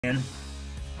And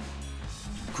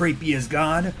creepy as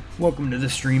God, welcome to the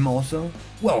stream also.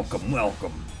 Welcome. I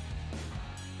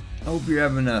hope you're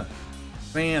having a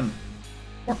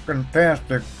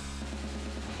fan-fucking-tastic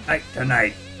night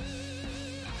tonight.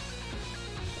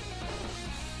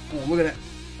 Oh, look at that.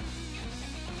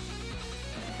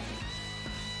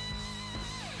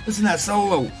 Listen to that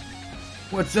solo.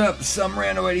 What's up,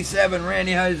 Rando87?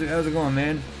 Randy, how's it going,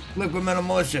 man? Liquid Metal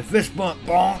Militia, fist bump,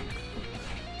 bonk.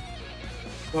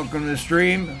 Welcome to the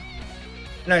stream.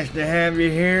 Nice to have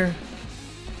you here.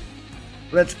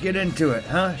 Let's get into it,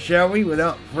 huh? Shall we?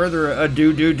 Without further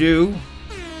ado, Where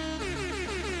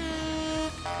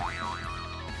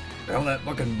the hell that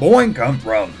fucking boing come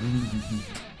from?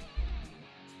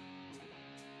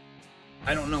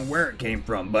 I don't know where it came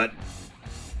from, but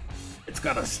it's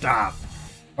gotta stop.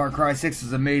 Far Cry 6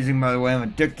 is amazing, by the way. I'm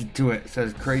addicted to it,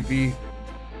 says Creepy.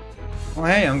 Well,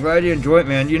 hey, I'm glad you enjoy it,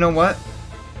 man. You know what?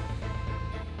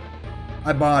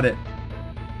 I bought it.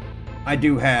 I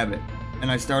do have it.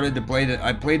 And I started to play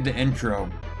I played the intro.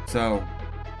 So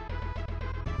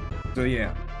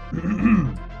yeah.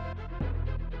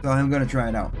 So I'm gonna try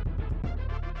it out.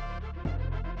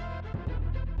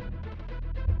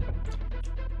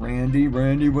 Randy,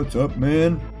 what's up,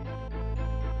 man?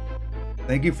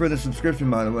 Thank you for the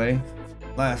subscription, by the way,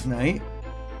 last night.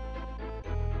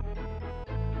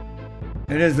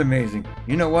 It is amazing.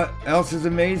 You know what else is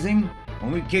amazing?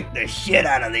 When we kick the shit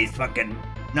out of these fucking,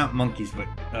 not monkeys, but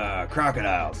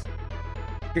crocodiles.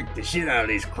 Kick the shit out of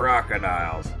these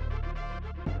crocodiles.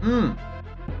 And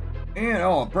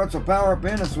a pretzel power up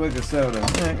and a swig of soda.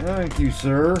 Thank you,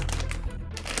 sir.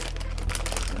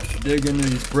 Let's dig into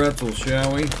these pretzels,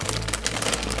 shall we?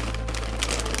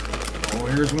 Oh,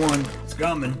 here's one. It's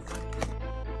coming.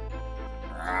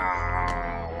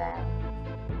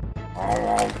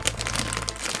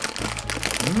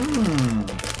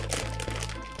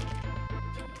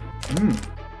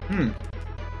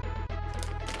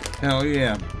 Hell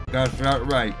yeah, got that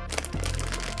right.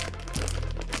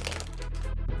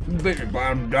 You bet your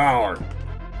bottom dollar.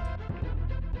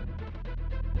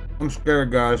 I'm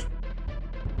scared, guys.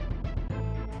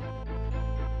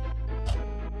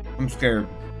 I'm scared.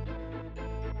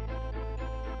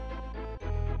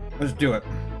 Let's do it.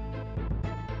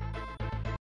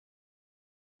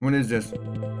 What is this?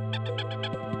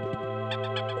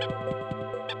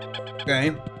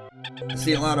 Okay. I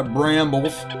see a lot of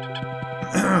brambles.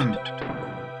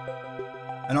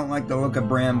 I don't like the look of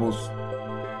brambles.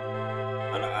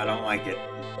 I don't like it.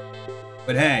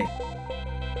 But hey.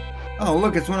 Oh,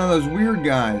 look, it's one of those weird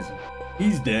guys.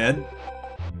 He's dead.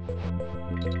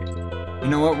 You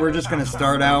know what? We're just gonna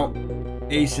start out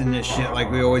acing this shit like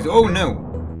we always... Oh, no.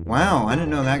 Wow, I didn't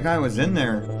know that guy was in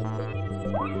there.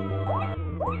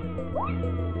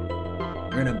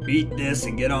 We're gonna beat this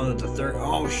and get on to the third...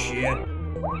 Oh, shit.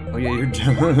 Oh, yeah, you're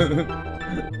done.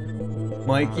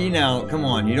 Mikey, now, come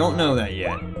on, you don't know that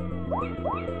yet.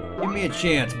 Give me a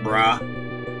chance, brah.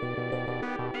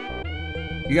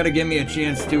 You gotta give me a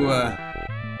chance to,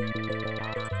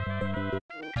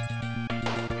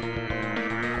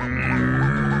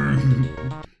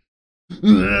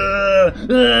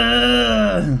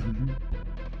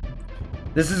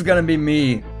 This is gonna be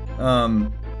me,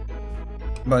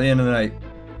 by the end of the night.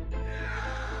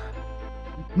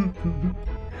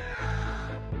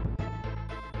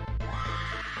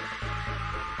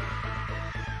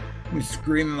 I'm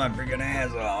screaming my freaking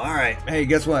ass off. Alright, hey,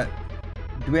 guess what?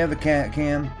 Do we have the cat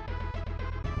cam?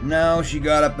 No, she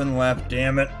got up and left,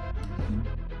 damn it.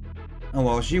 Oh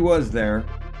well, she was there.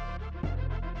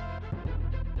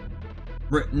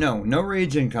 No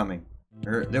rage incoming.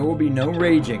 There will be no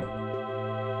raging.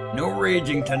 No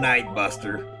raging tonight,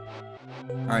 Buster.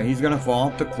 Alright, he's gonna fall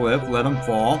off the cliff. Let him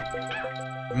fall.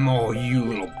 Oh, you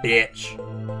little bitch.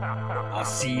 I'll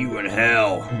see you in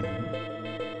hell.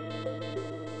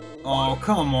 Oh,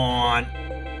 come on.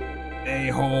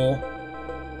 A-hole.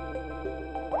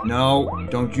 No,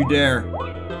 don't you dare.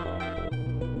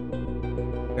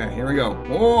 Okay, here we go.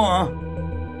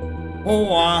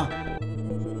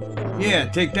 Yeah,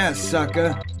 take that,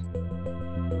 sucker.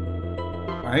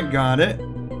 Alright, got it.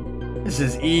 This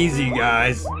is easy,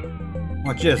 guys.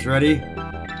 Watch this, ready?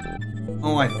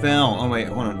 Oh, I fell. Oh, wait,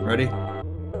 hold on, ready?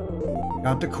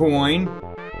 Got the coin.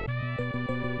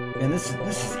 And this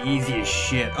is easy as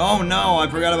shit. Oh no, I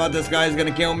forgot about this guy. He's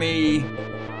gonna kill me.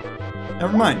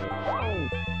 Never mind.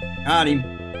 Got him.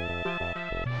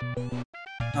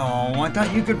 Oh, I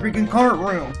thought you could freaking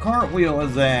cartwheel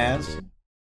his ass.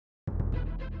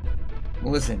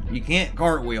 Well, listen, you can't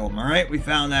cartwheel him, alright? We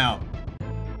found out.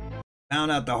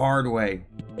 Found out the hard way.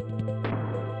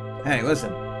 Hey,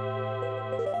 listen.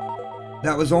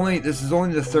 This is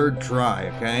only the third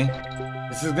try, okay?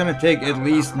 This is gonna take at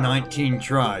least 19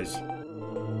 tries.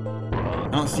 I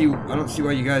don't see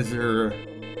why you guys are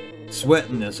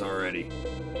sweating this already.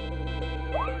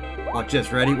 Watch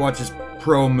this, ready? Watch this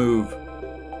pro move.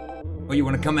 Oh, you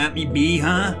wanna come at me, B,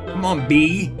 huh? Come on,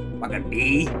 B. Fucking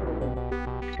B.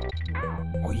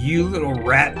 Oh, you little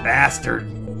rat bastard.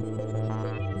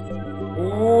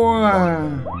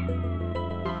 Oh.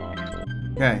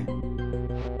 Okay.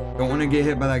 Don't want to get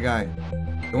hit by that guy.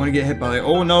 Don't want to get hit by that.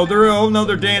 Oh no,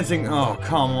 they're dancing. Oh,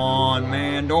 come on,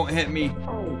 man. Don't hit me.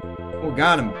 Oh,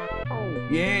 got him.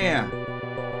 Yeah.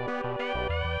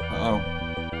 Uh-oh.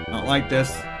 Not like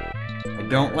this. I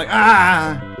don't like.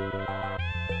 Ah!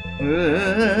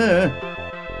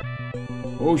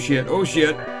 Oh shit. Oh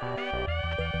shit.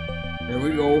 Here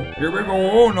we go. Here we go.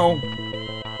 Oh no.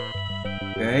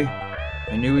 Okay.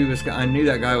 I knew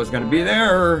that guy was gonna be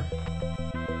there.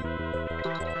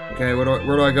 Okay, where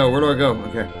do I go? Where do I go?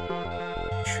 Okay.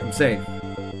 I'm safe.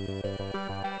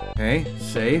 Okay,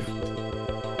 safe.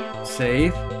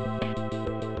 Safe.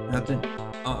 Nothing.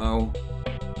 Uh-oh.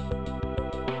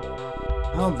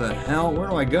 How the hell? Where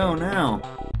do I go now?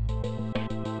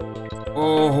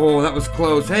 Oh, that was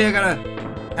close. Hey, I got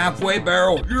a halfway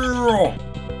barrel. Yeah!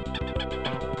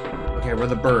 Okay, we're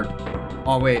the bird.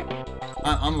 Oh, wait.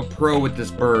 I'm a pro with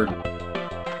this bird.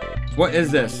 What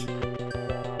is this?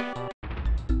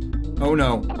 Oh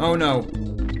no, oh no.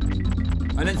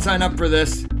 I didn't sign up for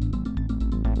this.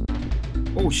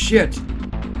 Oh shit.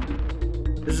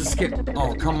 This is skip.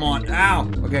 Oh, come on. Ow.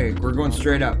 Okay, we're going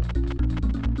straight up.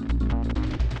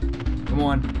 Come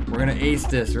on. We're gonna ace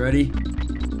this. Ready?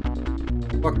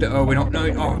 Fuck the O. We don't know.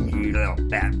 Oh, you little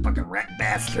fat fucking rat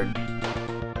bastard.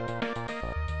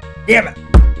 Damn it.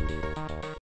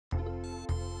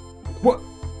 What?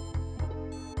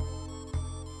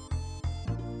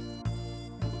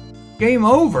 Game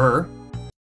over?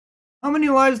 How many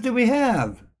lives do we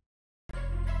have?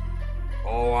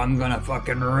 Oh, I'm gonna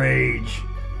fucking rage.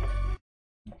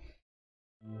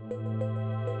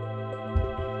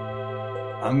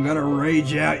 I'm gonna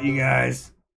rage out, you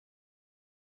guys.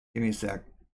 Give me a sec.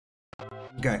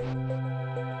 Okay.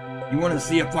 You wanna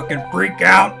see a fucking freak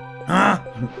out? Huh?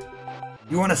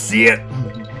 You wanna see it?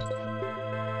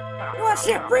 You wanna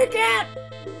see a freak out?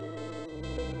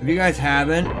 If you guys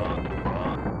haven't,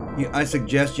 I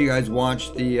suggest you guys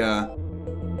watch the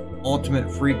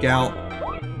Ultimate Freak Out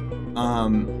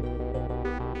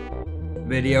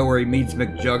video where he meets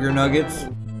McJuggernuggets.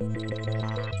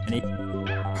 And he...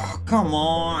 Oh, come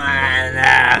on!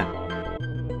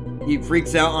 He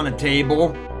freaks out on a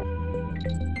table.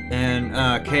 And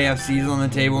KFC's on the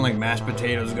table and like mashed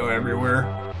potatoes go everywhere.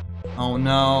 Oh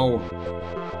no.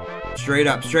 Straight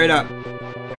up, straight up.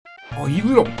 Oh, you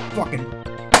little fucking...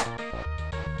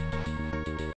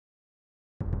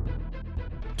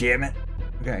 Damn it.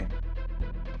 Okay.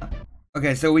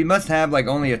 Okay, so we must have like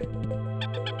only a...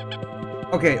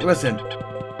 Okay, listen.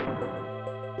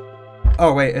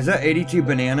 Oh wait, is that 82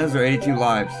 bananas or 82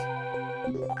 lives?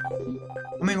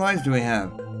 How many lives do we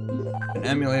have? An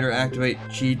emulator, activate,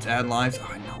 cheats, add lives.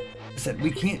 Oh no. I said we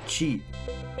can't cheat.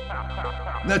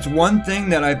 That's one thing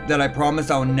that I promise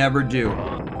I'll never do.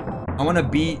 I want to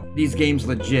beat these games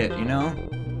legit, you know?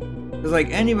 Because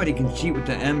like anybody can cheat with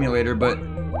the emulator, but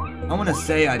I want to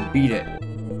say I beat it.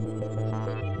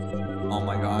 Oh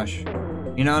my gosh.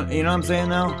 You know what I'm saying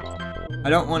now? I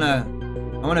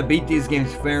want to beat these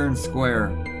games fair and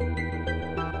square.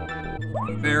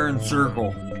 Fair and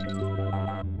circle.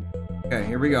 Okay,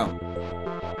 here we go.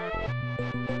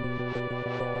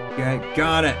 Okay,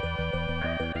 got it.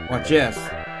 Watch this.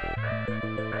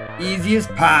 Easy as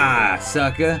pie,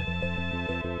 sucker.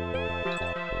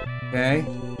 Okay.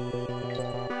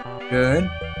 Good.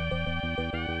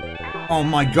 Oh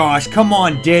my gosh, come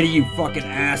on, Daddy, you fucking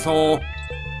asshole.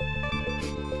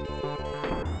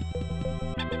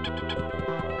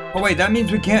 Oh wait, that means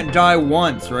we can't die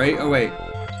once, right? Oh wait.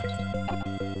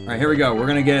 Alright, here we go. We're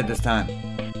gonna get it this time.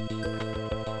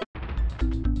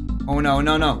 Oh no,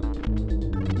 no, no.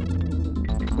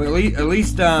 Well, at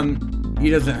least, he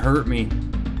doesn't hurt me.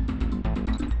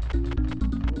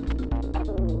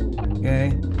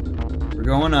 Okay. We're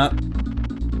going up.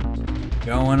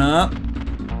 Going up.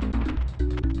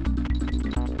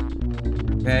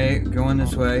 Okay, going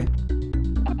this way.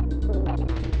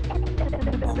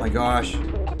 Oh my gosh.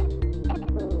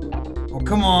 Oh,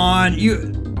 come on,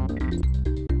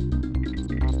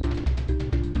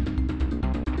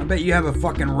 I bet you have a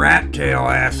fucking rat tail,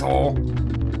 asshole.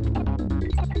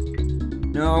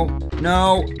 No,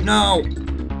 no, no.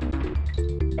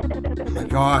 Oh my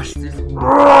gosh.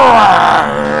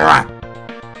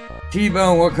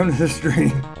 T-Bone, welcome to the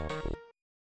stream.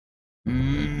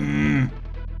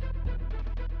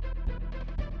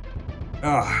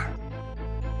 Ugh.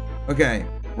 Okay,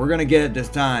 we're gonna get it this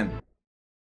time.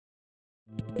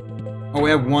 Oh, we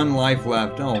have 1 life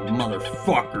left. Oh,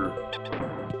 motherfucker.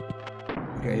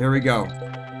 Okay, here we go.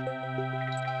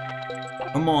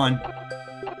 Come on.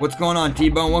 What's going on,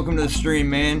 T-Bone? Welcome to the stream,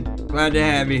 man. Glad to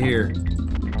have you here.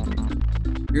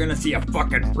 You're gonna see a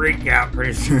fucking freak out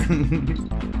pretty soon.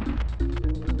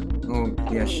 Oh,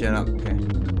 yeah, shut up. Okay.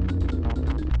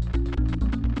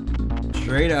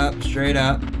 Straight up, straight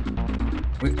up.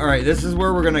 Alright, this is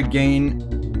where we're gonna gain...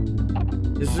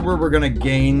 This is where we're gonna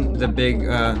gain the big,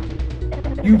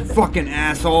 You fucking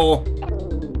asshole!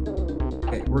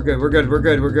 Okay, we're good, we're good, we're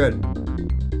good, we're good.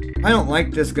 I don't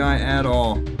like this guy at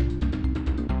all.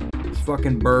 This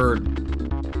fucking bird.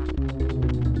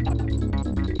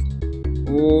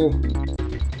 Oh.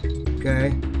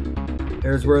 Okay.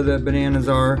 There's where the bananas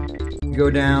are. You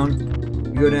go down.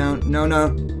 You go down. No,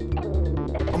 no.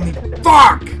 Oh, me.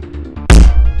 Fuck!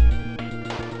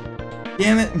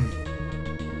 Damn it.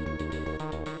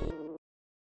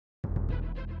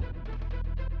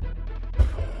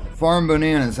 Farm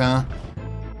bananas, huh?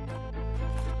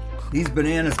 These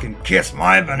bananas can kiss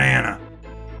my banana.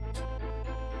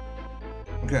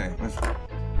 Okay, let's...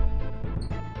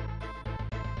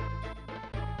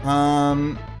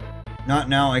 Not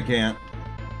now, I can't.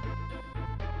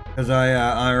 Because I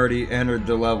already entered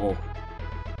the level.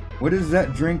 What is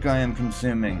that drink I am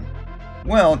consuming?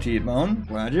 Well, T-Bone,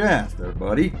 glad you asked there,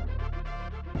 buddy.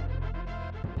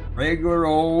 Regular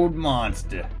old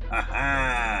monster.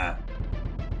 Ha-ha!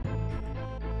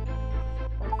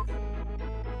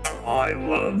 I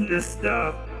love this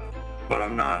stuff, but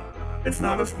I'm not. It's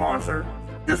not a sponsor.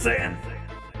 Just saying.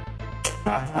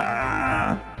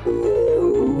 Ha-ha!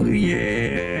 Ooh,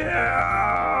 yeah!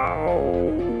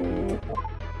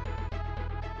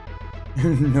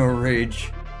 No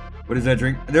rage. What is that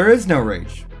drink? There is no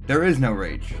rage. There is no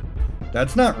rage.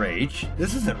 That's not rage.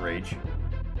 This isn't rage.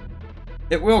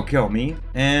 It will kill me,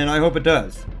 and I hope it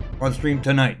does. On stream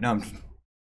tonight. No, I'm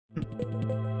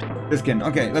just kidding.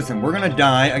 Okay, listen, we're gonna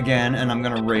die again, and I'm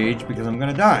gonna rage because I'm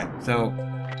gonna die. So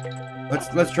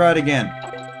let's try it again.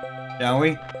 Shall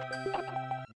we?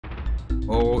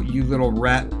 Oh, you little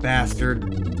rat bastard.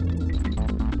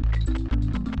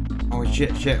 Oh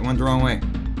shit, shit, went the wrong way.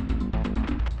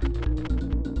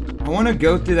 I wanna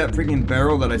go through that freaking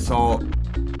barrel that I saw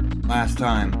last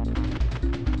time.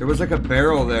 There was like a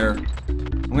barrel there.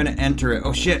 I'm gonna enter it.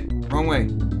 Oh shit, wrong way.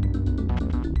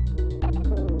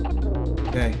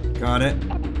 Okay, got it.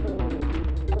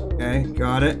 Okay,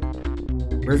 got it.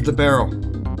 Where's the barrel?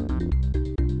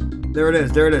 There it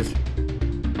is, there it is.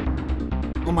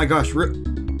 Oh my gosh, it's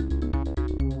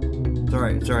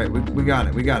alright, it's alright. We got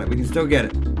it, we got it. We can still get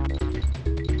it.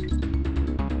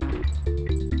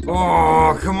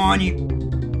 Oh, come on, you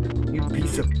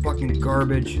piece of fucking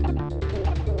garbage.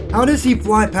 How does he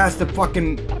fly past the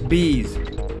fucking bees?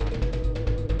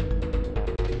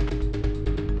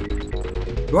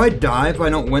 Do I die if I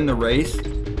don't win the race?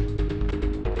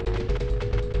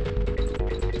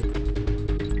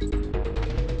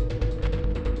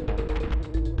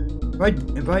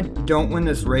 If I don't win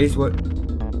this race, what?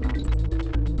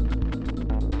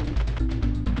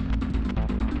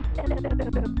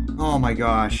 Oh my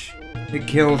gosh. It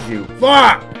kills you.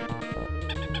 Fuck!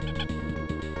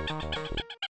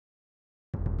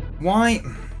 Why?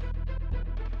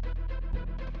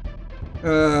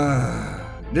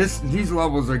 These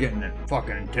levels are getting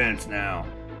fucking intense now.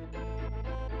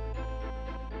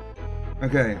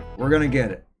 Okay, we're gonna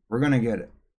get it. We're gonna get it.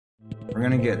 We're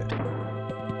gonna get it.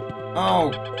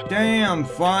 Oh, damn,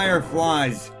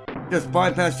 Fireflies just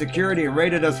bypassed security and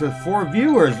rated us with 4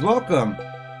 viewers. Welcome.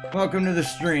 Welcome to the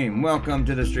stream. Welcome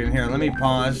to the stream. Here, let me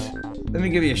pause. Let me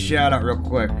give you a shout out real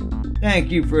quick.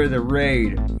 Thank you for the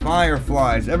raid.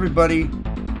 Fireflies. Everybody,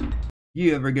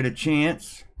 you ever get a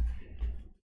chance,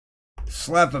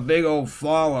 slap a big old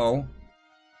follow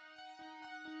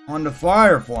on the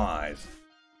Fireflies.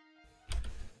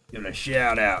 Give it a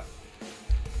shout out.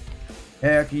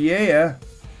 Heck yeah.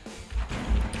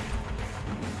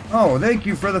 Oh, thank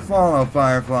you for the follow,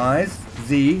 Fireflies.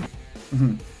 Z.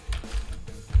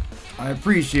 I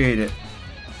appreciate it.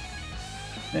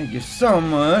 Thank you so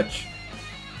much.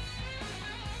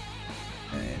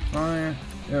 And fire.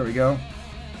 There we go.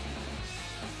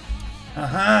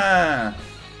 Aha!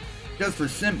 Just for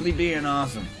simply being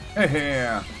awesome.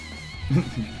 Yeah.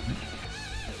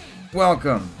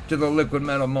 Welcome to the Liquid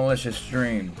Metal Militia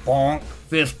stream. Bonk.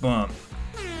 Fist bump.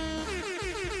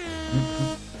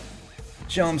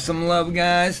 Show them some love,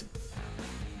 guys.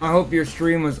 I hope your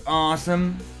stream was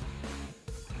awesome.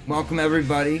 Welcome,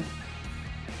 everybody.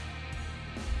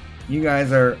 You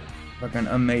guys are fucking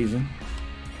amazing.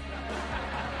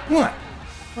 What?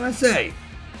 What'd I say?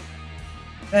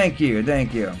 Thank you,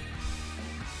 thank you.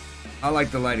 I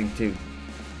like the lighting too.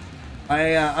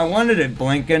 I wanted it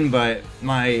blinking, but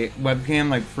my webcam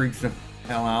like freaks the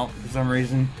hell out for some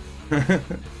reason.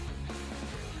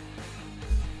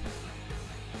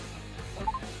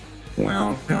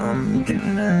 Welcome to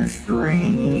the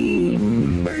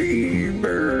stream, baby.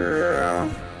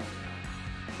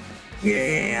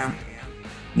 Yeah,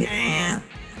 yeah.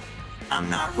 I'm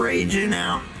not raging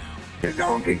out to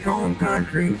Donkey Kong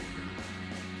Country,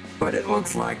 but it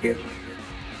looks like it.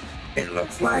 It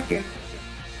looks like it.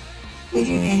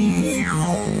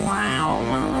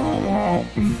 Wow.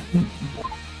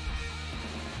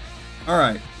 All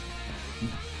right.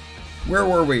 Where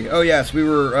were we? Oh yes, we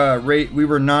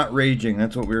were not raging.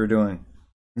 That's what we were doing.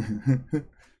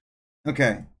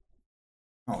 Okay.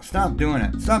 Oh, stop doing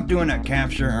it. Stop doing that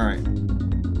capture. All right.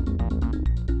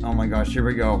 Oh my gosh, here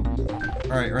we go.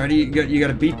 All right, ready? You got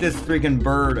to beat this freaking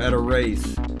bird at a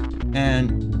race.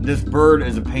 And this bird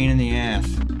is a pain in the ass.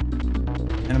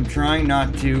 And I'm trying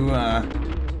not to all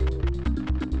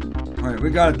right,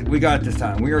 we got it this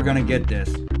time. We are going to get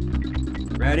this.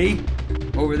 Ready?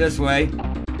 Over this way.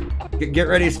 Get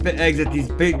ready to spit eggs at these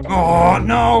big... Oh,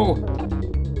 no!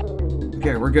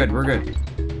 Okay, we're good. We're good.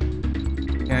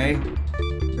 Okay.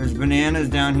 There's bananas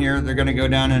down here. They're going to go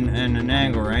down in an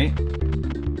angle, right?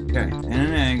 Okay, in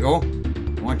an angle.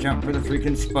 Watch out for the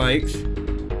freaking spikes.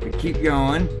 We keep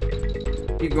going.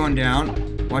 Keep going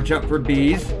down. Watch out for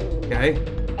bees. Okay.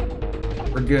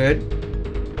 We're good.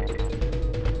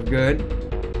 We're good.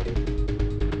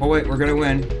 Oh, wait. We're going to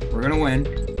win. We're going to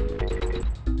win.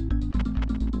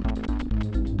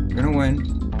 We're gonna win.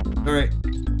 Alright.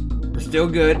 We're still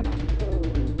good.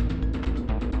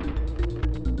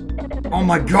 Oh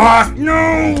my gosh!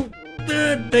 No!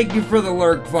 Thank you for the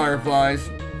lurk, Fireflies.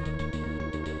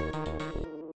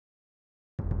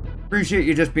 Appreciate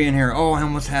you just being here. Oh, I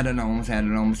almost had it. Almost had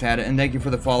it. Almost had it. And thank you for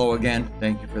the follow again.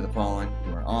 Thank you for the following.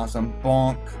 You are awesome.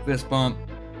 Bonk. Fist bump.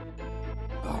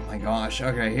 Oh my gosh.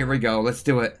 Okay, here we go. Let's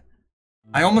do it.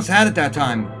 I almost had it that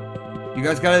time. You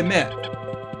guys gotta admit.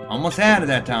 Almost had it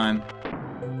that time.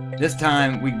 This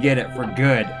time, we get it for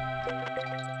good.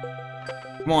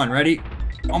 Come on, ready?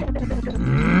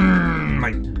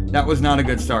 That was not a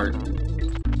good start.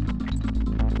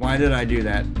 Why did I do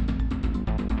that?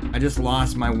 I just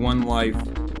lost my one life.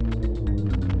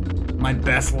 My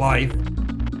best life.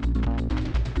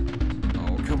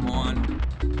 Oh, come on.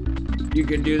 You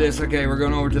can do this. Okay, we're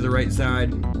going over to the right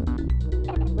side.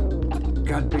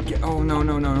 God, oh, no,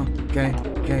 no, no, no. Okay,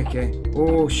 okay, okay.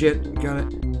 Oh, shit. Got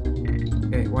it.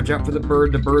 Okay, watch out for the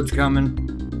bird. The bird's coming.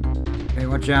 Okay,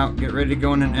 watch out. Get ready to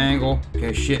go in an angle.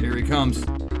 Okay, shit. Here he comes.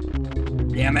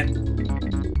 Damn it.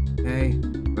 Okay.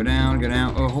 Go down, go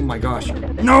down. Oh my gosh.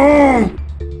 No!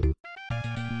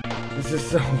 This is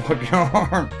so fucking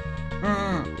hard.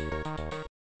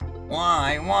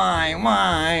 Why?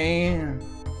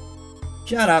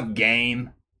 Shut up,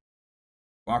 game.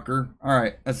 Walker.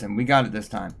 Alright, listen, we got it this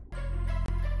time.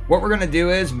 What we're gonna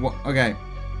do is, okay,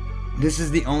 this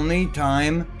is the only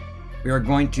time we are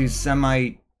going to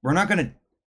we're not gonna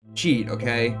cheat,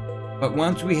 okay? But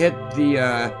once we hit the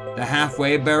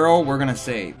halfway barrel, we're gonna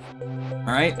save.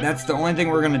 Alright, that's the only thing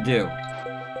we're gonna do.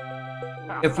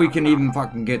 If we can even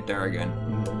fucking get there again.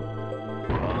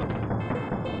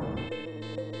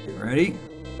 Ready?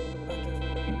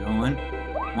 Keep going.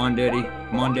 Come on, Daddy.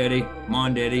 Come on, Daddy. Come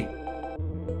on, Daddy.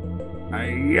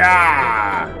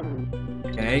 Yeah.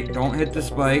 Okay, don't hit the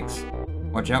spikes.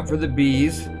 Watch out for the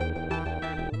bees.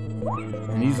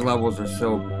 And these levels are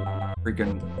so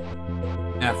freaking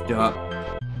effed up.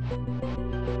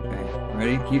 Okay,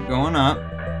 ready? Keep going up.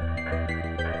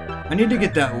 I need to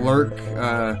get that lurk,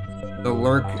 the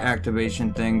lurk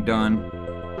activation thing done.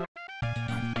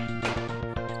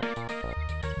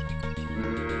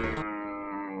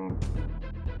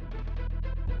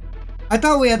 I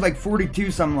thought we had like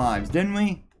 42 some lives, didn't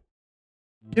we?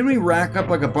 Didn't we rack up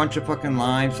like a bunch of fucking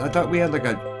lives? I thought we had like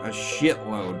a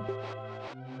shitload.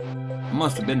 I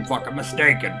must have been fucking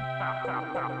mistaken.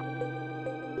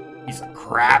 Piece of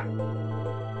crap.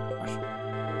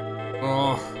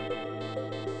 Oh.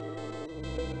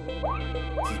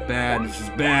 This is bad. This is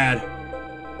bad.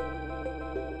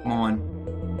 Come on.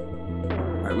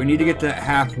 Alright, we need to get to that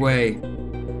halfway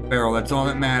barrel. That's all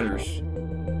that matters.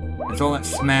 That's all that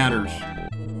smatters.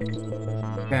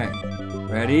 Okay.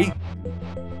 Ready?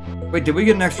 Wait, did we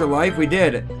get an extra life? We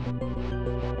did.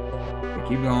 Okay,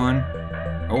 keep going.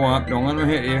 Go up. Don't let them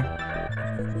hit you.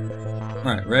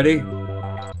 Alright, ready?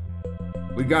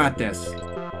 We got this.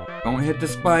 Don't hit the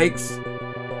spikes.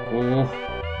 Oh.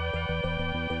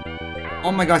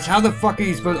 Oh my gosh, how the fuck are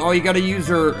you supposed... Oh, you gotta use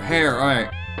her hair.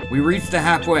 Alright. We reached the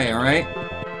halfway, alright?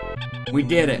 We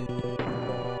did it. Okay,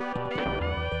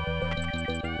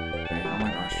 oh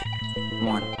my gosh. Come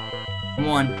on. Come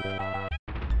on.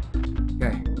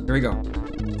 Okay, here we go.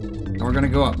 And we're gonna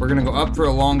go up. We're gonna go up for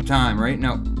a long time, right?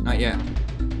 No, not yet.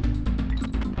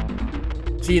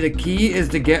 See, the key is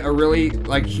to get a really,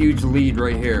 like, huge lead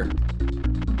right here.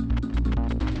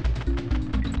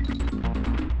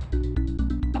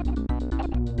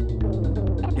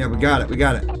 Yeah, we got it. We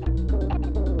got it.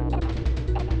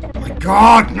 Oh my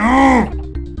god, no!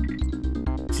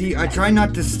 See, I try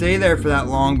not to stay there for that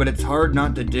long, but it's hard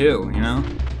not to do, you know?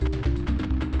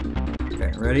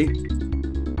 Okay, ready?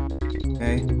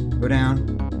 Okay, go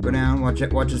down. Go down. Watch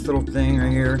it. Watch this little thing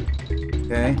right here.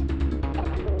 Okay.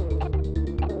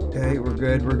 Okay, we're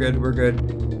good. We're good. We're good.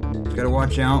 Just gotta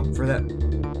watch out for that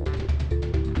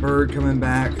bird coming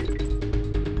back.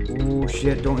 Oh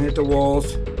shit! Don't hit the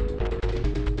walls.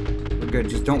 Good.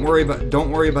 Just don't worry about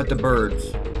the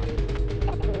birds.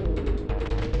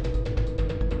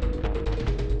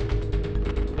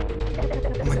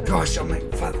 Oh my gosh! Oh my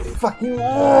fucking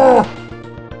oh!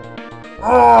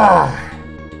 Oh!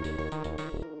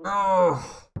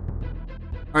 Oh!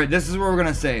 All right, this is where we're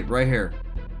gonna save right here.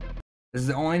 This is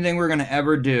the only thing we're gonna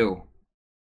ever do.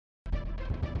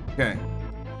 Okay.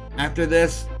 After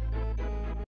this,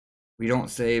 we don't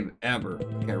save ever.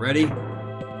 Okay, ready?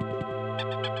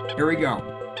 Here we go.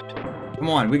 Come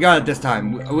on, we got it this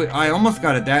time. I almost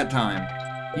got it that time.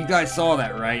 You guys saw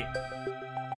that, right?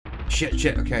 Shit,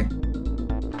 shit, okay.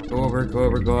 Go over,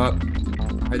 go up.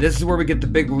 Alright, this is where we get the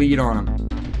big lead on them.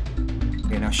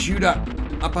 Okay, now shoot up.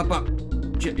 Up, up, up.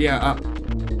 Shit, yeah, up.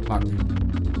 Fuck.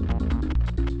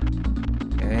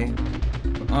 Okay.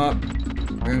 Up.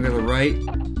 We're gonna go to the right.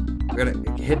 We're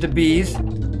gonna hit the bees.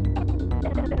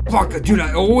 Fuck, dude,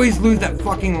 I always lose that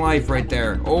fucking life right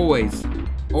there. Always.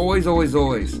 Always, always,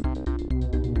 always.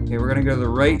 Okay, we're gonna go to the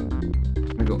right.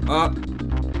 We're gonna go up.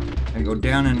 And go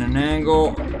down in an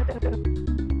angle.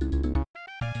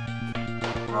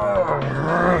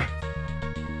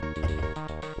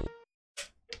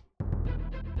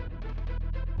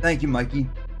 Thank you, Mikey.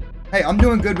 Hey, I'm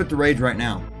doing good with the rage right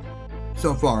now.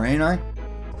 So far, ain't I?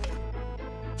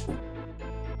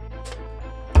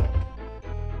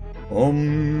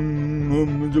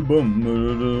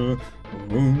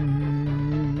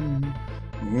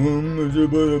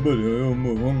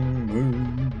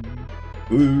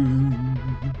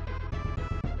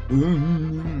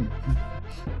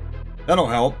 That'll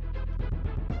help.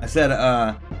 I said,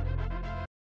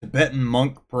 Tibetan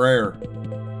monk prayer.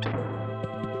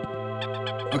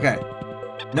 Okay.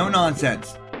 No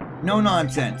nonsense. No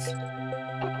nonsense.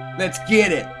 Let's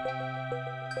get it.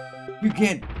 You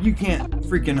can't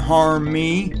freaking harm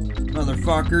me,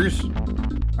 motherfuckers.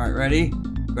 Alright, ready?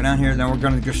 Go down here, then we're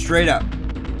gonna go straight up.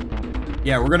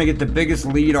 Yeah, we're gonna get the biggest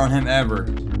lead on him ever.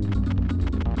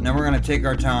 And then we're gonna take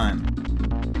our time.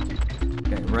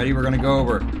 Okay, ready? We're gonna go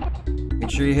over. Make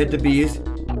sure you hit the bees.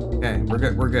 Okay, we're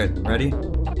good, we're good. Ready?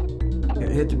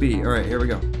 Hit the bee. Alright, here we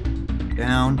go.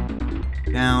 Down,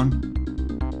 down,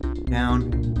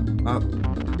 down, up,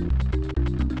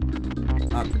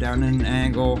 up, down in an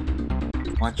angle.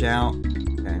 Watch out.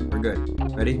 Okay, we're good.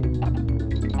 Ready?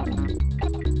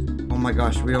 Oh my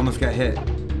gosh, we almost got hit.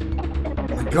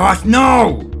 Oh my gosh,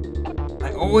 no!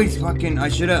 I always fucking, I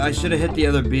should have hit the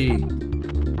other bee.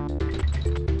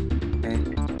 Okay,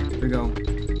 here we go.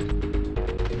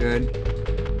 Good.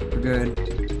 We're good.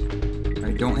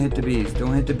 Alright, don't hit the bees.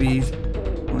 Don't hit the bees.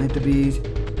 Don't hit the bees.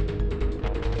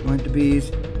 Don't hit the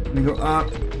bees. I'm gonna go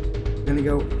up. I'm gonna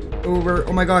go over.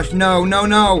 Oh my gosh, no, no,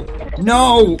 no!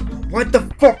 No! What the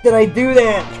fuck did I do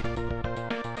that?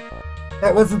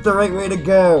 That wasn't the right way to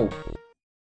go.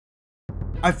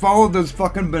 I followed those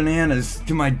fucking bananas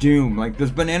to my doom. Like,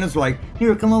 those bananas were like,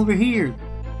 here, come over here.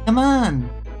 Come on.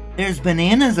 There's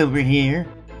bananas over here.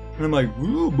 And I'm like,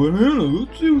 ooh, banana,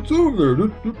 let's see what's over there.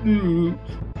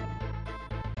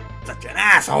 Such an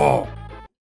asshole.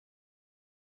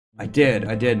 I did,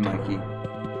 Mikey.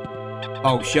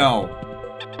 Oh, shell.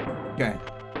 Okay.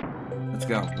 Let's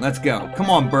go. Let's go. Come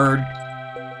on, bird.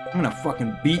 I'm gonna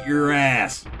fucking beat your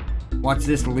ass. Watch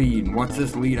this lead. Watch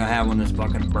this lead I have on this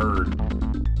fucking bird.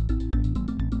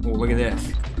 Oh, look at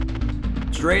this.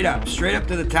 Straight up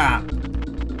to the top.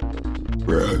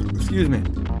 Excuse me.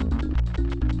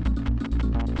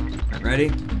 Right, ready?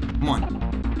 Come on.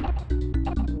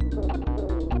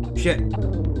 Shit.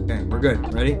 Okay, we're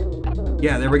good. Ready?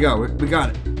 Yeah, there we go. We got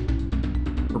it.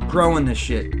 We're proing this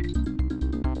shit.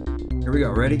 Here we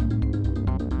go. Ready?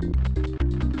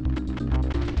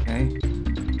 Okay.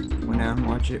 One down.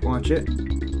 Watch it. Watch it.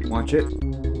 Watch it.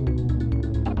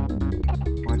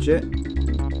 Watch it.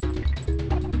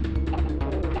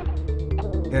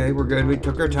 Okay, we're good. We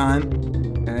took our time.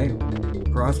 Okay,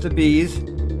 cross the B's.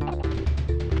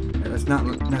 Okay, let's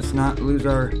not lose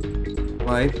our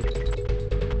life.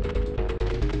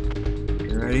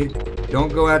 You ready?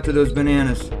 Don't go after those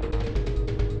bananas.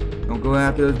 Don't go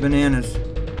after those bananas.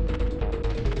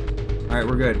 All right,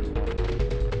 we're good.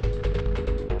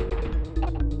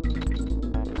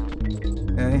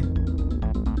 Okay.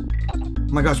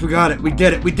 Oh my gosh, we got it. We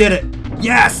did it. We did it.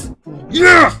 Yes!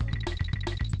 Yes!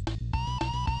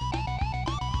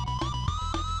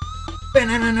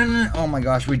 Oh my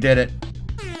gosh, we did it.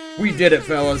 We did it,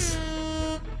 fellas.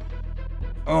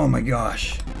 Oh my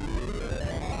gosh.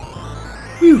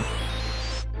 Whew.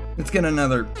 Let's get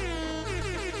another.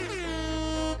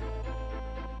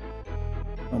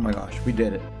 Oh my gosh, we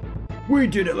did it. We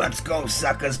did it. Let's go,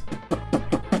 suckers.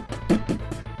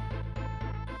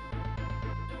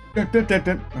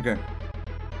 Okay.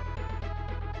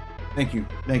 Thank you.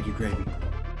 Thank you, Gravy.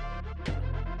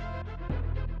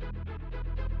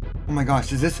 Oh my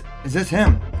gosh, is this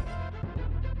him?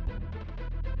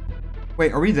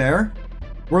 Wait, are we there?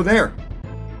 We're there.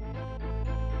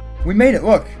 We made it,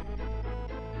 look.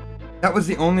 That was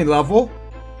the only level?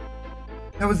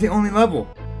 That was the only level.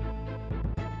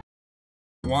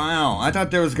 Wow, I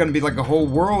thought there was gonna be like a whole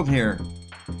world here.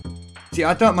 See,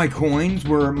 I thought my coins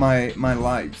were my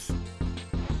lives.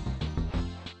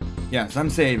 Yes, I'm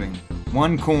saving.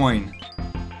 1 coin.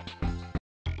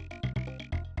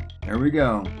 There we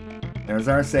go. There's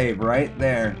our save right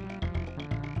there.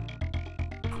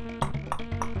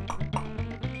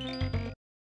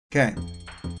 Okay.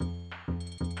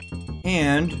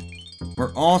 And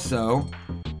we're also...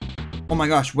 Oh my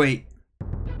gosh, wait.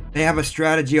 They have a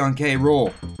strategy on K.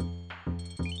 Roll.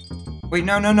 Wait,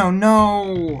 no.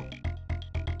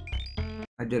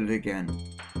 I did it again.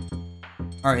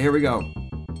 Alright, here we go.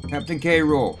 Captain K.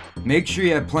 Roll. Make sure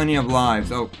you have plenty of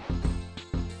lives. Oh.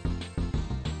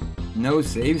 No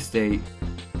save state.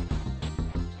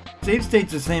 Save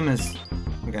state's the same as...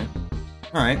 Okay.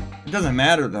 Alright. It doesn't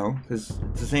matter though, because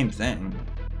it's the same thing.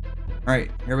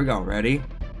 Alright, here we go. Ready?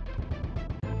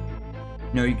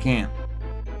 No, you can't.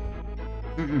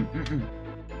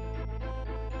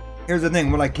 Here's the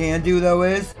thing. What I can do though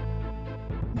is...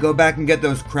 Go back and get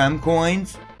those creme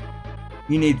coins.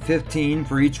 You need 15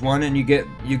 for each one, and you get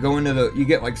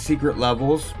like secret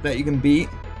levels that you can beat.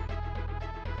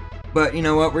 But you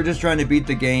know what? We're just trying to beat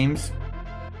the games.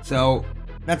 So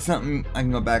that's something I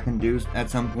can go back and do at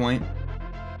some point.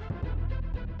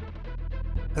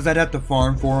 Cause I'd have to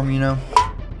farm for them, you know.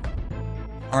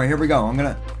 All right, here we go. I'm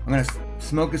gonna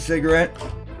smoke a cigarette,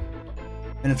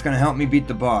 and it's gonna help me beat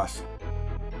the boss.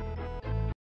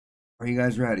 Are you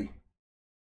guys ready?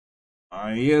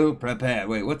 Are you prepared?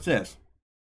 Wait, what's this?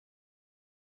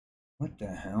 What the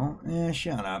hell? Eh,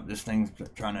 shut up. This thing's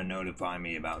trying to notify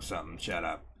me about something. Shut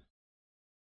up.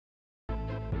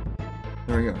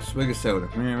 There we go. Swig of soda.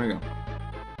 Here we go.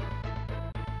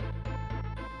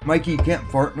 Mikey, you can't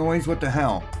fart noise? What the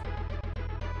hell?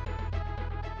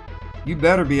 You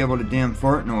better be able to damn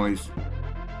fart noise.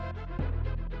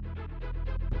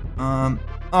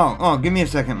 Oh, give me a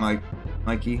second,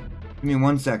 Mikey. Give me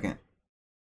 1 second.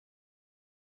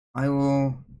 I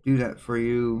will do that for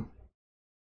you.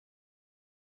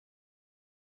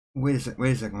 Wait a second.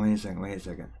 Wait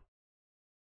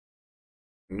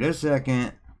a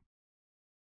second.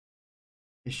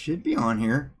 It should be on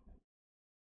here.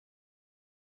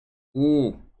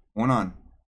 Ooh, hold on.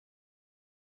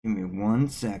 Give me 1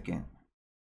 second.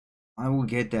 I will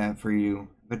get that for you.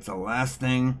 It's the last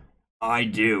thing I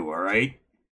do, alright?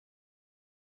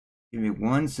 Give me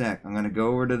 1 sec. I'm gonna go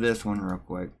over to this one real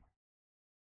quick.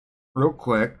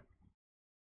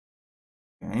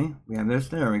 Okay, we have this.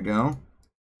 There we go.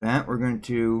 That we're going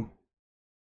to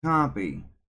copy.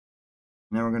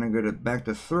 Now we're going to go back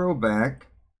to throwback.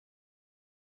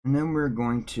 And then we're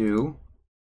going to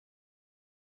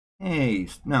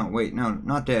paste. No, wait, no,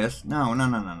 not this. No.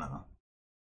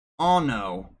 Oh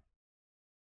no.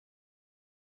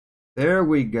 There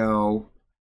we go.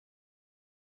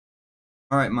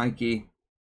 Alright, Mikey.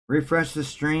 Refresh the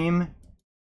stream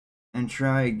and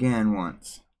try again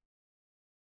once.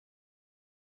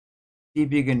 See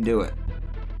if you can do it.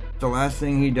 It's the last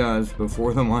thing he does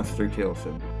before the monster kills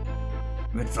him.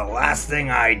 It's the last thing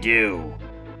I do.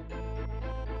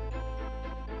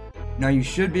 Now you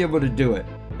should be able to do it.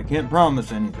 I can't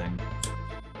promise anything.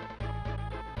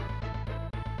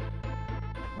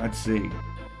 Let's see.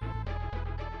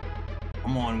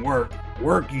 Come on, work.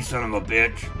 Work, you son of a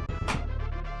bitch.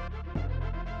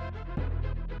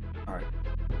 Alright.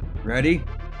 Ready?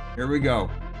 Here we go.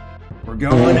 We're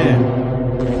going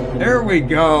in. There we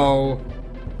go.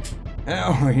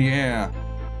 Hell yeah.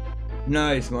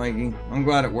 Nice, Mikey. I'm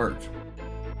glad it worked.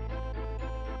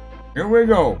 Here we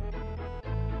go.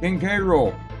 King K.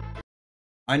 Rool.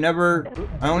 I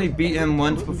only beat him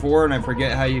once before and I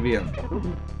forget how you beat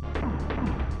him.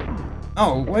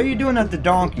 Oh, what are you doing at the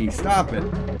donkey? Stop it.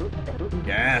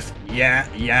 Yes, yeah,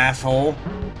 you asshole.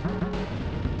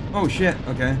 Oh shit,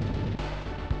 okay.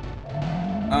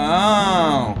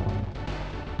 Oh.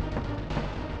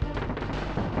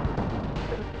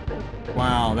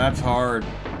 Wow, that's hard.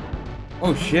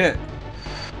 Oh shit.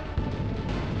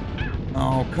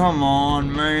 Oh, come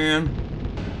on, man.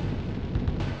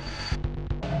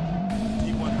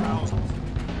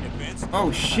 Oh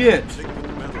shit.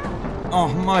 Oh,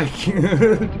 Mikey.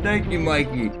 Thank you,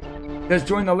 Mikey. Just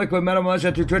joined the Liquid Metal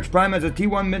Militia through Twitch Prime as a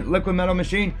T1 Liquid Metal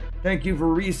Machine. Thank you for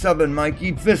resubbing,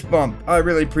 Mikey. Fist bump. I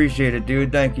really appreciate it,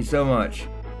 dude. Thank you so much.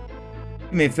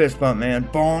 Give me a fist bump, man.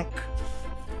 Bonk.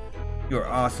 You're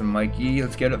awesome, Mikey.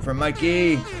 Let's get it for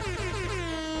Mikey.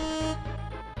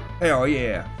 Hell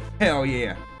yeah. Hell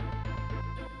yeah.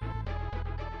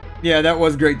 Yeah, that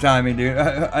was great timing, dude.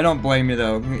 I don't blame you,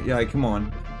 though. Yeah, come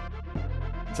on.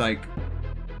 It's like...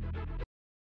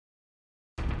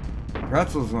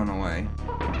 Pretzels went away.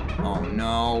 Oh,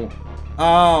 no.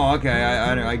 Oh, okay.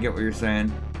 I get what you're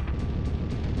saying.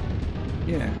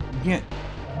 Yeah, you can't...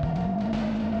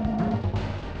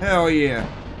 Hell yeah.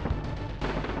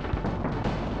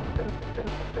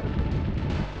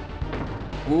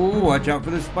 Ooh, watch out for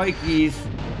the spikies.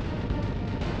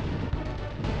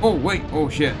 Oh, wait. Oh,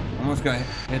 shit. Almost got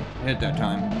hit that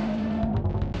time.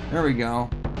 There we go.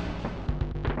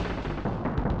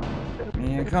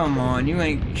 Man, come on. You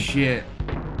ain't shit.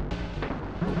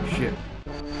 Oh, shit.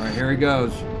 Alright, here he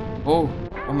goes. Oh.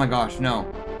 Oh my gosh, no.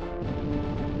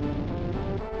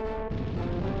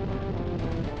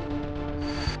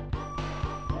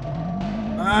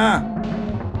 Ah!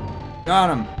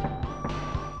 Got him.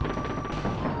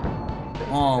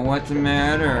 Oh, what's the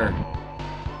matter?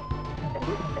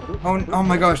 Oh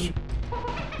my gosh.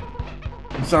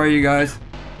 I'm sorry, you guys.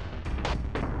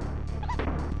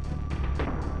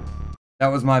 That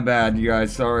was my bad, you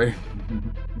guys. Sorry.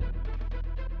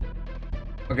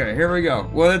 Okay, here we go.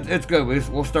 Well, it's good.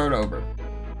 We'll start over.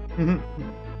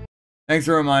 Thanks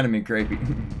for reminding me, Crapey.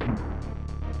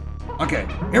 Okay,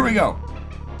 here we go.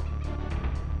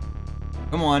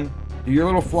 Come on. Do your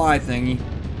little fly thingy.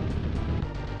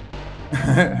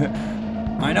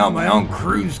 I know, my own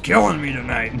crew's killing me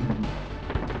tonight.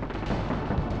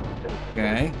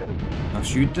 Okay. Now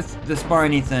shoot the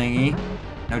spiny thingy.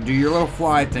 Now do your little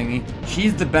fly thingy.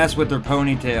 She's the best with her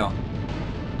ponytail.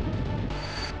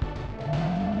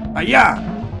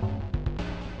 Hiya!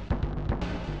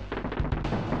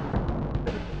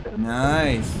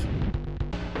 Nice.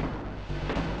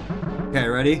 Okay,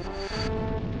 ready?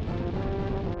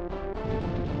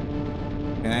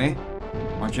 Okay.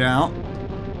 Watch out.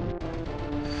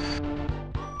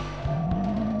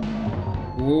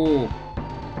 Ooh.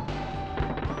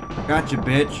 Gotcha,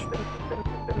 bitch.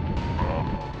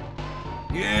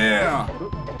 Yeah!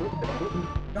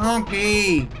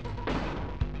 Donkey!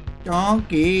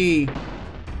 Donkey!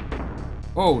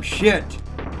 Oh, shit!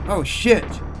 Oh, shit!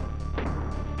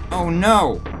 Oh,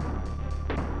 no!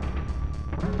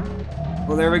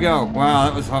 Well, there we go. Wow,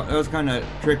 that was kind of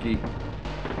tricky.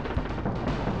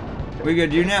 What are you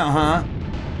gonna do now, huh?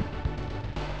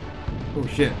 Oh,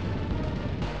 shit.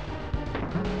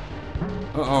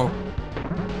 Uh-oh.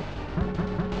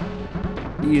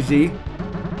 Easy.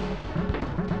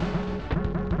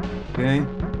 Okay.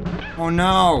 Oh,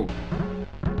 no!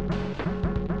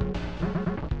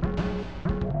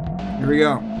 Here we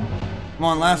go. Come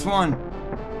on, last one.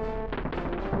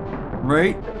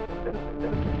 Right?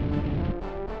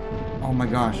 Oh my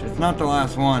gosh, it's not the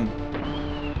last one.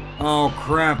 Oh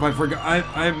crap, I forgot.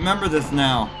 I remember this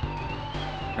now.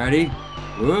 Ready?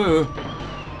 Ooh.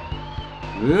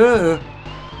 Ooh.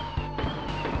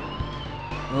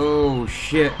 Oh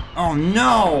shit. Oh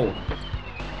no!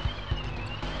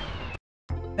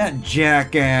 That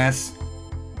jackass.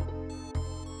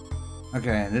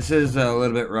 Okay, this is a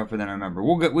little bit rougher than I remember.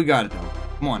 We got it though.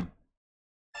 Come on.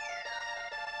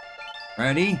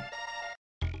 Ready?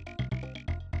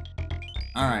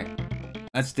 Alright.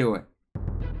 Let's do it.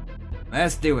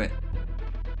 Let's do it.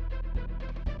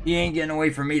 You ain't getting away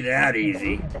from me that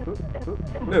easy.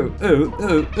 Ooh, ooh,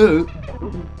 ooh, ooh.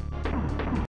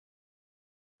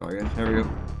 Sorry guys, there we go.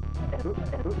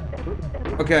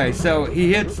 Okay, so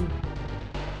he hits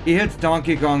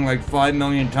Donkey Kong like 5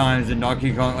 million times in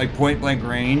Donkey Kong, like point blank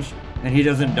range, and he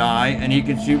doesn't die, and he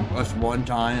can shoot us one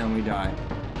time and we die.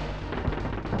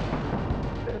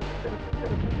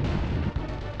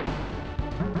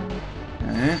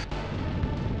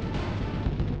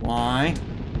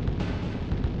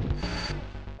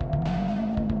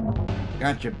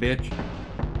 Gotcha, bitch.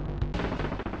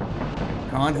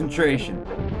 Concentration.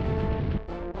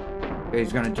 Okay,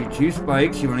 he's gonna do 2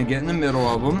 spikes. You wanna get in the middle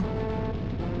of them.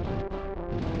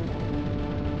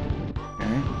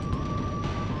 Okay.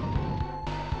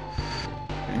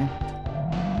 Okay.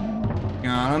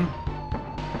 Got him.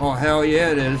 Oh, hell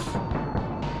yeah, it is.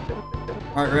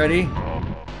 Alright, ready?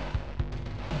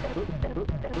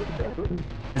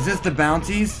 Is this the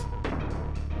bouncies?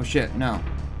 Oh shit, no.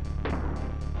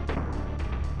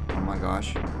 Oh my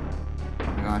gosh. Oh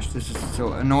my gosh, this is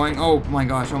so annoying. Oh my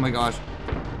gosh, oh my gosh.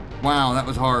 Wow, that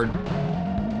was hard.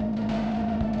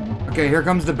 Okay, here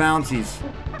comes the bouncies.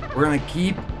 We're gonna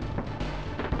keep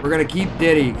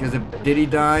Diddy, because if Diddy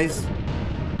dies.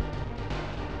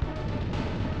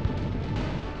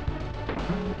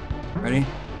 Ready?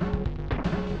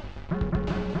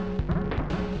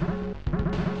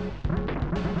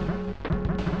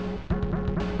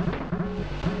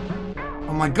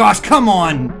 Oh my gosh, come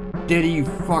on! Diddy, you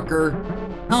fucker.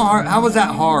 How was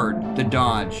that hard to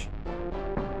dodge?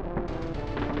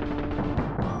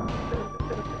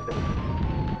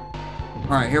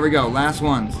 Alright, here we go. Last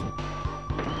ones.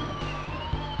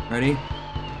 Ready?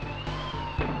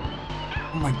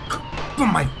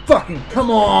 Oh my fucking, come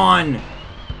on!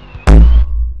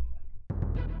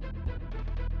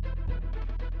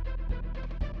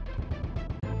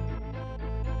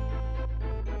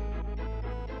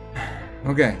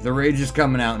 Okay, the rage is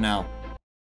coming out now.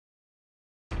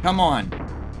 Come on.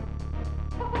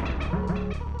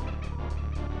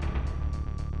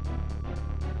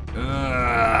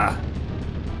 Ugh.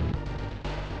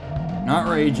 Not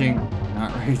raging.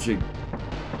 Not raging.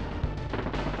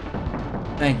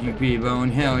 Thank you,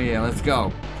 P-Bone. Hell yeah, let's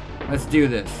go. Let's do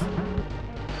this.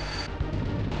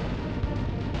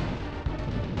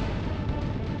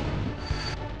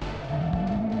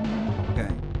 Okay.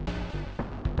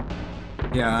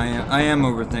 Yeah, I am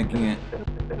overthinking it.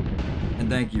 And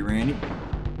thank you, Randy.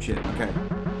 Shit, okay.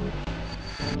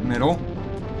 Middle.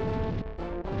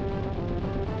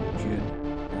 Shit.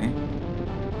 Okay.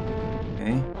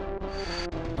 Okay.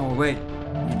 Oh, wait.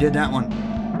 You did that one.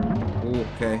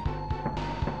 Okay.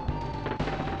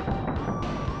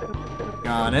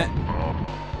 Got it.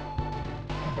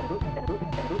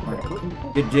 Right.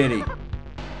 Good Diddy.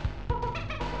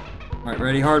 Alright,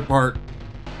 ready? Hard part.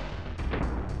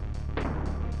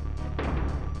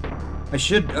 I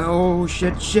should. Oh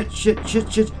shit! Oh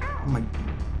my!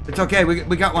 It's okay.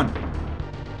 We got one.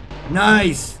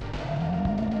 Nice.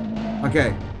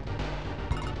 Okay.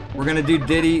 We're gonna do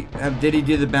Diddy. Have Diddy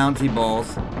do the bouncy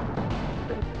balls.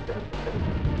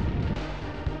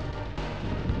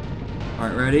 All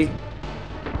right, ready?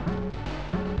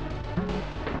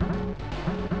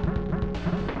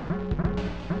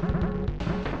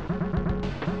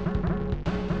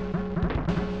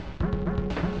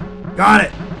 Got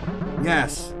it.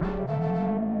 Yes.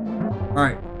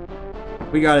 Alright.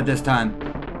 We got it this time.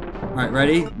 Alright,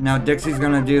 ready? Now Dixie's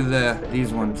gonna do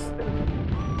these ones.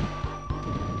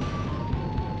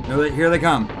 Here they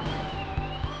come.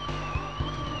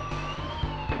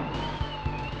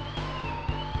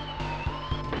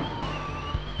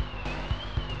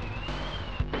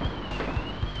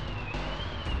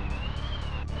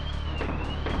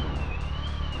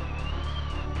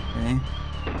 Okay.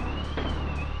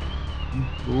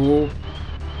 Cool.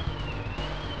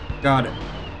 Got it.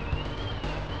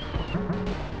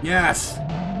 Yes!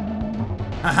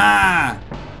 Haha!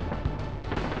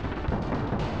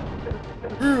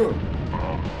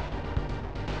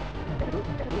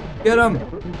 Get him!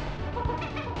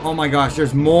 Oh my gosh,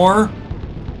 there's more?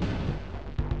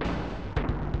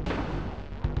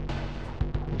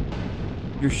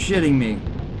 You're shitting me.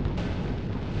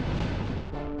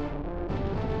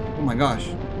 Oh my gosh.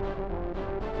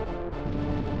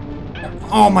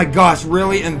 Oh my gosh,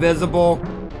 really? Invisible?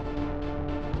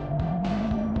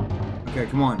 Okay,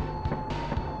 come on.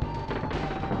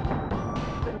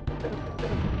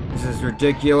 This is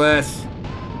ridiculous.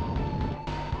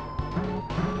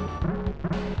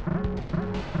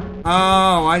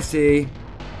 Oh, I see.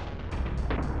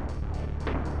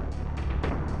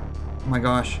 Oh my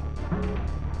gosh.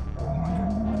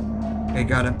 Okay,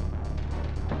 got him.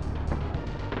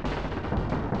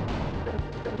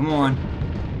 Come on.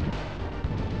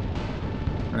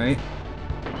 Right?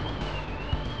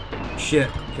 Shit.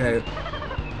 Okay.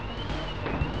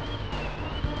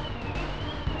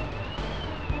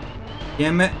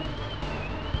 Damn it.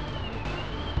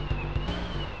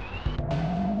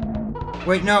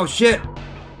 Wait, no, shit.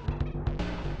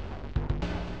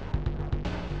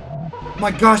 Oh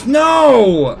my gosh,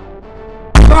 no!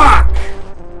 Fuck!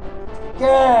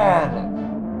 God!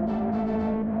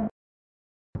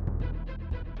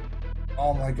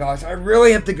 my gosh, I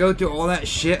really have to go through all that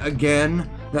shit again?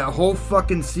 That whole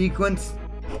fucking sequence?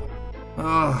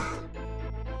 Ugh.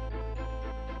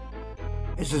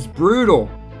 It's just brutal.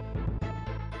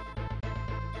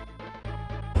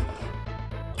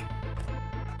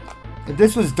 If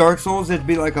this was Dark Souls, it'd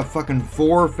be like a fucking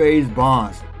 4-phase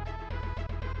boss.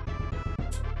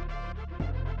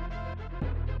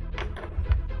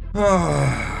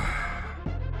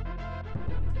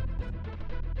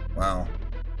 Wow.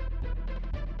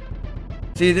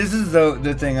 See, this is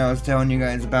the thing I was telling you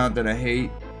guys about that I hate.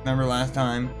 Remember last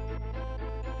time?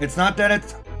 It's not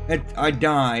that I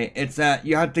die. It's that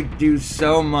you have to do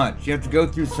so much. You have to go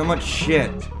through so much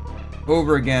shit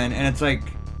over again, and it's like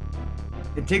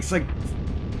it takes like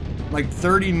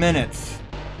 30 minutes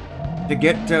to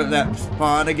get to that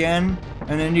spot again,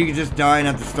 and then you can just die and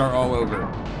have to start all over,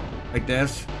 like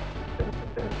this.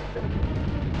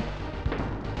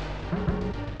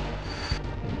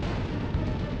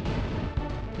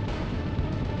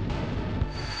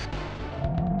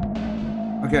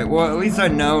 Okay, well, at least I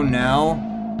know now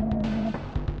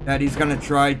that he's gonna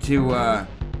try to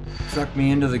suck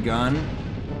me into the gun.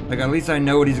 Like, at least I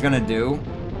know what he's gonna do,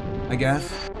 I guess.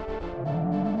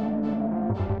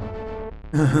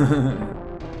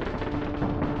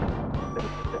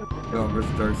 Yo,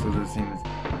 versus Dark Souls, it seems.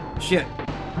 Shit!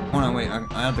 Hold on, wait, I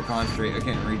have to concentrate. I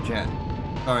can't read chat.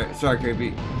 Alright, sorry,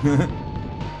 Creepy. I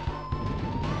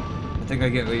think I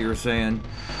get what you were saying.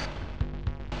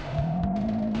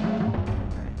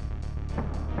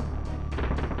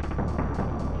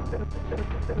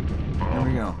 There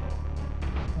we go.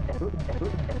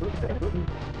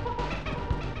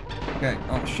 Okay,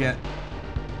 oh shit.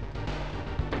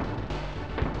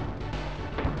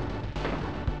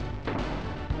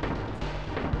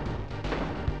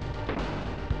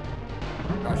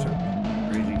 Gosh,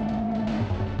 I'm crazy.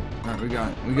 Alright,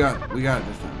 we got it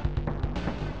this time.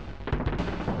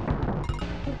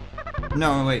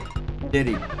 No, wait. Did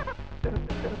he?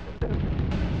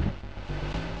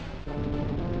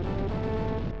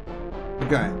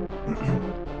 Okay.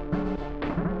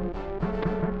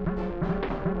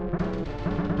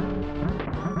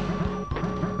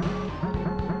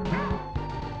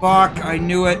 Fuck, I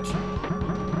knew it.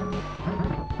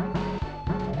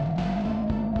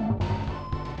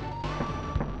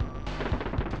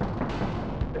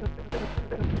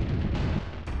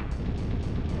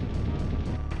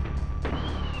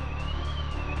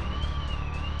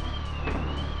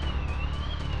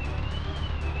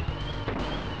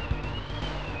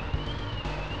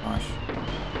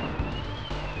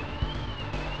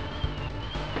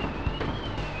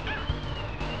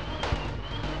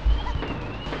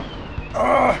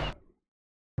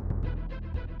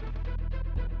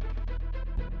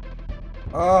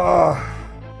 Oh,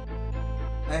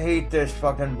 I hate this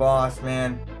fucking boss,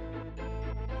 man.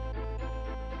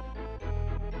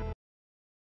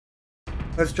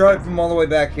 Let's try it from all the way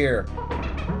back here.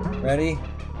 Ready?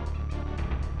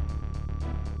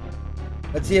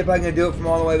 Let's see if I can do it from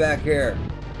all the way back here.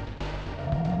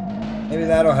 Maybe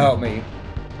that'll help me.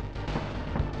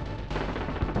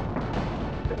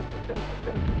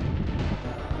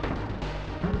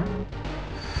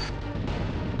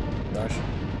 Gosh.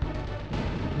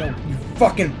 No, you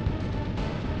fucking...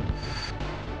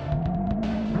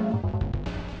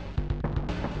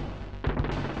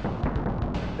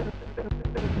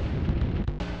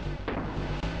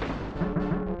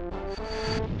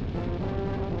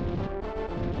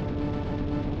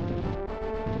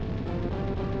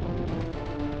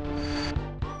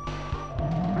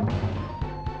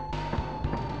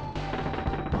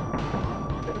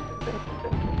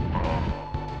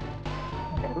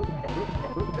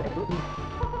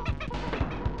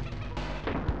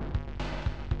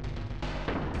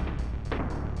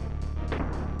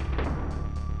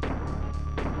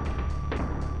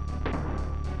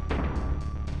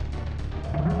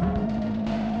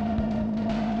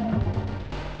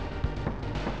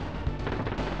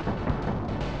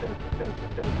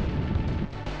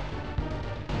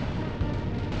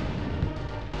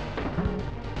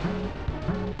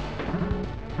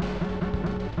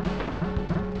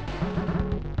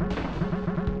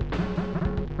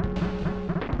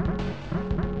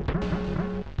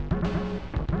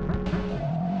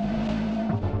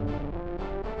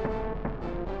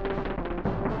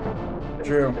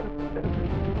 True.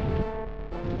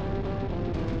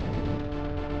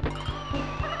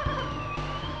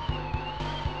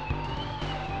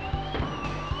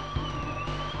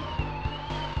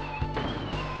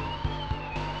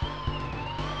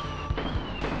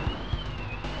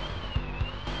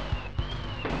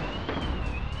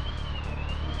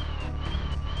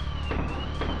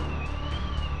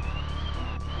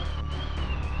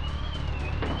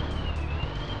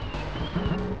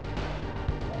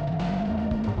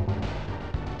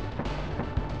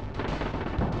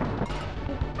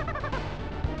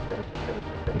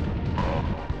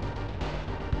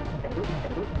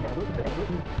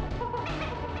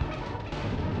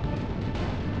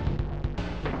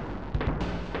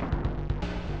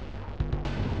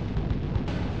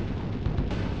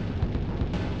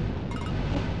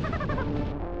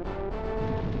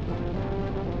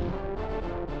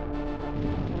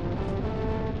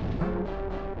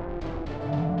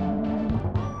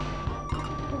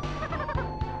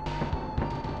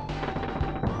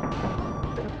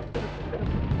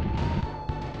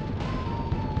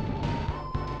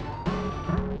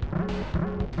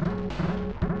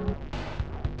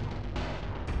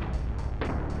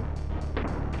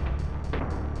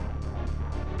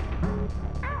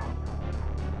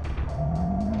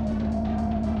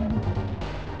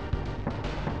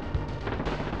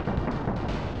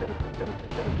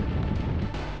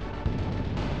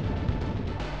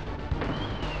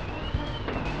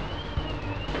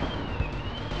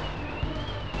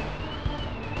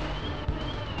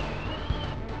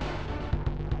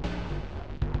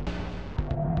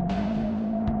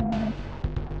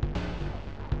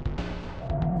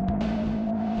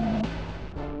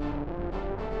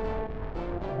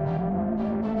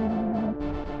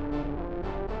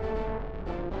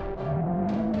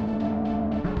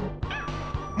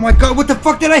 Oh my god, what the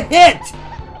fuck did I hit?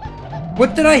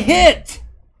 What did I hit?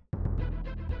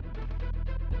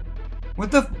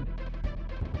 What the?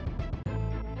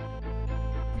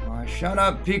 Oh, shut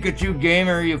up, Pikachu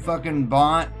Gamer, you fucking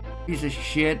bot. Piece of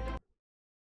shit.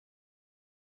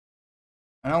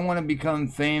 I don't want to become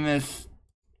famous.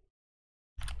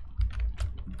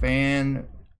 Ban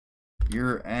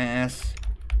your ass.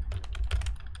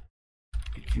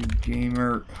 Pikachu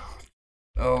Gamer.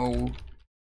 Oh.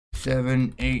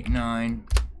 7, 8, 9.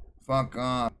 Fuck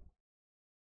off.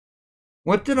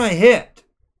 What did I hit?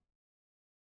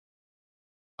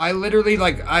 I literally,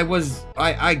 like,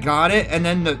 I got it, and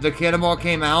then the cannonball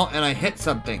came out, and I hit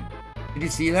something. Did you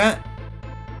see that?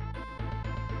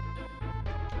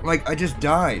 Like, I just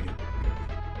died.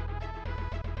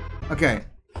 Okay.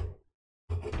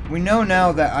 We know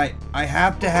now that I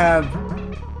have to have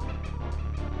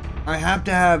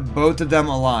both of them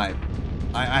alive.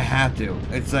 I have to.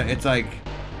 It's like,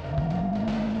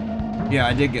 yeah,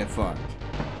 I did get fucked.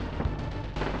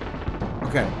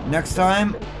 Okay, next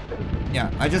time, yeah,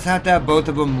 I just have to have both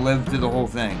of them live through the whole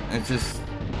thing. It's just,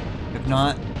 if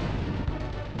not,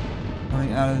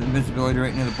 coming out of the invisibility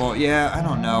right near the ball. Yeah, I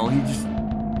don't know. He just,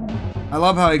 I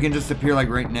love how he can just appear like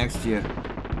right next to you.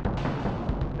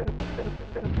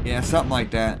 Yeah, something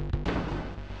like that.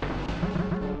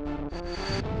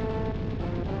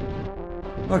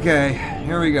 Okay,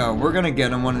 here we go. We're gonna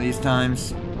get him one of these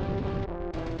times.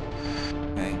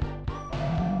 Okay.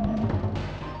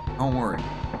 Don't worry.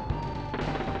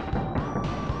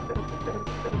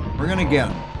 We're gonna get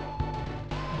him.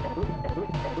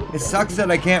 It sucks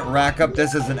that I can't rack up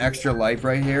this as an extra life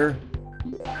right here.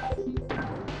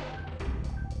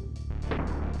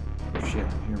 Shit,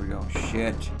 here we go.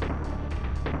 Shit.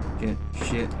 Shit,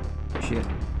 shit, shit,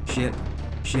 shit,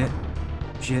 shit,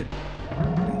 shit.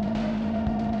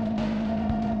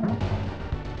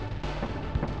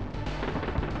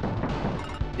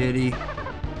 Diddy.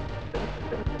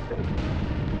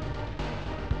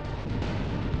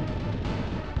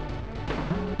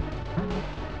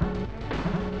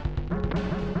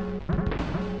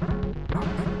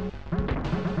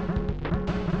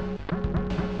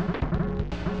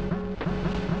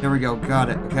 There we go, got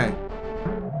it, okay.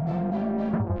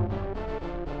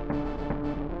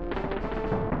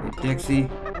 Hey, Dixie.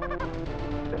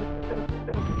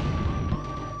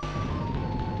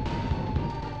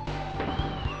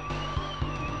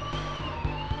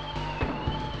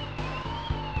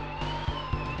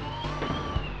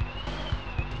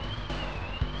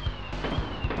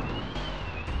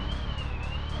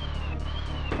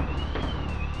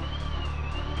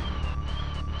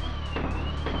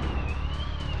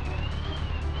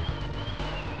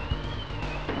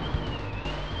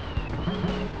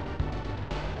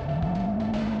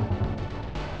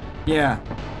 Yeah.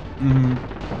 Mm-hmm.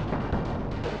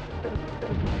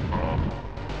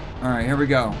 Alright, here we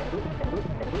go.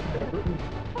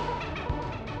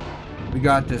 We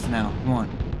got this now. Come on.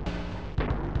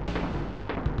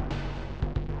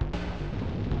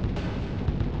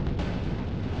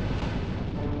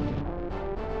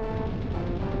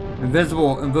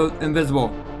 Invisible.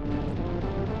 Invisible.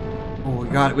 Oh, we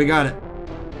got it. We got it.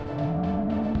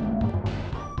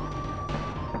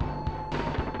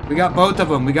 We got both of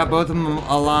them. We got both of them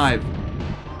alive.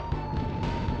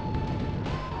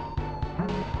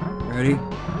 Ready?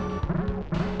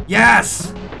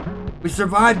 Yes! We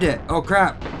survived it. Oh,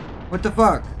 crap. What the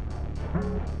fuck?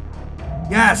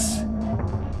 Yes!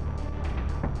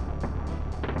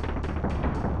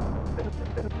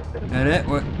 That it?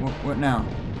 What now?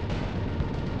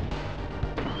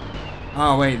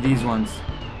 Oh, wait. These ones.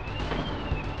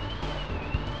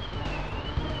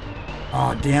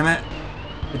 Oh, damn it.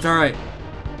 It's alright.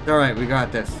 It's alright, we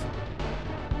got this.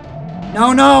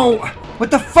 No, no!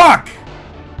 What the fuck?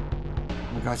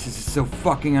 Oh my gosh, this is so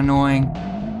fucking annoying.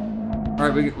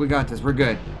 Alright, we got this. We're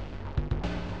good.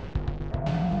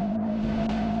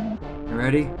 You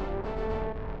ready?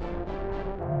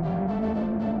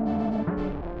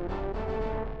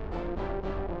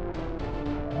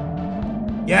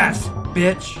 Yes,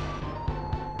 bitch!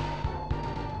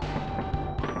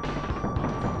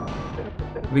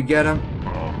 We get him?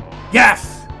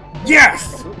 Yes!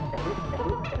 Yes!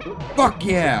 Fuck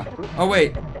yeah! Oh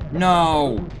wait,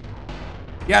 no!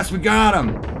 Yes, we got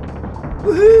him!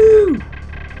 Woohoo!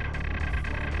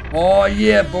 Oh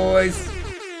yeah, boys!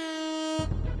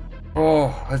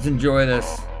 Oh, let's enjoy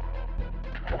this.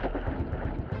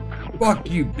 Fuck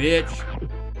you, bitch!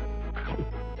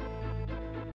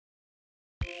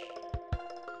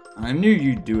 I knew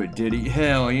you'd do it, Diddy.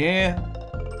 Hell yeah!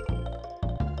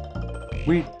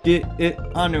 We did it.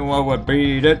 I knew I would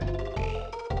beat it.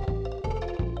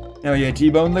 Oh yeah,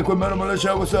 T-Bone Liquid Metal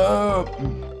Militia, what's up?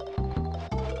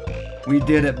 We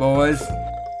did it, boys.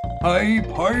 Hype,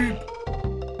 hype.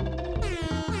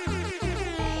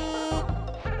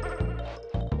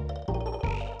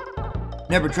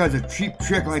 Never tries a cheap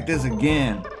trick like this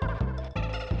again.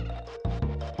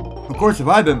 Of course, if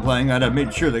I'd been playing, I'd have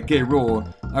made sure that K.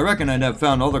 Rool. I reckon I'd have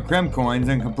found all the Krem coins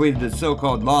and completed the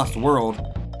so-called Lost World.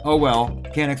 Oh well,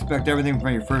 can't expect everything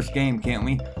from your first game, can't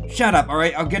we? Shut up,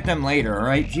 alright? I'll get them later,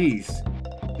 alright? Jeez.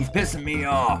 He's pissing me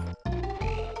off.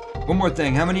 One more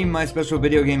thing, how many of my special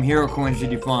video game hero coins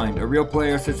did you find? A real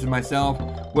player such as myself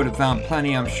would have found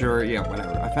plenty, I'm sure. Yeah,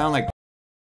 whatever. I found like...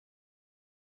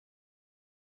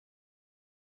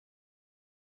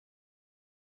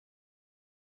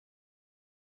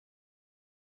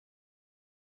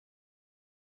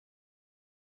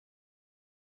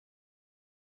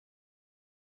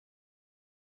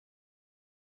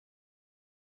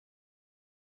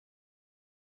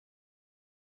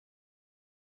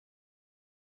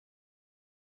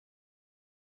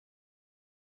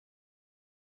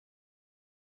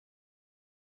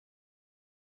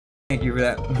 Thank you for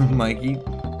that, Mikey.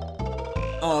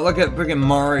 Oh, look at freaking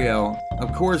Mario.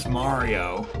 Of course,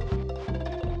 Mario.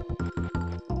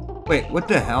 Wait, what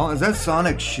the hell? Is that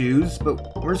Sonic's shoes?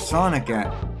 But where's Sonic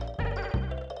at?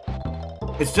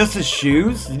 It's just his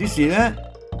shoes? Did you see that?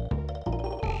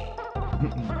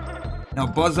 Now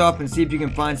buzz up and see if you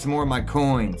can find some more of my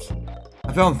coins.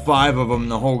 I found 5 of them in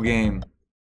the whole game.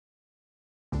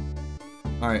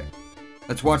 Alright,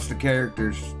 let's watch the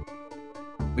characters.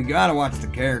 We gotta watch the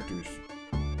characters.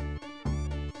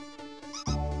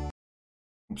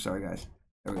 I'm sorry, guys.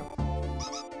 There we go.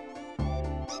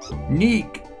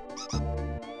 Neek.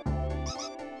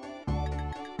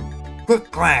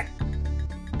 Click clack.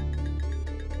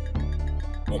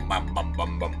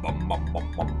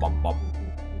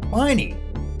 Miney.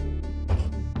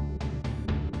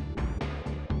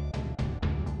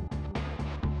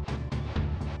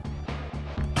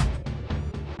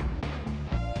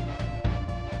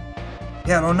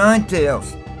 Yeah, no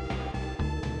Ninetales.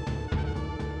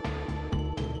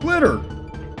 Glitter.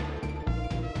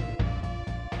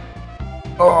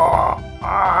 Oh,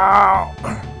 ow.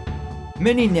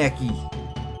 Mini Necky.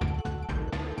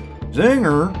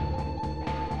 Zinger.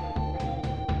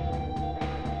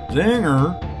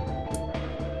 Zinger.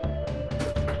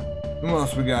 Who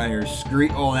else we got here?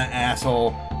 Screech. Oh, that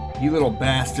asshole. You little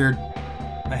bastard.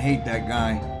 I hate that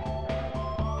guy.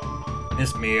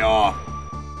 Pissed me off.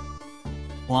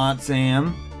 Plot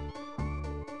Sam.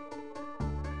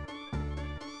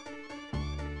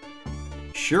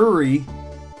 Shuri.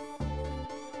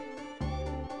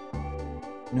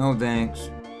 No thanks.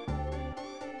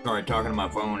 Sorry, talking to my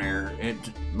phone here.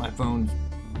 My phone's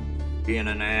being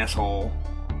an asshole.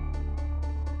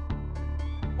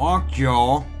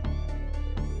 Lockjaw.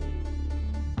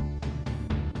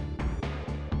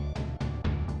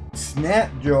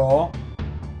 Snapjaw.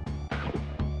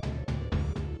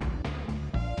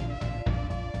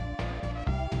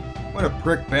 What a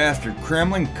prick bastard.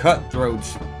 Kremlin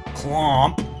Cutthroats.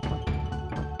 Clomp.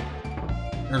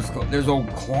 There's old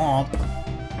Clomp.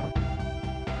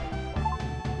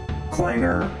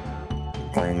 Klinger.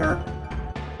 Klinger.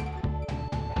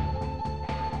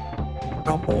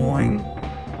 Kaboing.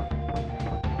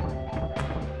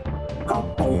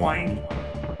 Kaboing.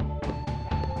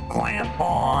 Clamp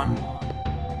on.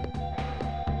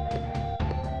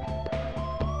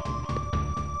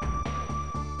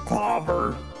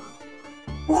 Clobber.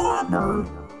 Clobber.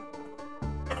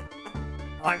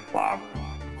 I like clobber.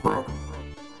 Crook.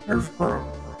 There's Crook.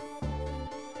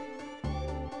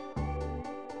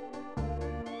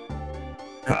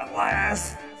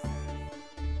 Cutlass.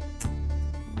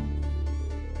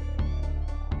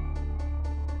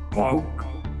 Cloak.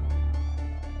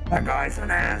 That guy's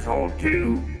an asshole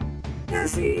too.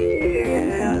 Yes, he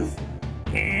is.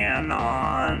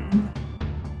 Cannon.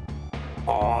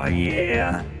 Oh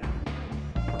yeah.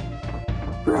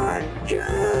 Cruncha.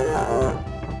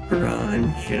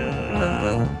 Cruncha.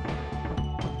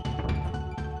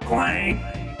 Clank.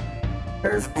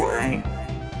 There's Clank.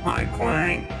 Hi,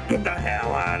 Clank. Get the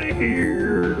hell out of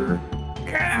here.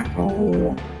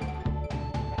 Cackle.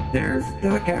 There's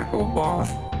the Cackle boss.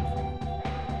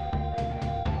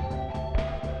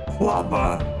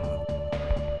 Clubba.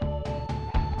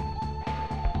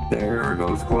 There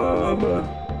goes Clubba.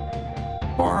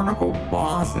 Barnacle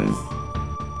bosses.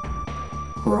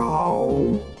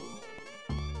 Crow.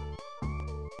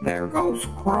 There goes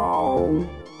Crow.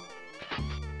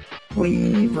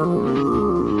 Cleaver.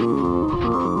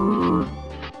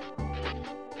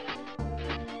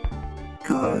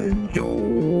 Cudgel.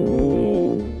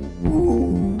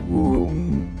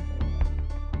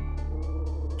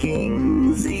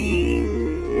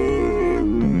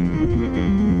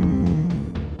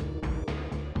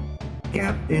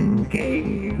 Captain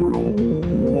K.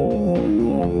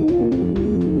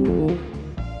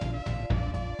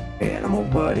 Animal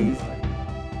buddies.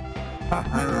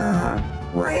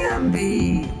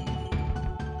 Ramby.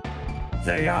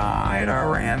 Say hi to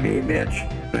Ramby, bitch.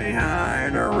 Say hi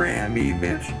to Ramby,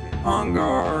 bitch. On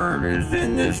guard is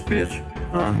in this bitch.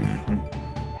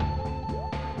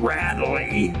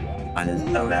 Radley. I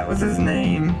didn't know that was his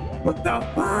name. What the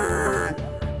fuck?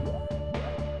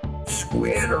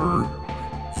 Squitter.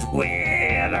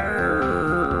 Squitter.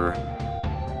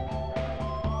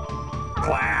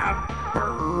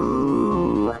 Clapper.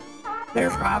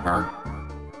 There's Clapper.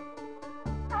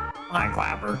 Hi,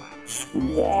 Clapper.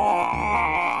 Squawk.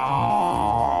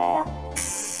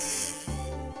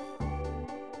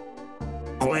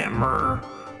 Glimmer.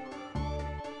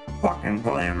 Fucking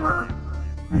Glimmer.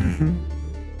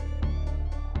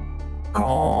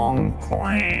 Kong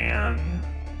Clan.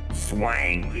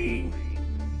 Swanky.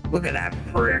 Look at that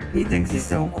prick. He thinks he's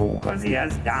so cool because he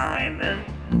has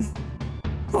diamonds.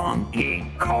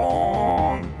 Funky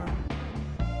Kong.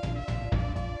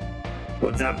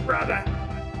 What's up, brother?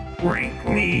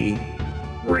 Wrinkly.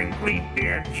 Wrinkly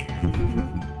bitch.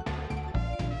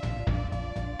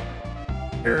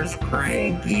 There's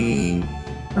Cranky.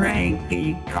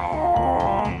 Cranky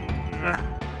Kong.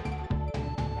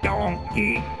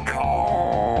 Donkey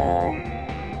Kong.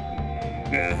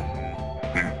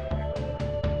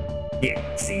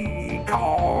 Dixie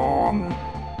Kong.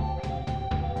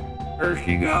 There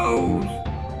she goes.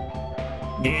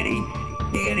 Diddy,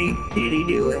 Diddy, Diddy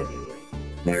do it.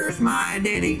 There's my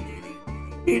Diddy.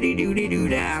 Diddy doody doo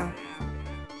da.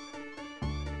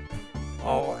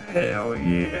 Oh, hell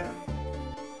yeah.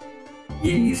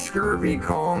 Ye Scurvy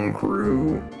Kong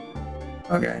crew.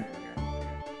 Okay.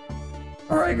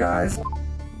 Alright, guys.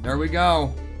 There we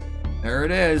go. There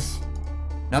it is.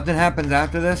 Nothing happens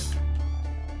after this.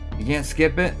 You can't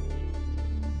skip it.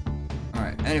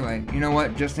 Alright, anyway, you know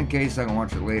what? Just in case I can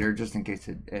watch it later, just in case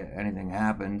anything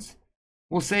happens,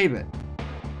 we'll save it.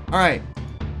 Alright.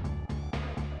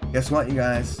 Guess what, you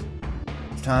guys?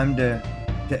 It's time to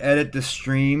edit the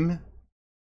stream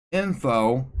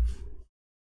info.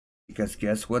 Because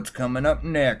guess what's coming up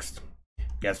next?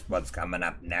 Guess what's coming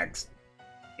up next?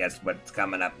 Guess what's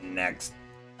coming up next?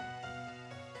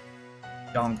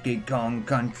 Donkey Kong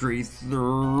Country 3.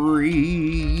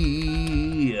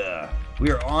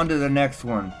 We are on to the next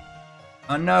one.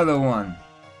 Another one.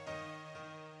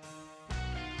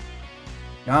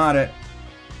 Got it.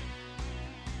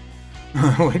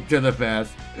 Link to the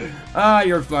past. Ah,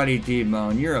 you're funny,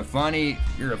 T-Bone. You're a funny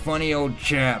old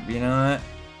chap, you know that?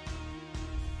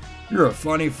 You're a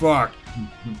funny fuck.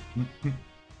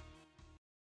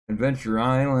 Adventure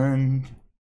Island.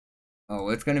 Oh,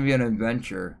 it's gonna be an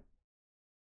adventure.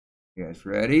 You guys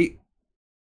ready?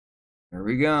 Here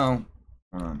we go.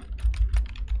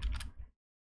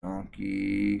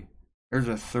 Donkey. There's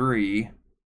a 3.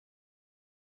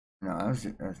 No, that's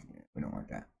we don't want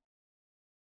that.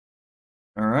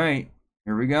 Alright,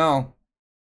 here we go.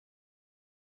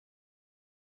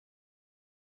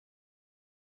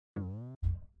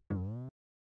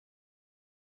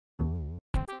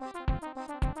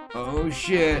 Oh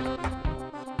shit.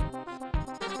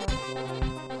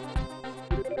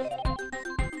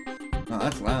 Oh,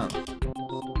 that's loud.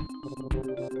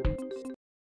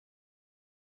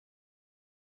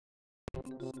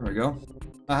 There we go.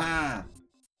 Aha!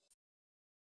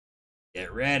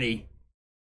 Get ready.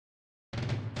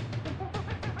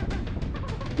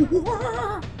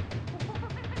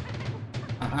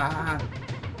 Aha!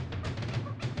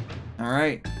 All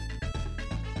right.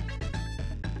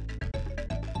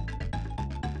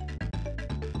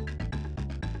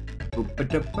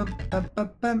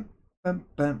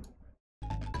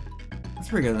 That's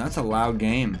pretty good. That's a loud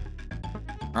game.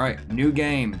 Alright, new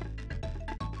game.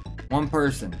 One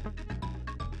person.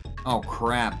 Oh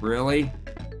crap, really?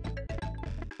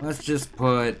 Let's just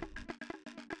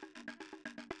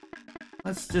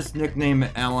nickname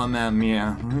it LMM,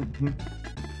 yeah.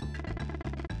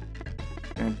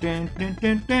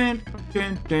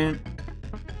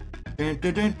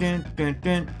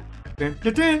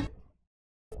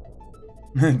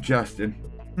 Justin.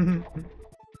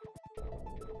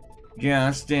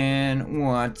 Justin,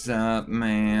 what's up,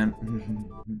 man?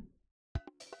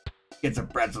 Get some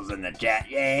pretzels in the chat,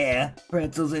 yeah!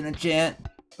 Pretzels in the chat.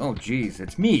 Oh, jeez,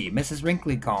 it's me, Mrs.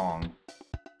 Wrinkly Kong.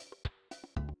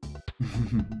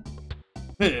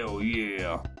 Hell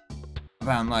yeah!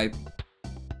 Found life.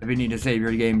 If you need to save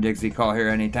your game, Dixie, call here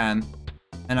anytime,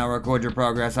 and I'll record your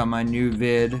progress on my new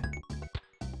vid.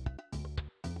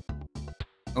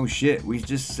 Oh shit, we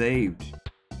just saved.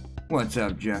 What's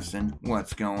up, Justin?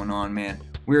 What's going on, man?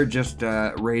 We're just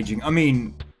raging. I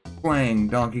mean, playing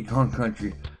Donkey Kong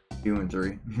Country 2 and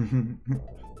 3.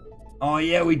 Oh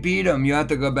yeah, we beat him. You have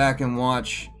to go back and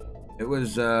watch. It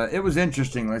was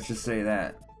interesting. Let's just say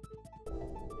that.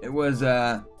 It was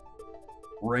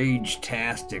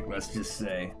rage-tastic. Let's just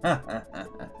say.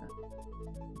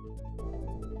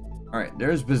 All right,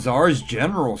 there's Bazaar's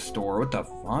General Store. What the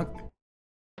fuck?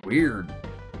 Weird.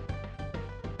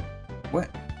 What?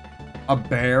 A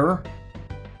bear?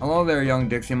 Hello there, young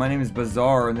Dixie. My name is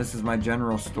Bazaar, and this is my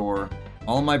general store.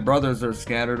 All my brothers are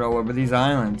scattered all over these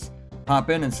islands. Pop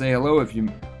in and say hello if you...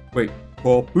 Wait.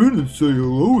 Pop in and say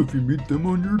hello if you meet them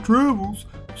on your travels.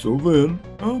 So then,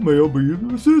 I may be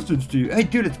of assistance to you. Hey,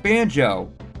 dude, it's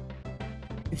Banjo.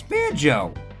 It's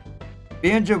Banjo.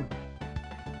 Banjo...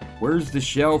 Where's the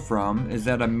shell from? Is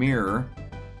that a mirror?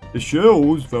 The shell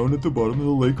was found at the bottom of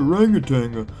the Lake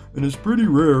Orangutanga, and is pretty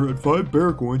rare. At 5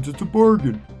 bear coins, it's a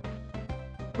bargain.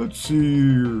 Let's see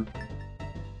here.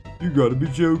 You gotta be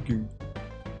joking.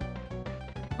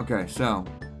 Okay, so,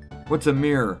 what's a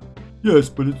mirror? Yes,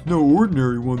 but it's no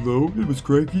ordinary one though. It was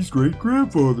Cranky's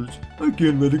great-grandfather's. I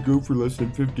can't let it go for less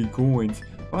than 50 coins.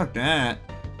 Fuck that.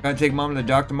 Gotta take Mom to the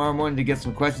doctor tomorrow morning to get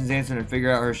some questions answered and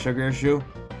figure out her sugar issue.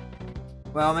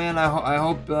 Well, man, I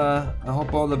hope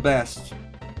all the best.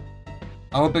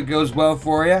 I hope it goes well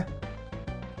for you.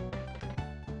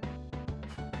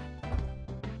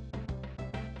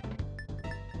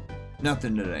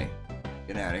 Nothing today.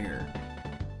 Get out of here.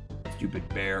 Stupid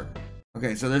bear.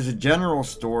 Okay, so there's a general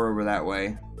store over that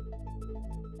way.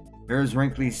 There's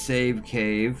Wrinkly's Save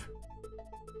Cave.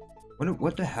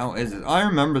 What the hell is it? I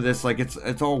remember this, like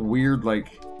it's all weird,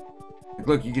 like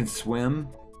look, you can swim.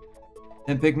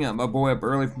 Then picking up my boy up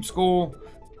early from school.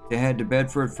 They head to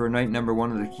Bedford for night number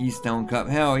 1 of the Keystone Cup.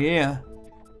 Hell yeah.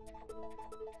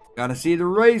 Gotta see the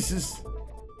races.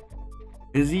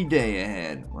 Busy day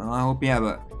ahead. Well, I hope you have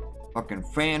a fucking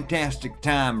fantastic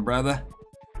time, brother.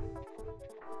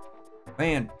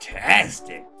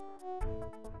 Fantastic.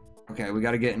 Okay, we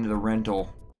gotta get into the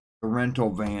rental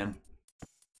van.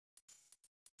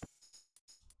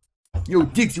 Yo,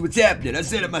 Dixie, what's happening? I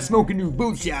set up my smoking new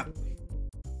boot shop.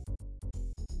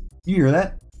 You hear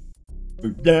that?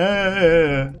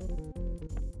 Yeah.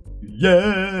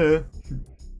 Yeah.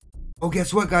 Oh,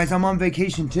 guess what, guys? I'm on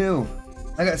vacation too.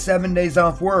 I got 7 days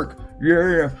off work.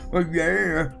 Yeah. Oh,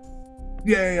 yeah.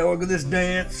 Yeah, look at this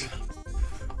dance.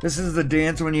 This is the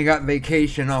dance when you got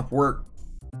vacation off work.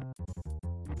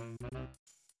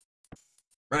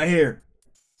 Right here.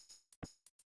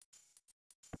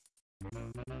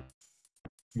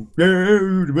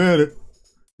 Yeah,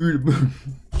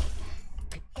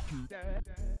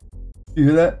 you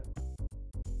hear that?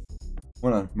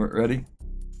 Hold on, we're ready?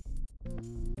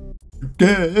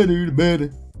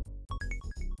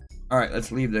 Alright, let's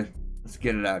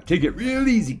get it out. Take it real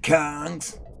easy,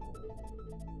 Kongs.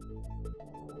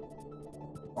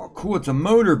 Oh, cool, it's a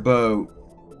motorboat.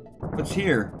 What's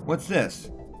here? What's this?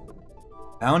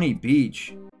 Bounty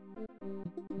Beach.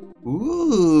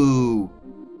 Ooh.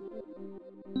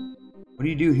 What do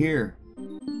you do here?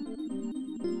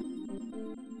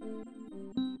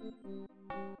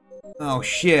 Oh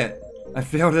shit, I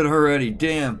failed it already,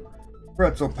 damn.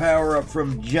 Pretzel power up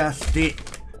from Justin.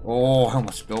 Oh, I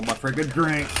almost spilled my freaking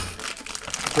drink.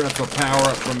 Pretzel power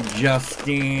up from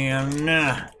Justin.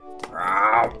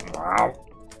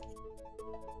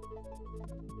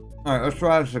 Alright, let's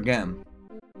try this again.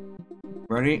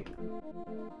 Ready?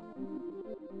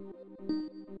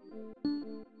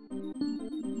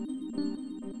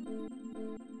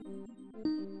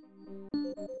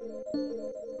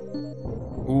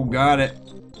 Ooh, got it.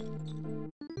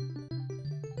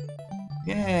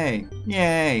 Yay,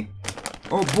 yay.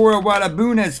 Oh, Bora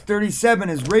Wadabunas 37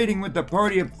 is rating with the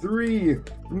party of 3.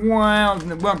 Wow,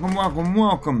 welcome, welcome,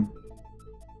 welcome.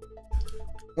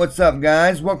 What's up,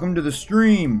 guys? Welcome to the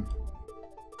stream.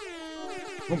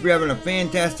 Hope you're having a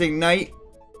fantastic night.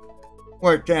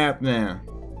 What's happening?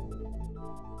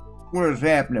 What is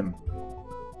happening?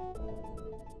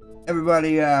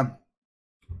 Everybody,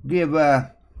 give,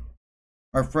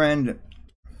 our friend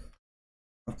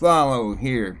a follow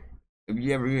here. If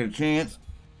you ever get a chance,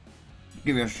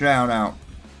 give you a shout out.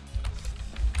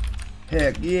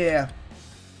 Heck yeah.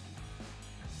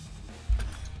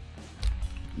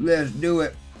 Let's do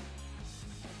it.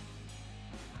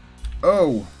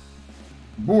 Oh,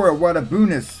 Bora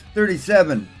Wadabunas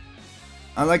 37.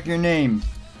 I like your name.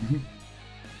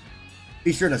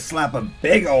 Be sure to slap a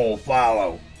big old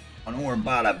follow on Bora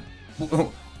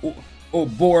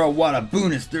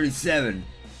Wadabunas 37.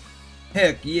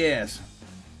 Heck yes.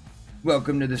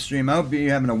 Welcome to the stream. I hope you're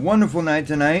having a wonderful night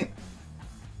tonight.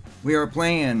 We are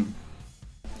playing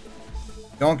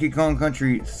Donkey Kong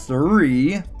Country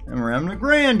 3, and we're having a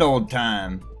grand old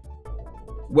time.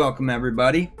 Welcome,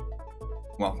 everybody.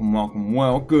 Welcome, welcome,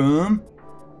 welcome.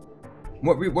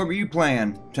 What were you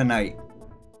playing tonight?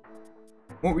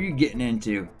 What were you getting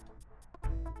into?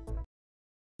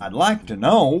 I'd like to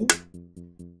know.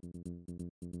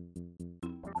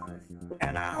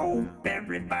 And I hope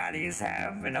everybody's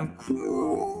having a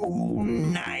cool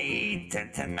night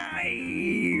tonight.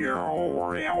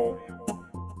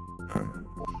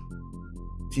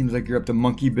 Seems like you're up to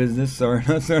monkey business. Sorry,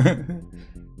 sorry.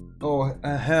 Oh,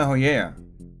 hell yeah.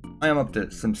 I am up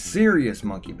to some serious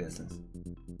monkey business.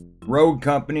 Rogue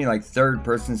company, like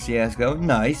third-person CSGO.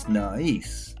 Nice,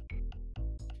 nice.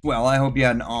 Well, I hope you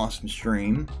had an awesome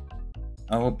stream.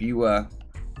 I hope you,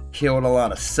 killed a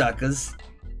lot of suckers.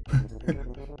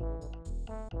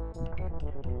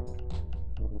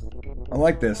 I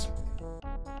like this.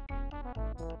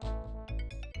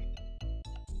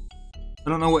 I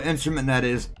don't know what instrument that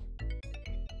is.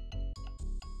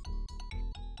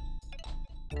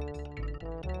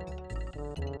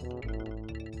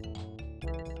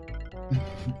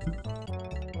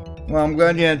 Well, I'm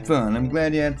glad you had fun. I'm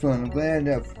glad you had fun. I'm glad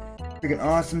you had a freaking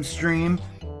awesome stream.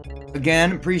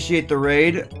 Again, appreciate the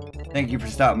raid. Thank you for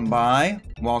stopping by.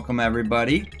 Welcome,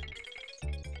 everybody.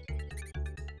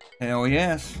 Hell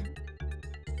yes.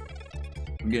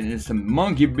 We're getting into some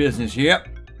monkey business. Yep.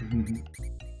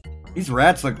 These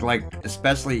rats look like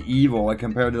especially evil, like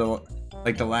compared to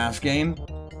the last game.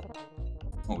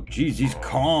 Oh, geez, these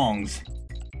Kongs.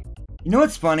 You know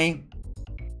what's funny?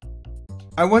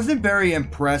 I wasn't very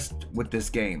impressed with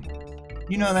this game.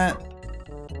 You know that?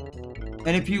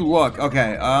 And if you look,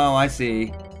 okay, oh, I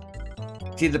see.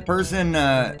 See, the person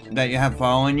that you have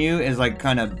following you is like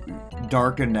kind of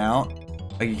darkened out.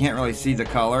 Like you can't really see the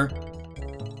color.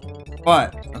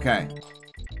 But, okay.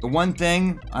 The one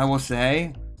thing I will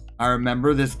say, I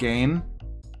remember this game.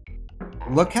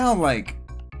 Look how like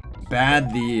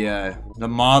bad the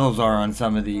models are on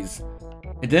some of these.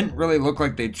 It didn't really look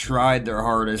like they tried their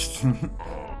hardest.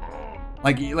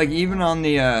 like even on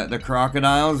the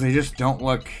crocodiles, they just don't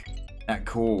look that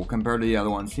cool compared to the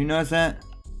other ones. You notice that?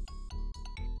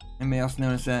 Anybody else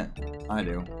notice that? I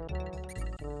do.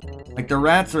 Like the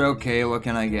rats are okay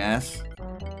looking, I guess.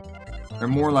 They're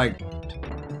more like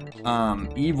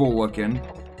evil looking.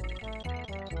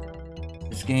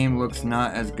 This game looks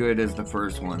not as good as the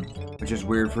first one, which is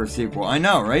weird for a sequel. I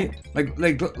know, right? Like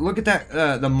look at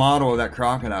that the model of that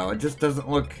crocodile. It just doesn't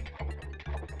look.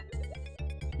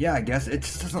 Yeah, I guess it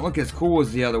just doesn't look as cool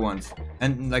as the other ones,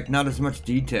 and like not as much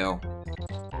detail.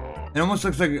 It almost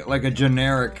looks like a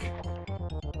generic,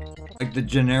 like the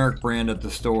generic brand at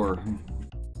the store.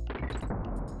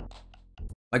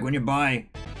 Like when you buy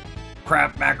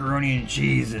Kraft macaroni and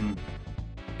cheese and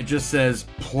it just says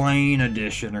plain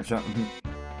edition or something.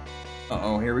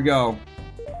 Uh-oh, here we go.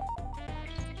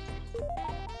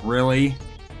 Really?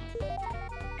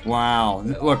 Wow.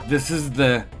 Look, this is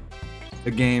the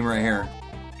game right here.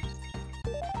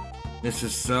 This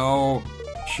is so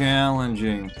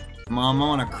challenging. Mom, I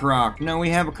want a croc. No, we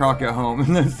have a croc at home.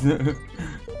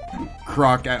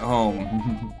 Croc at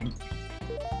home.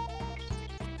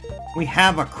 We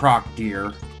have a croc,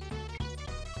 dear.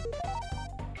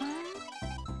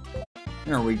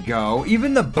 There we go.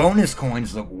 Even the bonus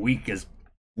coins look weak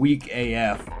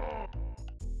AF.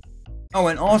 Oh,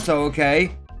 and also,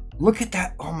 okay, look at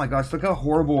that. Oh my gosh, look how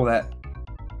horrible that.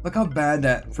 Look how bad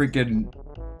that freaking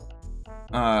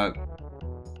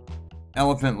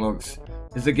elephant looks.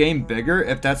 Is the game bigger?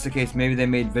 If that's the case, maybe they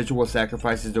made visual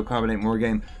sacrifices to accommodate more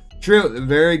game. True,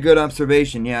 very good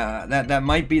observation. Yeah, that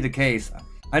might be the case.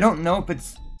 I don't know if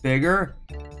it's bigger.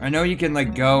 I know you can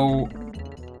like go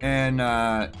and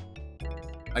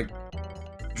like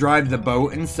drive the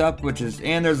boat and stuff,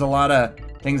 and there's a lot of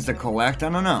things to collect. I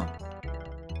don't know.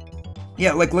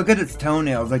 Yeah, like look at its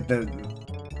toenails, like the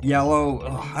yellow.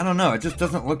 Ugh, I don't know. It just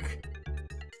doesn't look.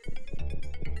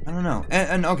 I don't know.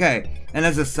 And okay, and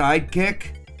as a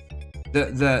sidekick,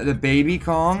 the baby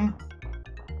Kong.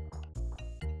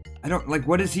 I don't like.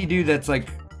 What does he do that's like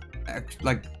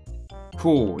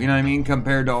cool? You know what I mean?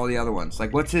 Compared to all the other ones.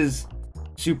 Like, what's his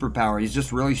superpower? He's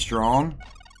just really strong.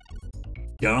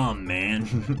 Dumb, man.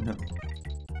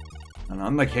 I don't know,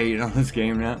 I'm like hating on this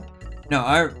game now. No,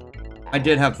 I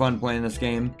did have fun playing this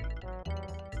game.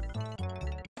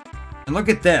 And look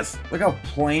at this. Look how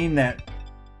plain that.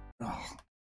 Oh.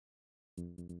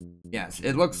 Yes,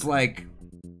 it looks like.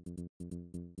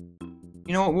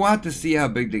 You know, we'll have to see how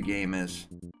big the game is.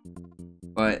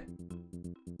 But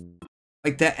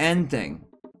like the end thing.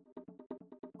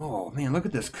 Oh man, look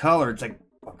at this color. It's like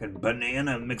fucking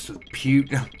banana mixed with puke.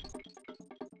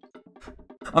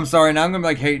 I'm sorry, now I'm gonna be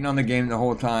like hating on the game the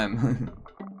whole time.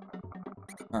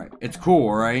 Alright, it's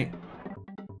cool, right?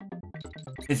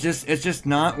 It's just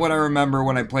not what I remember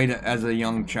when I played it as a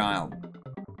young child.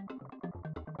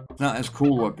 It's not as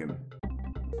cool looking.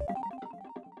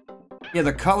 Yeah,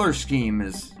 the color scheme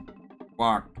is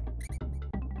fucked.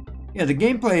 Yeah, the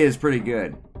gameplay is pretty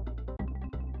good.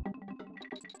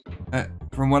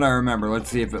 From what I remember, let's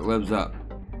see if it lives up.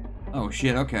 Oh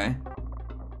shit, okay.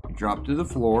 Drop to the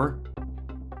floor.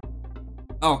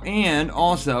 Oh, and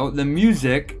also the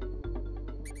music.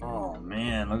 Oh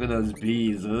man, look at those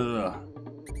bees. Ugh.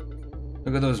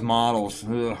 Look at those models.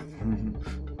 Ugh.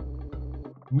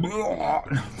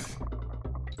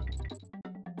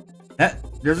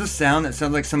 There's a sound that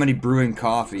sounds like somebody brewing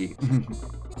coffee.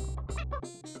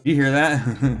 You hear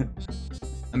that?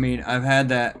 I mean, I've had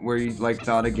that where you like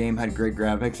thought a game had great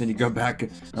graphics and you go back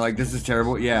and like, this is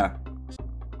terrible. Yeah.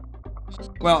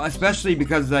 Well, especially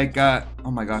because like,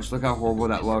 oh my gosh, look how horrible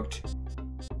that looked.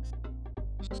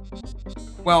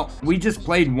 Well, we just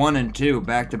played 1 and 2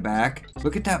 back to back.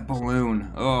 Look at that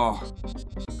balloon. Oh.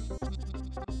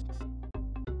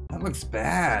 That looks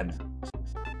bad.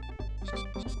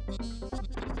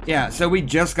 Yeah, so we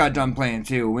just got done playing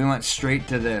 2. We went straight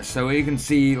to this. So you can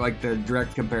see like the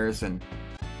direct comparison.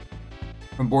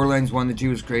 From Borderlands 1 to 2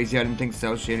 was crazy. I didn't think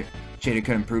so. Shaded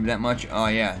could improve that much. Oh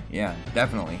yeah,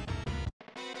 definitely.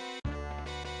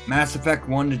 Mass Effect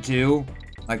 1 to 2,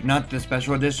 like not the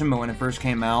special edition, but when it first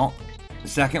came out. The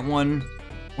second one,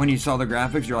 when you saw the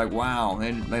graphics, you're like, wow,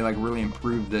 they like really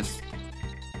improved this.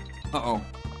 Uh-oh.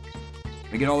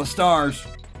 We get all the stars.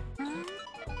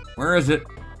 Where is it?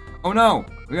 Oh no,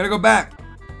 we gotta go back.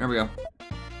 There we go.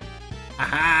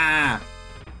 Aha!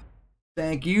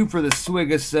 Thank you for the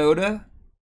swig of soda.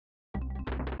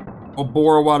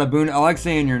 Obora Wadaboon. I like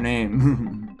saying your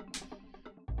name.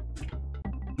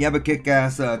 You have a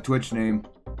kick-ass Twitch name.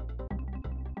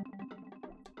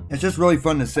 It's just really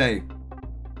fun to say.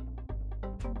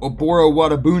 Obora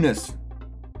Wadaboonis.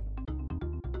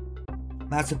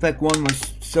 Mass Effect 1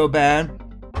 was so bad.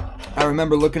 I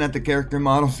remember looking at the character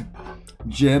models.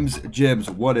 Jibs,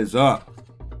 what is up?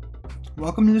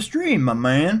 Welcome to the stream, my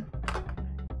man.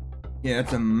 Yeah,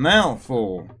 it's a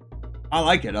mouthful. I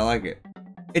like it.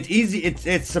 It's easy.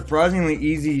 It's surprisingly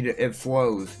easy. It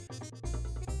flows.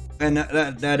 And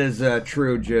that is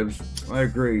true, Jibs. I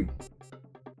agree.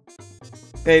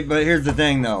 Hey, but here's the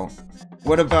thing, though.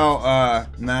 What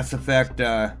about Mass Effect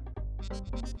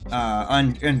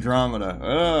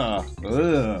Andromeda?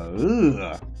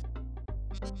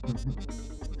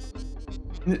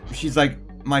 She's like,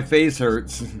 my face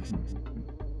hurts.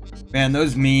 Man,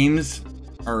 those memes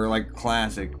are like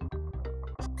classic.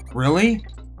 Really?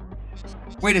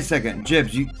 Wait a second,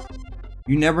 Jibs, you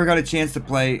never got a chance to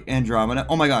play Andromeda?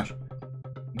 Oh my gosh.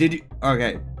 Did you?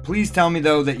 Okay, please tell me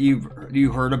though that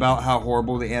you heard about how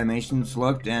horrible the animations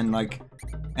looked and like,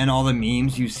 and all the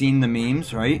memes. You've seen the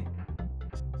memes, right?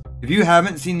 If you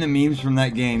haven't seen the memes from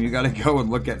that game, you gotta go and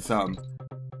look at some.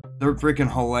 They're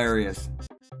freaking hilarious.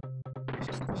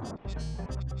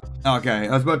 Okay,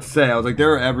 I was about to say, I was like,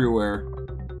 they're everywhere.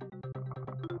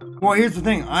 Well, here's the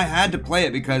thing, I had to play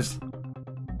it because,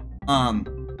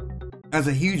 as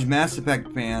a huge Mass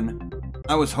Effect fan,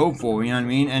 I was hopeful, you know what I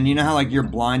mean? And you know how, like, you're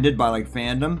blinded by, like,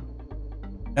 fandom?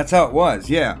 That's how it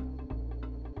was, yeah.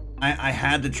 I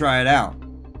had to try it out.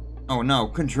 Oh no,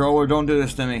 controller, don't do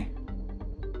this to me.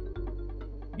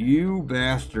 You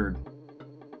bastard.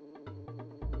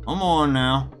 Come on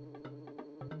now.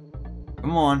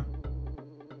 Come on.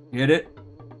 Get it?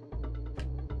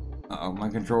 Uh-oh, my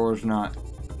controller's not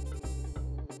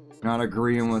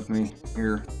agreeing with me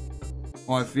here.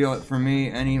 Well, I feel it for me.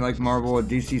 Any like Marvel or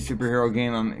DC superhero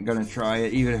game, I'm gonna try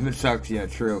it, even if it sucks. Yeah,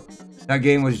 true. That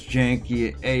game was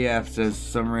janky AF, says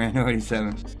some rando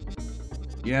 87.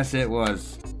 Yes, it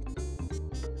was.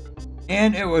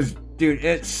 And it was, dude,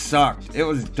 it sucked. It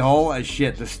was dull as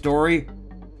shit. The story,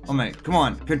 oh man, come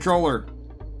on, controller.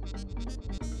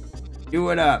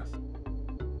 Do it up.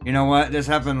 You know what? This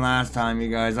happened last time, you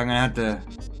guys. I'm gonna have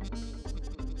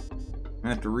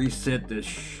to reset this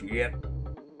shit.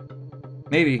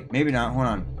 Maybe not. Hold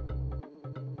on.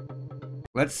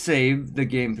 Let's save the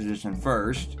game position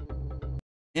first.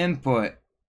 Input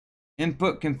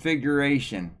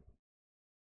configuration.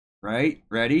 Right?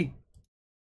 Ready?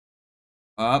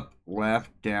 Up,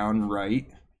 left, down,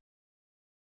 right.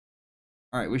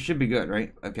 Alright, we should be good,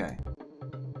 right? Okay.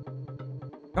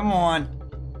 Come on.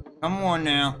 Come on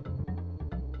now.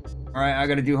 Alright, I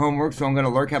gotta do homework, so I'm gonna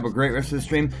lurk. Have a great rest of the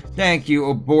stream. Thank you,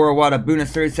 Oborawada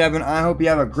Bunas37. I hope you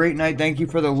have a great night. Thank you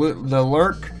for the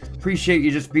lurk. Appreciate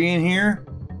you just being here.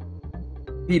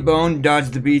 P-Bone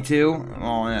dodged the B2.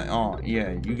 Oh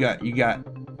yeah,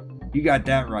 you got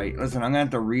that right. Listen, I'm gonna have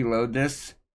to reload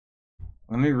this.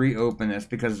 Let me reopen this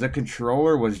because the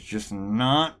controller was just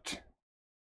not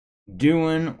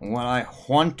doing what I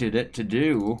wanted it to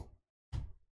do.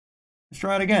 Let's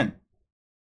try it again.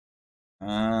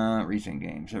 Recent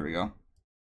games. There we go.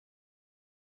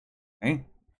 Okay.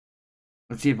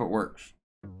 Let's see if it works.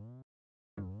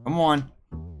 Come on.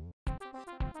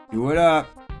 Do it up.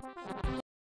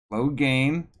 Load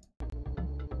game.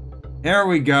 There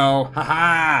we go.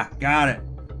 Haha. Got it.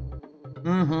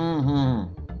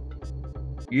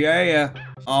 Yeah.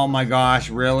 Oh my gosh,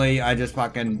 really? I just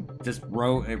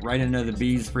wrote it right into the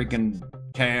bee's freaking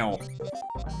tail.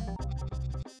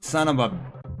 Son of a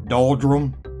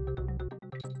doldrum.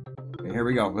 Okay, here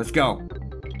we go. Let's go.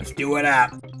 Let's do it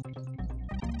up.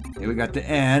 Okay, we got the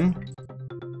N.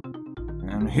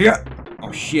 And here.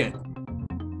 Oh shit.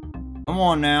 Come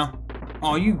on now.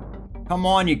 Oh, come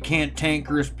on, you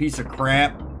cantankerous piece of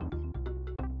crap.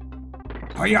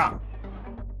 Oh yeah.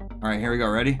 Alright, here we go.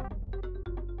 Ready?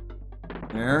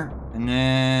 There. And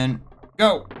then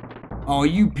go. Oh,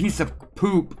 you piece of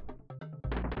poop.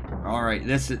 Alright,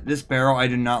 this barrel, I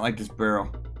do not like this barrel.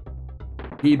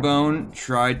 P-Bone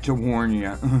tried to warn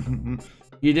you.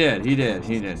 He did.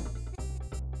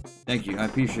 Thank you. I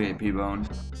appreciate it, P-Bone.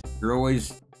 You're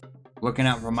always looking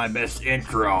out for my best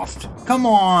interest. Come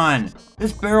on!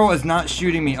 This barrel is not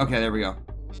shooting me. Okay, there we go.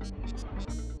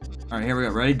 Alright, here we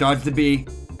go. Ready? Dodge the B.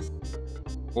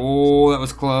 Oh, that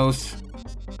was close.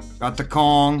 Got the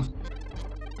Kong.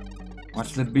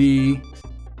 Watch the B.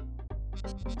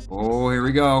 Oh, here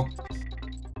we go.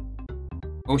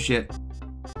 Oh, shit.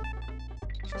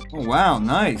 Oh, wow.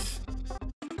 Nice.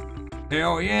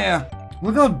 Hell yeah.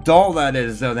 Look how dull that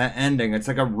is, though, that ending. It's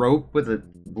like a rope with a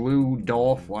blue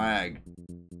doll flag.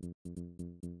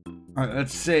 Alright,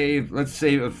 let's save. Let's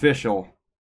save official.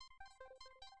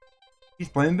 He's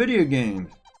playing video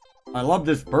games. I love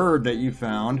this bird that you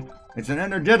found. It's an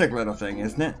energetic little thing,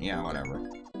 isn't it? Yeah, whatever.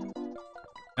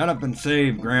 Shut up and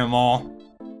save, Grandma.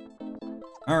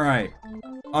 Alright.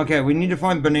 Okay, we need to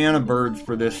find banana birds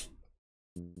for this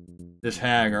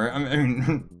hag, or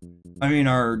I mean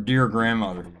our dear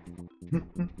grandmother.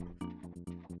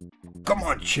 Come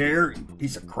on, chair, you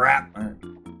piece of crap.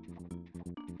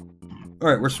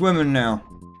 Alright, we're swimming now.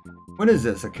 What is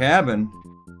this, a cabin?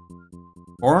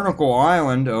 Barnacle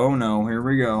Island? Oh no, here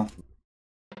we go.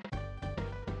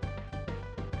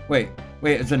 Wait,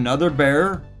 it's another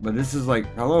bear? But this is like,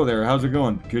 hello there, how's it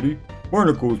going, kitty?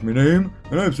 Barnacle's my name,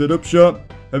 and I've set up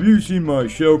shop. Have you seen my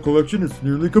shell collection? It's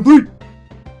nearly complete.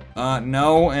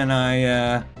 No, and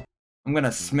I'm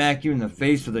gonna smack you in the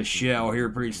face with a shell here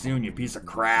pretty soon, you piece of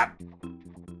crap.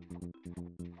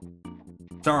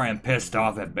 Sorry, I'm pissed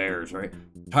off at bears, right?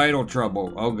 Title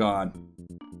trouble. Oh god.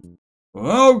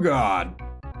 Oh god.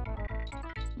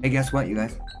 Hey, guess what, you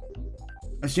guys?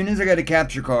 As soon as I get a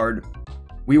capture card,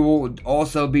 we will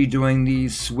also be doing the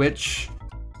Switch,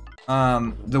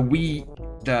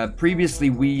 the previously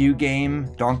Wii U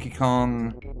game, Donkey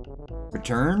Kong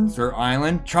Returns or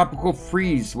Island, Tropical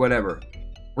Freeze, whatever.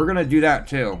 We're gonna do that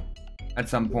too, at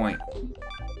some point,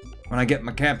 when I get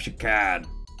my capture card.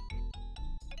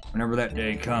 Whenever that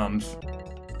day comes.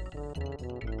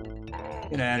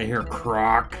 Get out of here,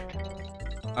 Croc.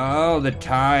 Oh, the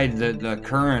tide, the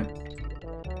current.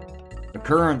 The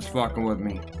current's fucking with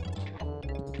me.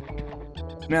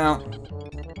 Now,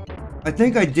 I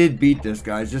think I did beat this,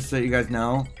 guys, just so you guys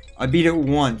know. I beat it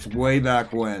once, way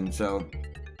back when, so.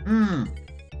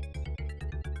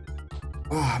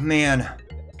 Oh, man.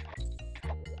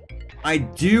 I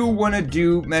do want to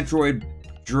do Metroid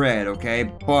Dread, okay?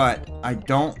 But I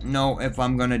don't know if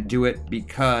I'm gonna do it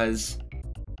because...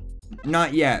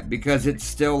 Not yet, because it's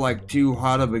still, like, too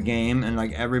hot of a game and,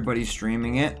 like, everybody's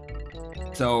streaming it.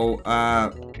 So,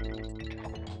 I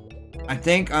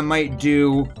think I might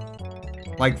do,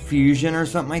 like, Fusion or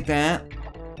something like that.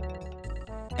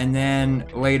 And then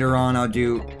later on I'll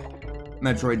do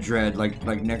Metroid Dread, like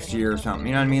next year or something.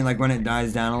 You know what I mean? Like, when it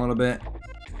dies down a little bit.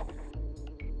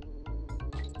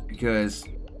 Because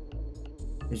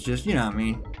it's just, you know what I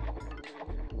mean.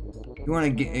 You want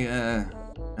to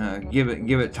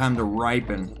give it time to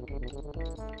ripen.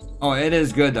 Oh, it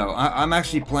is good though. I'm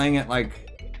actually playing it like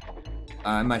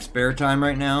in my spare time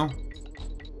right now,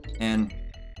 and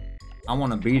I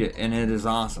want to beat it, and it is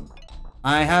awesome.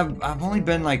 I've only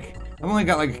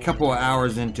got like a couple of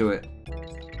hours into it,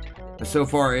 but so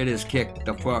far it has kicked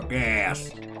the fuck ass.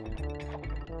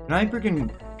 Can I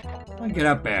freaking Get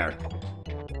up there.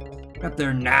 Get up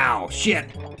there now. Shit.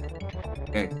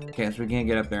 Okay, so we can't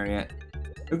get up there yet.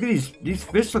 Look at these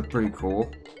fish look pretty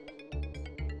cool.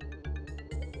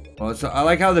 Well, so I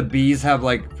like how the bees have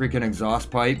like freaking exhaust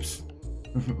pipes.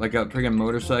 Like a freaking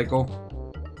motorcycle.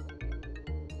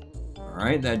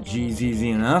 Alright, that G's easy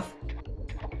enough.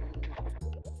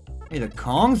 Hey, the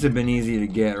Kongs have been easy to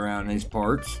get around these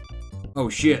parts. Oh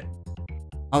shit.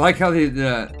 I like how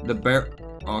the bear...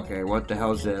 Okay, what the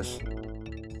hell is this?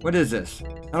 What is this?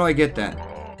 How do I get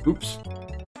that? Oops.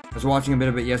 I was watching a bit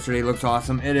of it yesterday. It looks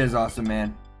awesome. It is awesome,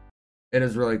 man. It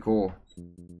is really cool.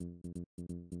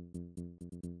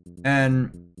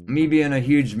 And me being a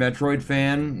huge Metroid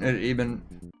fan,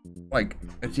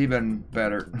 it's even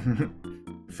better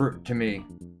to me.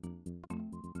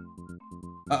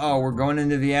 Uh-oh, we're going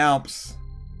into the Alps.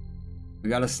 We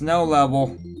got a snow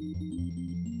level.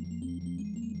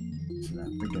 It's that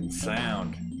freaking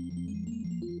sound.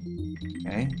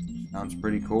 Okay, sounds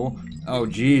pretty cool. Oh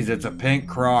geez, it's a pink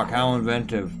croc. How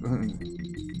inventive.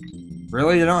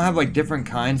 Really? They don't have like different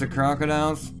kinds of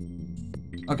crocodiles?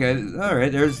 Okay,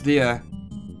 alright, there's the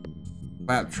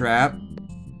clap trap.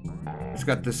 It's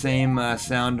got the same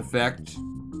sound effect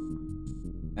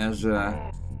as the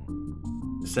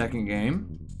second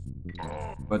game,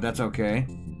 but that's okay.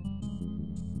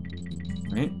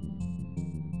 Right?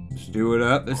 Let's do it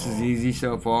up. This is easy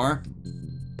so far.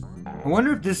 I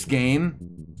wonder if this game,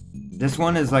 this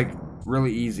one is like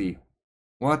really easy.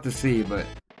 We'll have to see, but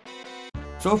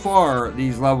so far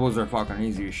these levels are fucking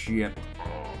easy as shit.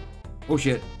 Oh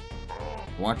shit.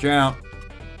 Watch out.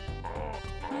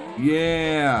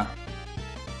 Yeah.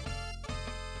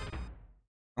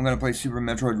 I'm gonna play Super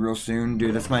Metroid real soon.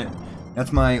 Dude, that's my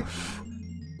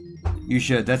you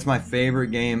should. That's my favorite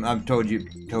game. I've told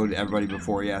everybody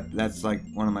before, yeah. That's like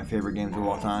one of my favorite games of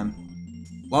all time.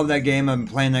 Love that game. I've been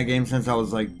playing that game since I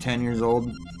was like 10 years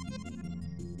old.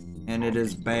 And it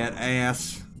is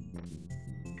badass.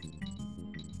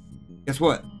 Guess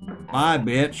what? Bye,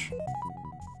 bitch.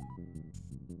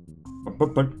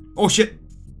 Oh shit!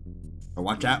 Oh,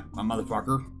 watch out, my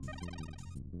motherfucker.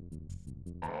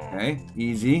 Okay,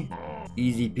 easy.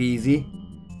 Easy peasy.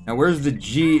 Now where's the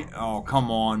G? Oh, come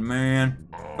on, man.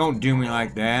 Don't do me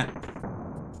like that.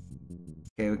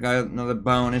 Okay, we got another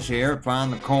bonus here.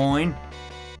 Find the coin.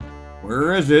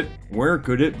 Where is it? Where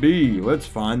could it be? Let's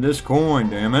find this coin,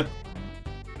 damn it.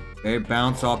 Okay,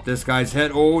 bounce off this guy's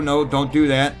head. Oh, no, don't do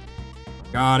that.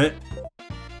 Got it.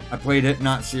 I played it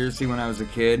not seriously when I was a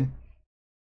kid.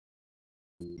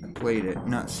 Played it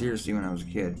not seriously when I was a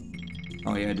kid.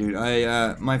 Oh yeah, dude.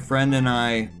 My friend and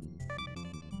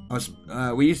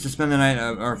we used to spend the night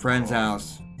at our friend's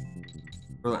house,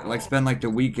 or like spend like the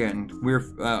weekend.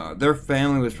 Their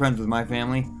family was friends with my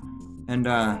family, and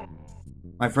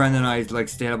my friend and I like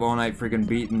stayed up all night freaking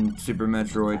beating Super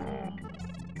Metroid,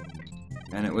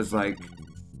 and it was like,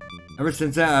 ever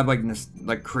since that I have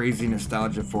like crazy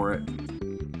nostalgia for it.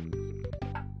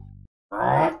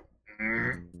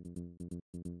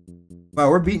 Wow,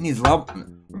 we're beating these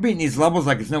levels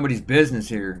like it's nobody's business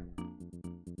here.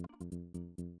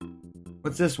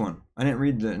 What's this one? I didn't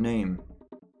read the name.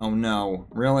 Oh no.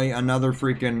 Really? Another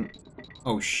freaking...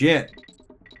 Oh shit.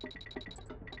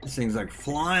 This thing's like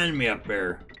flying me up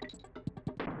there.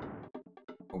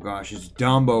 Oh gosh, it's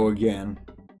Dumbo again.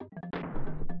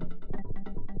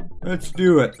 Let's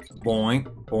do it. Boink,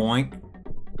 boink.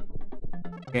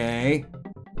 Okay.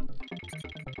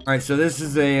 Alright, so this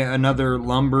is another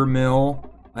lumber mill,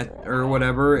 or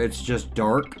whatever. It's just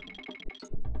dark.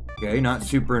 Okay, not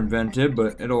super inventive,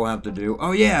 but it'll have to do.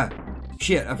 Oh yeah!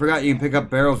 Shit, I forgot you can pick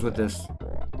up barrels with this.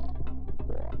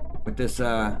 With this,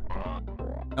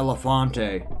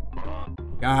 Elefante.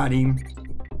 Got him.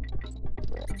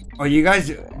 Oh, you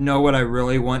guys know what I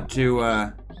really want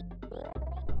to,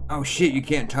 Oh shit, you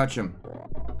can't touch him.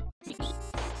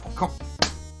 Come...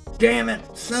 Damn it!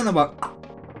 Son of a...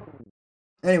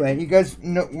 Anyway, you guys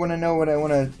want to know what I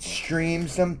want to stream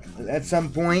at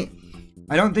some point?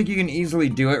 I don't think you can easily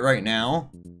do it right now,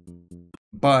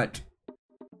 but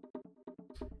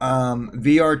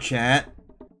VR chat.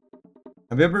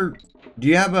 Do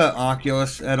you have a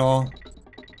Oculus at all?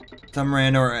 Some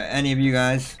random, or any of you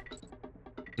guys?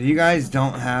 If you guys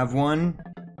don't have one,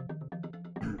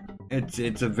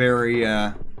 it's a very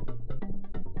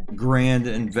grand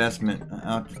investment,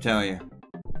 I have to tell you.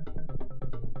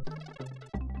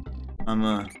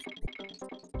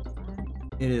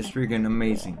 It is freaking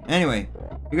amazing. Anyway,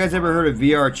 you guys ever heard of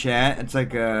VR chat? It's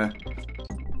like a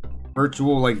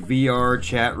virtual, like, VR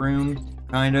chat room,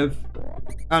 kind of.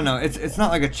 I don't know, it's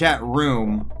not like a chat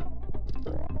room.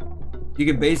 You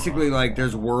can basically, like,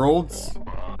 there's worlds,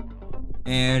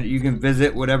 and you can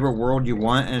visit whatever world you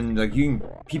want, and like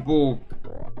people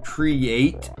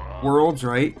create worlds,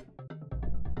 right?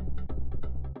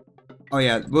 Oh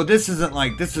yeah, well this isn't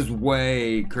like, this is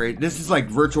way crazy. This is like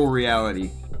virtual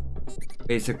reality,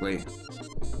 basically.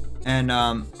 And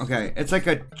okay, it's like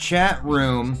a chat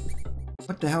room.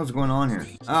 What the hell's going on here?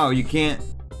 Oh, you can't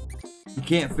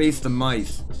face the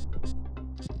mice.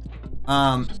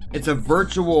 It's a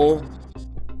virtual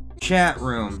chat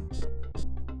room,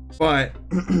 but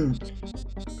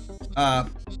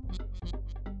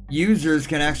users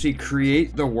can actually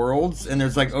create the worlds, and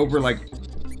there's like over like,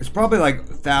 it's probably like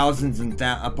thousands and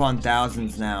upon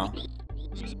thousands now.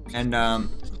 And are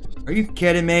you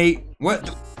kidding me?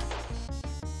 What?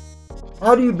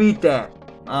 How do you beat that?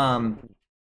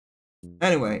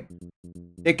 Anyway,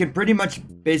 they can pretty much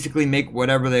basically make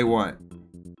whatever they want.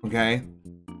 Okay?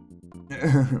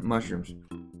 Mushrooms.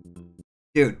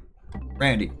 Dude,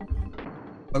 Randy.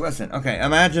 But listen, okay,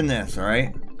 imagine this,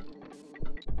 alright?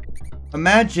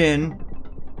 Imagine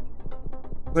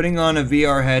putting on a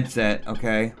VR headset,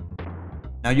 okay?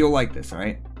 Now you'll like this,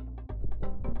 alright?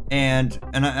 And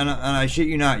I shit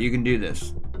you not, you can do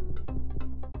this.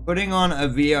 Putting on a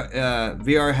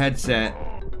VR headset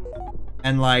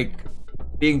and like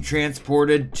being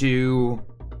transported to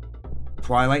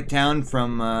Twilight Town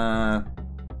from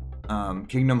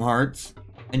Kingdom Hearts,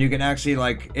 and you can actually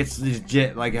like, it's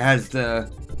legit, like it has the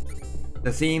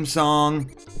theme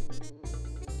song,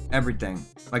 everything.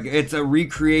 Like it's a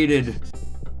recreated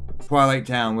Twilight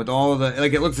Town with all of the,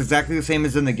 like it looks exactly the same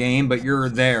as in the game, but you're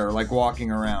there like walking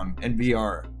around in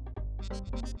VR.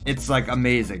 It's like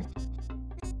amazing.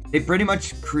 They pretty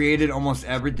much created almost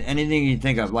everything, anything you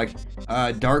think of, like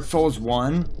Dark Souls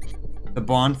 1, the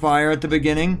bonfire at the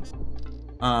beginning.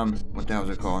 What the hell is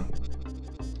it called?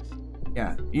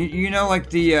 Yeah, you know, like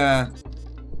the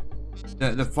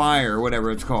fire, whatever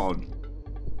it's called,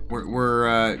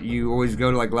 where you always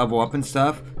go to like level up and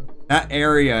stuff. That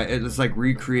area is like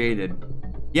recreated.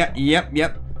 Yeah, yep,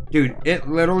 dude. It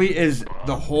literally is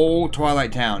the whole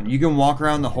Twilight Town. You can walk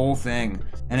around the whole thing,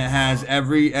 and it has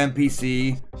every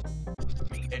NPC.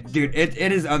 Dude, it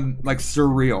is like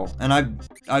surreal, and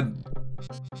I've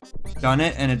done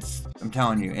it, and it's, I'm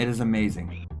telling you, it is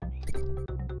amazing.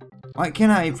 Why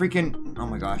can't I freaking, oh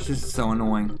my gosh, this is so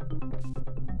annoying.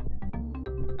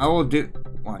 I will do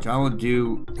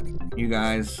you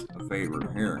guys a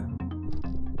favor here.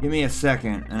 Give me a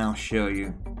second and I'll show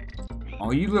you.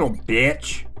 Oh, you little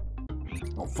bitch.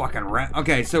 Oh, fucking rat.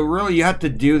 Okay, so really you have to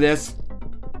do this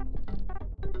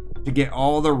to get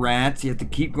all the rats. You have to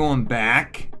keep going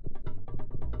back.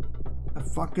 The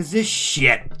fuck is this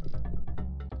shit?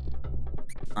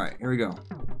 Alright, here we go.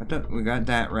 We got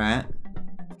that rat.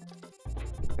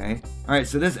 Okay. Alright,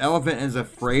 so this elephant is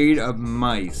afraid of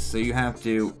mice. So you have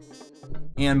to...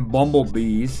 And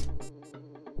bumblebees.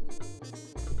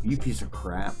 You piece of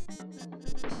crap.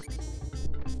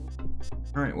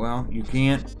 Alright, well, you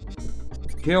can't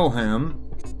kill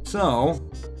him. So...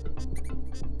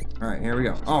 Alright, here we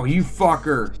go. Oh, you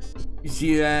fucker! You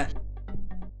see that?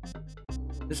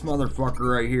 This motherfucker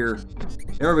right here.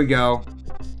 There we go.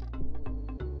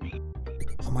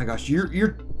 Oh my gosh, you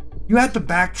have to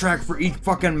backtrack for each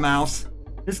fucking mouse.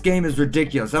 This game is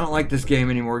ridiculous. I don't like this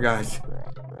game anymore, guys.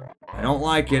 I don't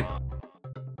like it.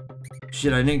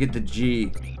 Shit, I didn't get the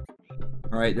G.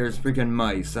 Alright, there's freaking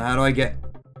mice. So how do I get...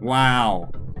 Wow.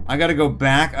 I gotta go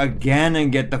back again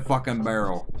and get the fucking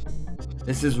barrel.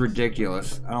 This is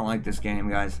ridiculous. I don't like this game,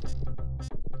 guys.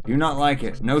 Do not like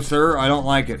it. No, sir, I don't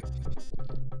like it.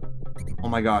 Oh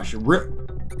my gosh.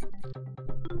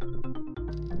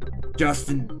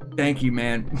 Justin, thank you,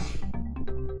 man.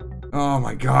 Oh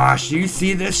my gosh, you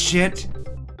see this shit?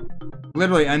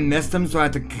 Literally, I missed him, so I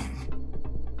have to...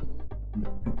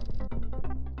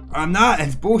 I'm not,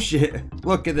 it's bullshit.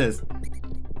 Look at this.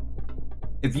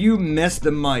 If you miss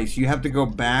the mice, you have to go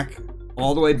back,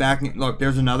 all the way back. Look,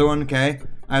 there's another one, okay?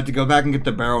 I have to go back and get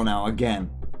the barrel now, again.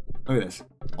 Look at this.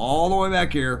 All the way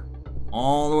back here.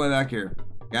 All the way back here.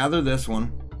 Gather this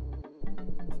one.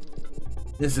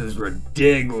 This is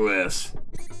ridiculous.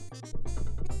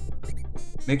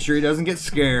 Make sure he doesn't get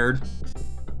scared.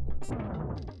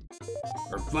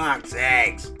 For fuck's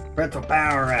sakes. Pretzel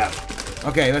power up.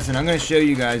 Okay, listen, I'm gonna show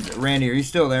you guys. Randy, are you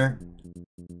still there?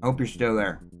 I hope you're still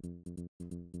there.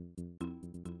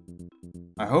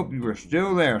 I hope you were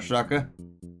still there, sucker.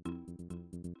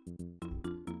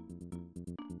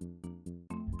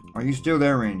 Are you still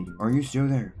there, Randy? Are you still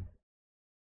there?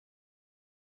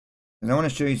 And I want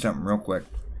to show you something real quick.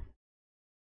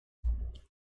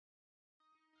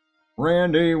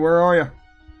 Randy, where are you?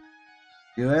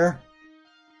 You there?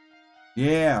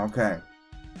 Yeah, okay.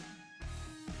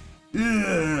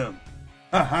 Ugh.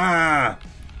 Haha.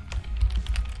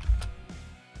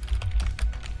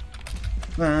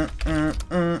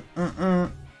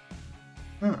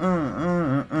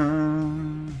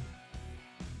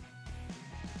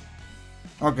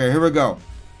 Okay, here we go.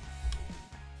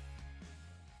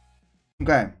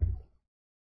 Okay.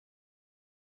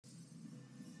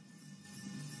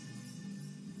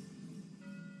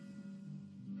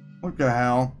 What the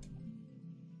hell?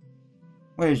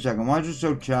 Wait a second, why is it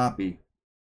so choppy?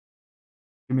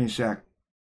 Give me a sec.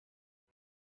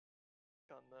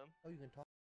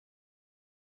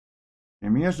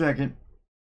 Give me a second.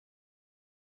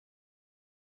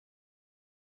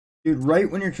 Dude, right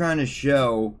when you're trying to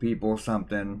show people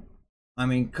something, I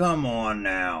mean, come on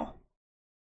now.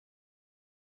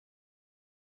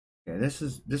 Okay,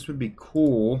 this would be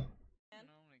cool.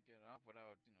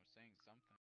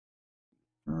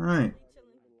 Alright.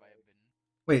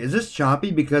 Wait, is this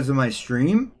choppy because of my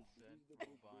stream?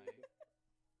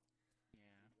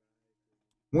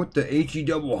 What the HE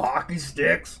double hockey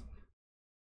sticks?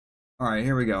 Alright,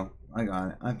 here we go. I got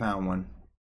it. I found one.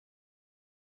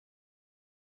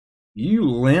 You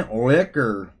lint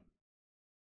liquor.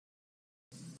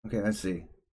 Okay, let's see.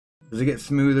 Does it get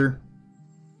smoother?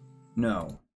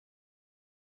 No.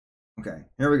 Okay,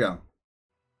 here we go. I'm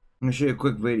gonna show you a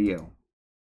quick video.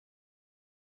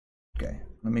 Okay,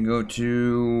 let me go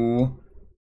to...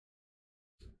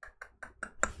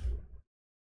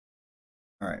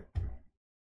 Alright.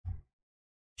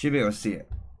 Should be able to see it.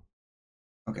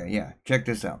 Okay, yeah, check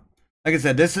this out. Like I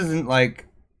said, this isn't like...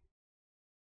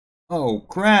 Oh,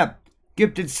 crap!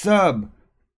 Gifted sub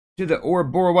to the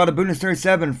Ouroboros Bonus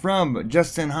 37 from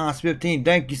Justin Haas 15.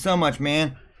 Thank you so much,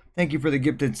 man. Thank you for the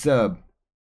gifted sub.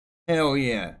 Hell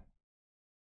yeah.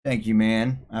 Thank you,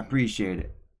 man. I appreciate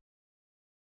it.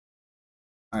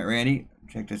 Alright, Randy,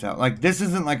 check this out. Like, this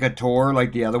isn't like a tour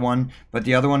like the other one, but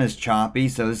the other one is choppy,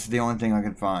 so this is the only thing I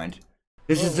can find.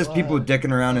 This is just people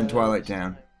dicking around in Twilight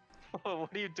Town.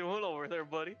 What are you doing over there,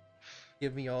 buddy?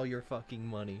 Give me all your fucking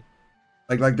money.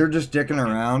 Like they're just dicking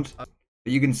around.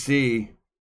 But you can see,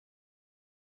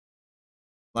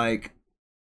 like,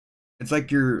 it's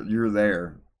like you're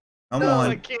there. Come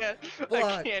on. I can't.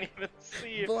 I can't even see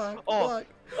it. Block.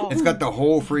 It's got the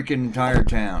whole freaking entire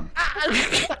town.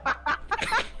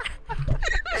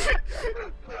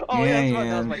 Oh yeah,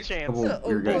 that was my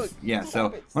chance. Yeah, so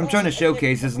what I'm trying to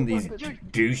showcase isn't these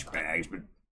douchebags, but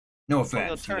no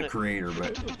offense to the creator,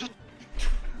 but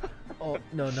oh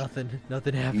no, nothing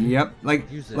happened. yep, like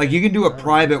you can do a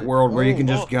private world where you can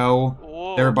just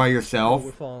go there by yourself.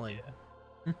 We're falling.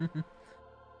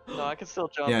 No, I can still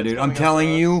jump. Yeah, dude, I'm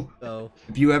telling you,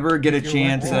 if you ever get a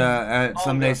chance,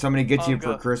 someday somebody gets you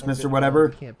for Christmas or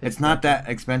whatever, it's not that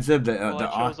expensive. The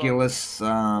Oculus,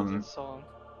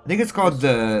 I think it's called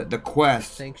the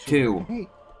Quest 2.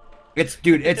 It's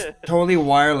totally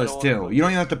wireless too. You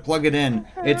don't even have to plug it in.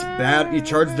 It's bad. You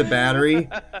charge the battery.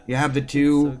 You have the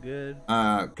two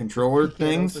controller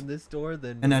things,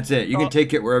 and that's it. You can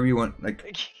take it wherever you want.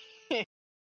 Like,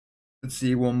 let's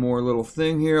see, one more little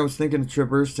thing here. I was thinking of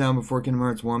Traverse Town before Kingdom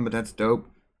Hearts 1, but that's dope.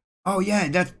 Oh yeah,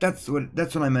 that's what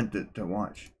I meant to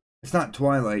watch. It's not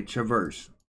Twilight, Traverse.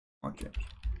 Watch it,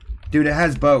 dude. It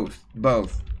has both.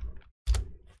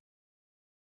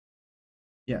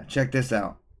 Yeah, check this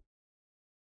out.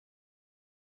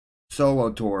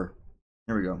 Solo tour.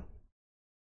 Here we go.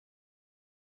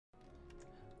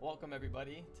 Welcome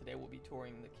everybody. Today we'll be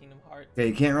touring the Kingdom Hearts. Okay,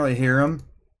 you can't really hear him.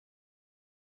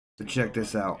 So check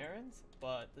this out. Errands,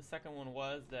 but the second one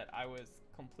was that I was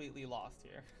completely lost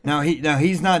here. Now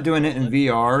he's not doing it in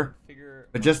VR,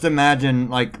 but just imagine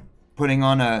like putting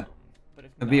on a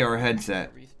VR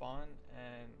headset. Respawn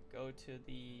and go to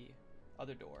the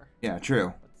other door. Yeah,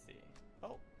 true. Let's see.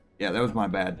 Oh. Yeah, that was my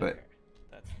bad, but.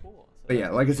 That's cool. So but yeah,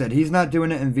 like I said, he's not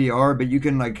doing it in VR, but you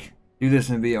can like do this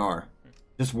in VR.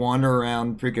 Just wander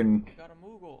around freaking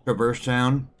Traverse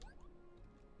Town.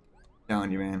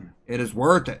 Telling you, man, it is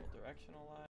worth it.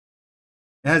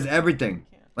 It has everything.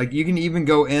 Like you can even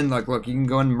go in, like look, you can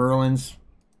go in Merlin's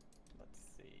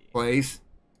place.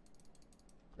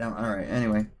 Now, all right.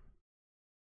 Anyway,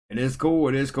 it is cool.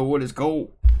 It is cool. It is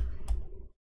cool.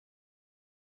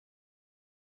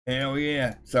 Hell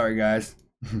yeah! Sorry, guys.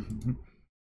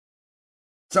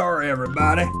 Sorry,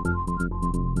 everybody.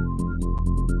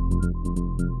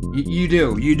 You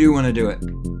do want to do it.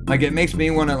 Like it makes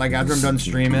me want to, like after I'm done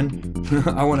streaming,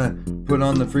 I want to put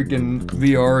on the freaking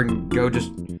VR and go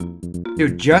just,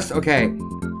 dude. Just okay.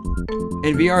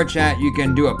 In VR chat, you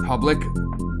can do a public.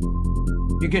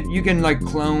 You can like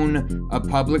clone a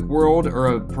public world or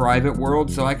a private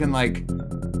world, so I can like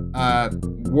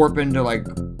warp into like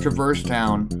Traverse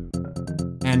Town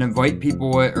and invite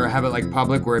people or have it like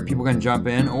public where people can jump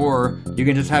in, or you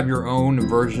can just have your own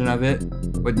version of it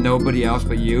with nobody else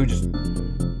but you. Just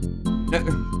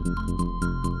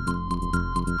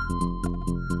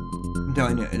I'm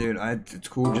telling you, dude, it's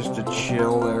cool just to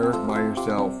chill there by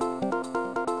yourself.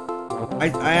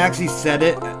 I actually set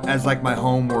it as like my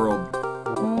home world.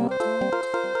 What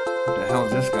the hell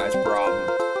is this guy's problem?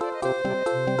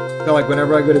 So like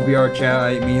whenever I go to VR chat,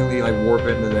 I immediately like warp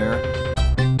into there.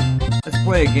 Let's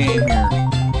play a game here.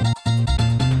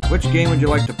 Which game would you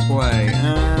like to play?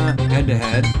 Head to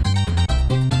head.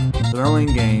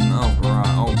 Throwing game.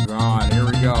 Oh god, here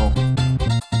we go.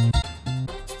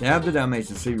 Stab the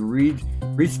Dalmatian. So you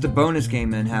reach the bonus game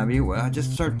then, have you? Well,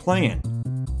 just start playing.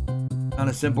 Not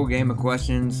a simple game of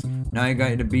questions. Now you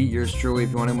got to beat yours truly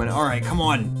if you want to win. Alright, come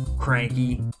on,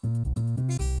 cranky.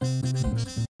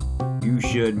 You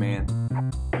should, man.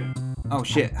 Oh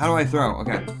shit, how do I throw?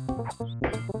 Okay.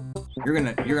 You're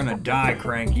gonna die,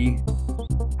 cranky.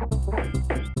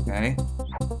 Okay.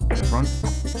 Front.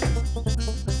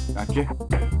 Gotcha.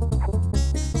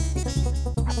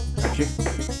 Gotcha.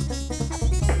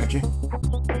 Gotcha.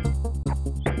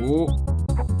 Ooh.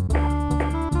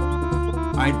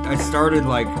 I started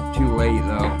like too late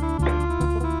though.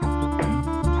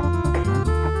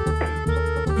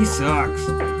 He sucks.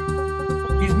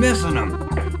 He's missing them.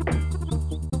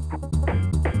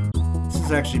 This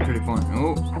is actually pretty fun.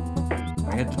 Oh,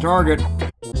 I hit the target.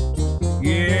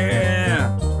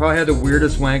 Yeah. Probably had the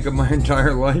weirdest wank of my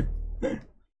entire life.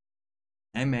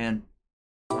 Hey man.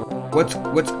 What's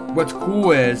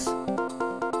cool is, all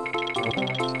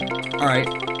right.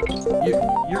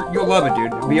 You'll love it,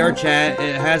 dude. VR chat,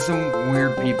 it has some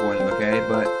weird people in it, okay?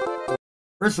 But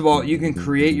first of all, you can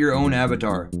create your own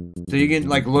avatar. So you can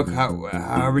like look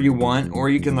however you want, or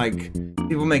you can like,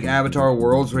 people make avatar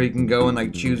worlds where you can go and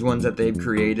like choose ones that they've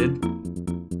created.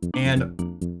 And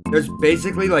there's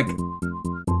basically like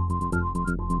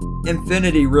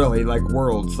infinity, really, like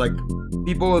worlds. Like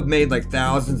people have made like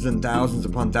thousands and thousands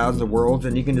upon thousands of worlds,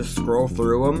 and you can just scroll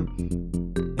through them.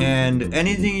 And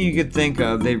anything you could think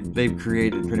of, they've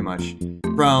created pretty much.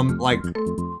 From like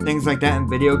things like that in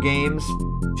video games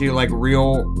to like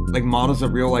real, like models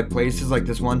of real life places. Like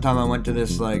this one time I went to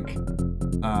this like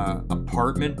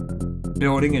apartment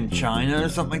building in China or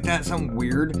something like that, something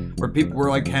weird, where people were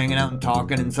like hanging out and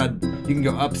talking inside. You can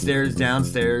go upstairs,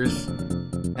 downstairs,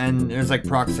 and there's like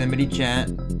proximity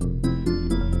chat.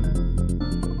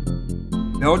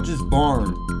 Belch's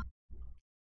Barn.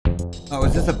 Oh,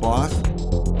 is this a boss?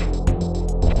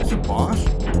 Is this a boss?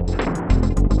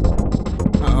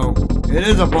 Uh-oh. It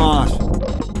is a boss.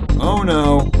 Oh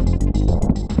no.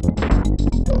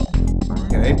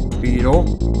 Okay,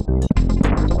 beetle.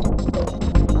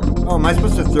 Oh, am I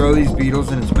supposed to throw these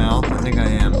beetles in its mouth? I think I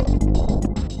am.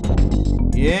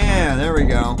 Yeah, there we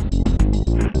go.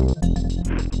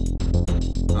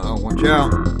 Uh-oh, watch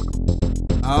out.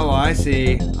 Oh, I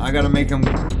see. I gotta make him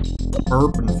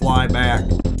burp and fly back.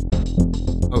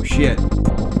 Oh shit.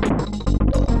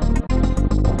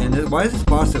 And this, why is this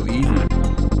boss so easy?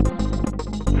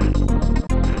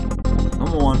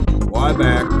 Come on, fly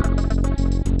back.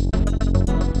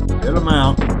 Get him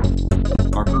out.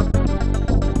 Fucker.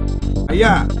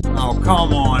 Yeah. Oh,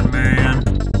 come on, man.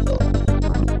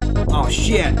 Oh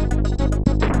shit.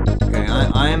 Okay,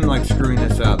 I am like screwing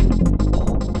this up.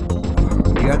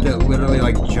 You have to literally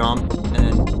like jump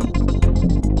and...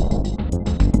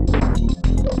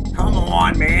 Come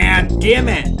on, man! Damn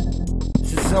it!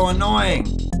 This is so annoying!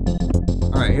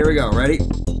 Alright, here we go. Ready?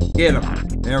 Get him.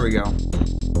 There we go.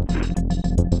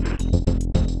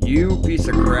 You piece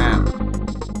of crap.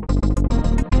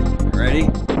 Ready?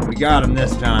 We got him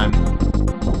this time.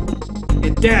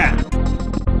 Get that!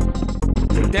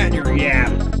 Take that in your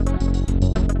yap!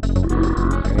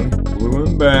 Okay, blew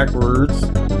him backwards.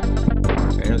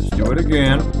 Okay, let's do it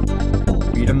again.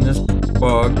 Beat him this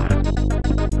bug.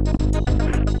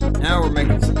 Now we're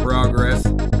making some progress.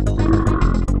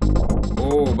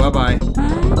 Oh, bye-bye.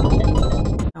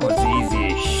 That was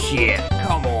easy as shit.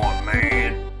 Come on,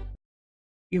 man.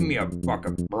 Give me a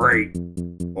fucking break,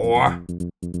 boy.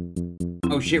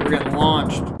 Oh shit, we're getting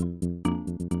launched.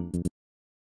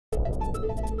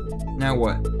 Now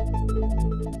what?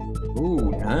 Ooh,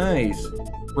 nice.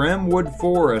 Bremwood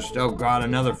Forest. Oh god,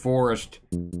 another forest.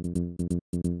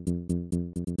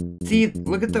 See,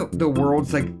 look at the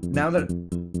worlds, like, now that...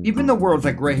 Even the worlds,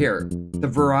 like, right here. The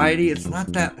variety, it's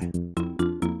not that...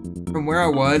 From where I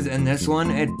was and this one,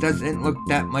 it doesn't look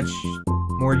that much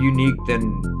more unique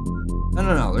than... I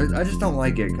don't know, I just don't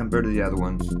like it compared to the other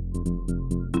ones.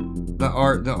 The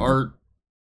art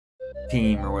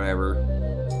team or whatever.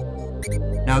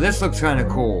 Now this looks kind of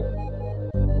cool.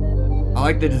 I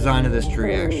like the design of this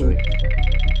tree, actually.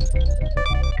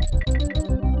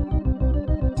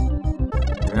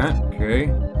 Yeah,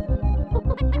 okay.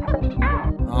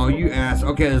 Oh, you ass.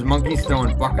 Okay, there's monkeys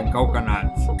throwing fucking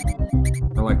coconuts.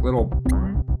 They're like little...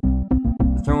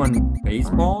 throwing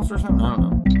baseballs or something? I don't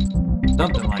know.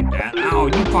 Something like that. Ow,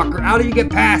 you fucker. How do you get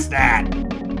past that?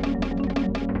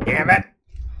 Damn it.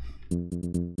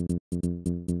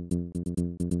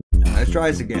 Let's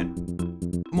try this again.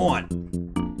 Come on.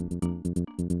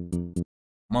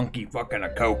 Monkey fucking a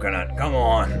coconut. Come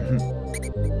on.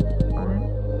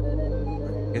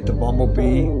 Get the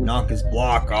bumblebee. Knock his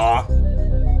block off.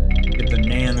 Get the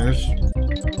nanners.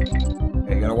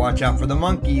 Okay, gotta watch out for the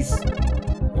monkeys.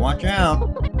 Watch out.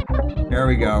 There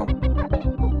we go.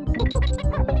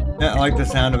 Yeah, I like the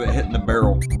sound of it hitting the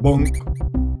barrel. Bonk.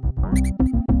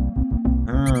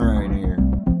 Alright here.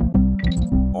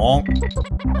 Bonk.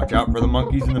 Watch out for the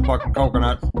monkeys and the fucking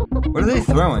coconuts. What are they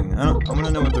throwing? I'm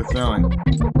gonna know what they're throwing.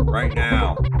 Right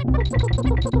now.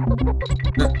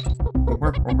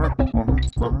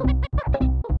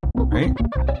 Right?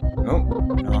 Oh,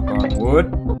 knock on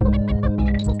wood.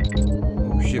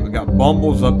 Oh shit, we got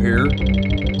bumbles up here.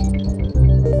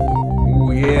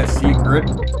 Oh yeah, secret.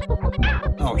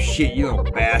 Oh shit, you little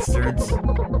bastards.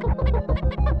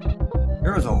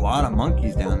 There was a lot of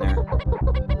monkeys down there.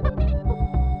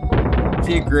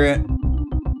 Secret.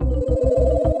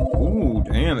 Ooh,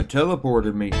 damn, it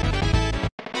teleported me.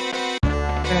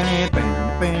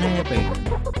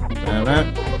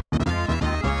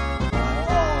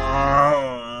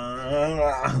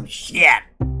 Oh, shit.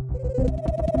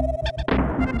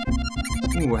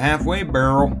 Ooh, halfway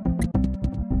barrel.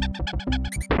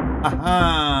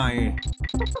 Aha!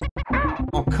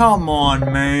 Oh, come on,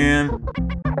 man.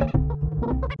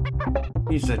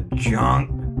 Piece of junk.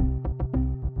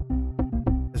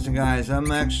 Listen, guys,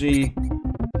 I'm actually...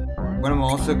 what I'm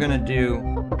also gonna do...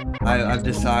 I've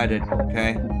decided,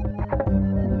 okay?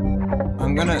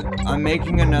 I'm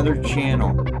making another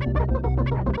channel.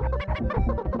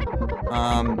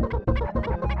 I'm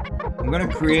gonna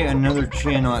create another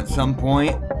channel at some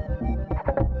point.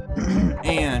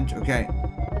 And, okay...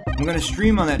 I'm gonna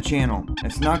stream on that channel.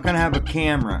 It's not gonna have a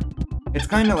camera. It's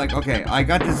kind of like, okay, I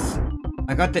got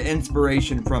the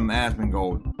inspiration from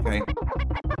Asmongold, okay?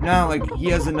 Now, like, he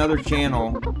has another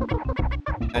channel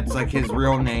that's like his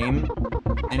real name,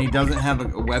 and he doesn't have a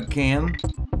webcam,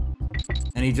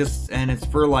 and it's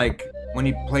for like, when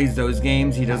he plays those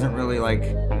games, he doesn't really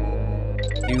like,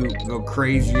 go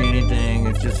crazy or anything.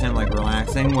 It's just him like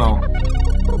relaxing. Well,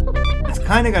 it's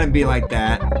kind of gonna be like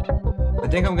that. I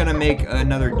think I'm gonna make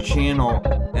another channel,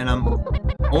 and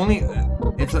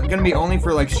it's gonna be only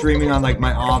for like streaming on like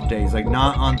my off days, like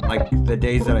not on like the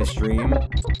days that I stream,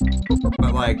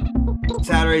 but like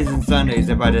Saturdays and Sundays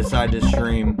if I decide to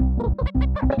stream,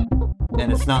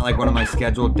 and it's not like one of my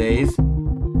scheduled days.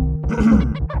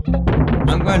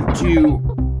 I'm going to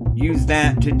use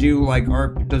that to do like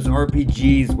those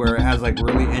RPGs where it has like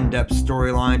really in-depth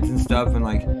storylines and stuff, and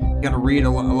like you gotta read a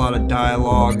lot of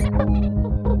dialogue.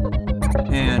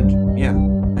 And yeah,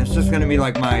 it's just gonna be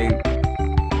like I'm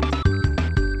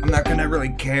not gonna really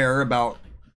care about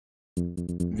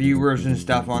viewers and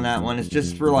stuff on that one. It's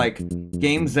just for like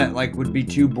games that like would be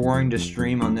too boring to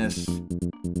stream on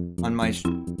my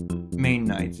main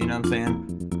nights, you know what I'm saying?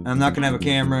 And I'm not gonna have a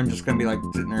camera. I'm just gonna be like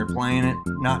sitting there playing it,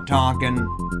 not talking.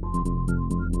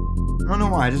 I don't know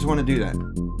why, I just want to do that.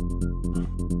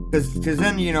 Cause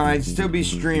then, you know, I'd still be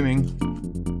streaming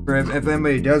for if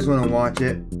anybody does want to watch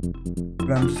it.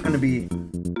 But I'm just gonna be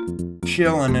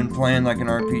chilling and playing like an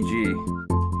RPG.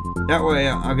 That way,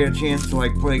 I'll get a chance to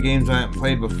like play games I haven't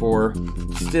played before,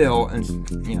 still, and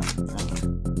you know,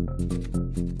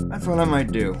 that's what I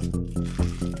might do.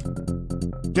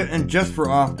 And just for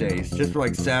off days, just for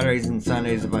like Saturdays and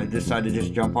Sundays, if I decide to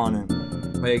just jump on and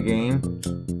play a game.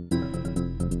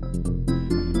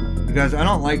 Because I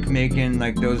don't like making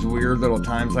like those weird little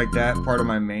times like that part of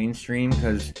my mainstream,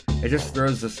 because it just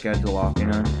throws the schedule off, you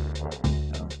know?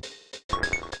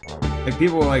 Like,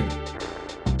 people like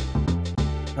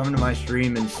come to my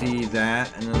stream and see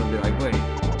that, and then they'll be like, wait,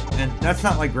 and that's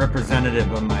not like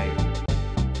representative of my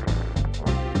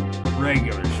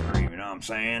regular stream, you know what I'm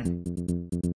saying?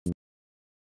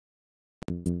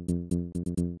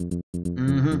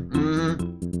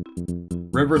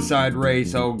 Riverside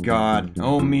race, oh god,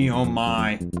 oh me, oh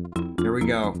my. Here we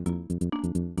go.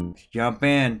 Let's jump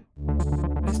in.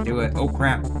 Let's do it. Oh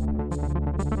crap.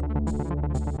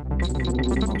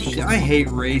 Oh shit, I hate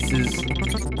races.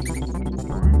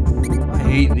 I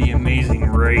hate the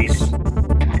amazing race.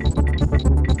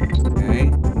 Okay,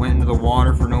 went into the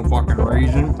water for no fucking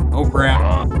reason. Oh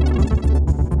crap.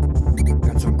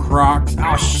 Got some Crocs.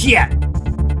 Oh, shit!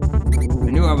 I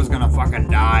knew I was gonna fucking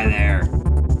die there.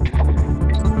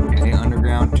 Okay,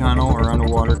 underground tunnel or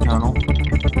underwater tunnel.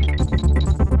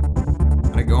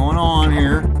 Got it going on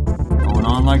here. Going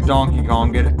on like Donkey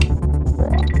Kong, get it?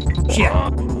 Shit!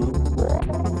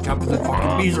 Top of the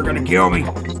fucking bees are gonna kill me.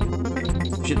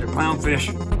 Shit, they're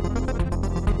clownfish.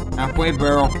 Halfway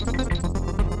barrel.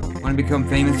 Wanna become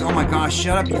famous? Oh my gosh,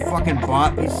 shut up, you fucking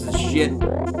bot piece of shit.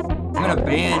 I'm gonna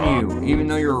ban you, even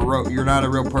though you're not a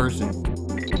real person.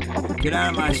 Get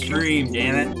out of my stream,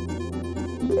 damn it.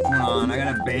 Come on, I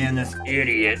gotta ban this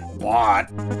idiot bot.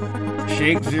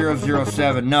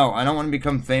 Shake007. No, I don't want to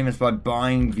become famous by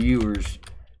buying viewers.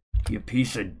 You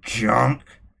piece of junk.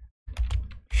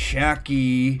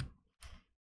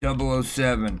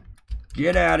 Shaky007.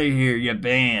 Get out of here, you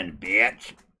banned,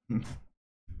 bitch.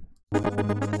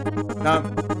 Stop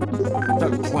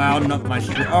clouding up my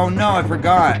stream. Oh no, I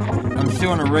forgot. I'm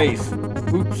still in a race.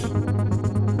 Oops.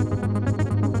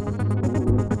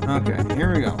 Okay,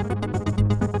 here we go.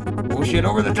 Bullshit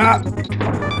over the top.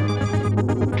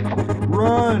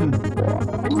 Run!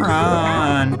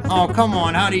 Run! Oh, come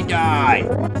on, how'd he die?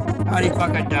 How'd he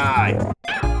fucking die?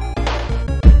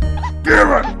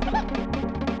 Damn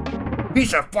it!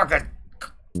 Piece of fucking...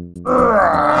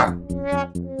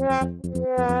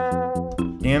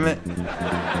 Damn it.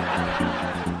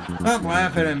 Stop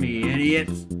laughing at me,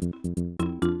 idiots.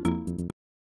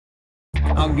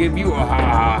 I'll give you a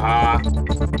ha.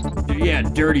 Yeah,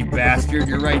 dirty bastard.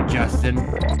 You're right, Justin.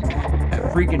 That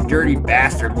freaking dirty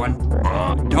bastard one.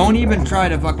 Don't even try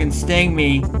to fucking sting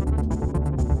me.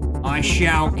 I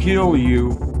shall kill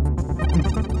you.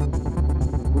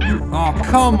 Oh,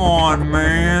 come on,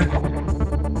 man.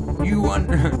 You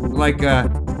like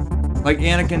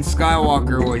Anakin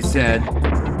Skywalker always said.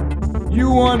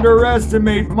 You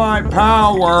underestimate my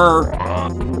power.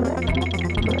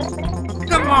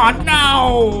 Come on,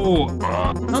 no!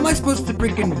 How am I supposed to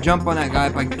freaking jump on that guy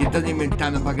if it doesn't even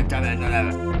time the fucking time?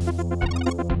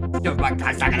 Jump like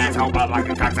cocksucker, asshole, like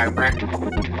a cocksucker prick.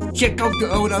 Shit, go to.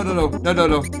 Oh, no.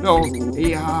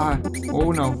 Yeah.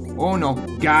 Oh, no.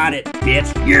 Got it,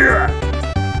 bitch. Yeah!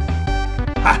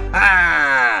 Ha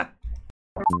ha!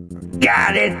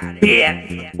 Got it,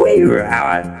 bitch!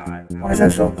 Why is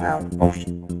that so loud? Oh, shit.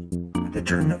 I have to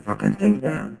turn the fucking thing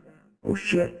down. Oh,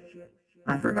 shit.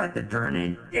 I forgot to turn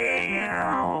it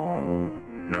down.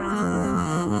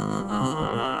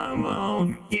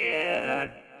 Oh,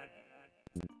 shit.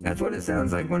 That's what it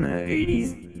sounds like when an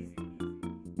 80s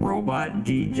robot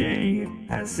DJ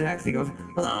has sex. He goes,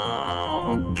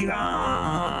 oh,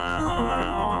 God.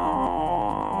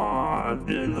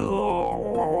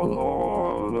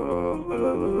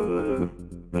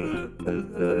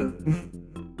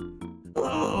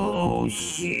 Oh,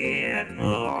 shit.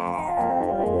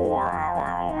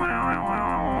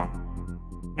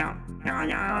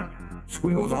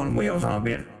 Squiggles on wheels on a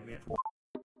bit.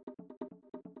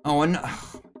 Oh, and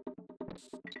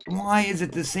why is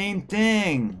it the same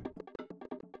thing?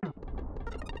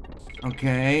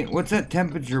 Okay, what's that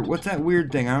temperature? What's that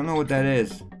weird thing? I don't know what that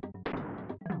is.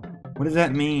 What does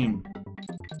that mean?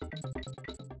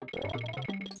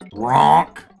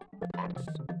 Ronk!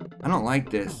 I don't like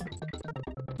this.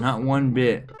 Not one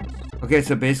bit. Okay,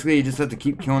 so basically you just have to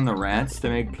keep killing the rats to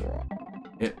make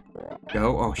it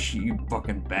go. Oh shit, you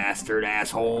fucking bastard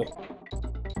asshole.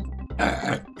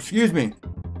 Excuse me.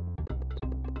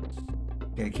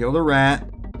 Okay, kill the rat.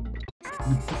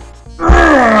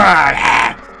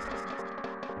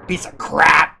 Piece of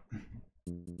crap.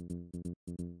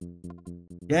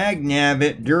 Dag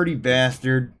nabbit, dirty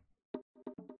bastard.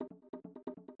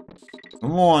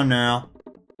 Come on now.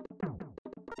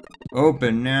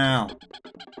 Open now.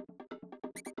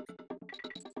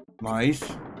 Mice.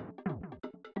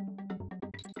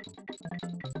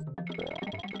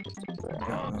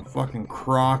 Got a fucking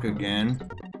croc again.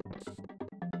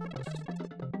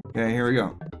 Okay, here we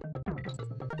go.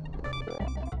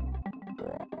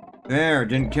 There,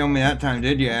 didn't kill me that time,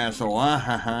 did you, asshole? Ah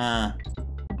ha ha.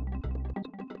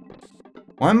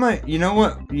 Why am I, you know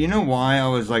what, you know why I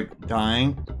was like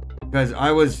dying? Because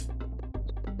I was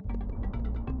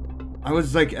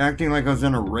like acting like I was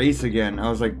in a race again. I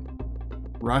was like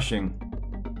rushing.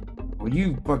 Oh,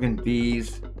 you fucking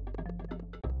bees.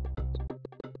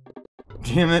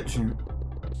 Damn it.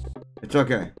 It's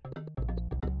okay.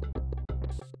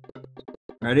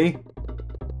 Ready?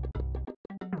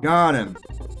 Got him.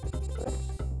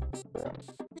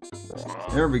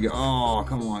 There we go. Oh,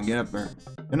 come on, get up there.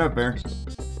 Get up there.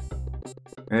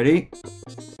 Ready?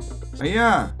 Oh,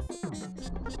 yeah.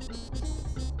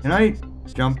 Can I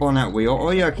jump on that wheel?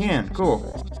 Oh, yeah, I can. Cool.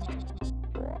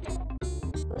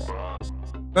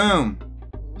 Boom.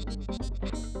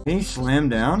 Can he slam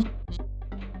down?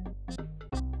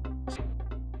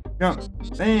 Jump.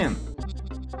 Bam.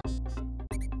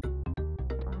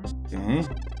 Okay.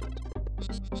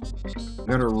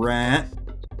 Got a rat.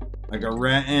 Like a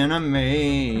rat in a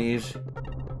maze.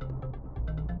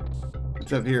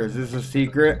 What's up here? Is this a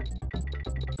secret?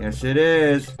 Yes, it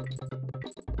is.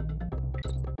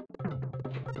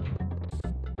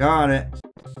 Got it.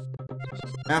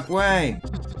 Halfway.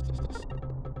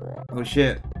 Oh,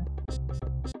 shit.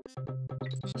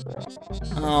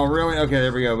 Oh, really? Okay,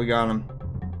 there we go. We got him.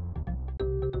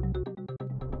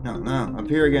 No. Up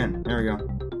here again. There we go.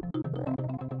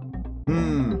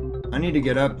 I need to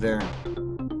get up there.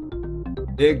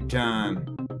 Big time.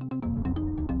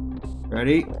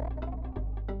 Ready?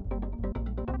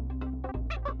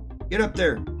 Get up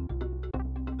there.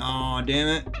 Oh, damn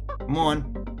it. Come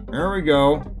on. There we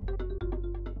go.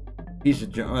 Piece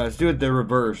of junk. Let's do it the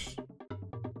reverse.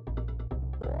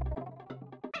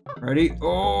 Ready?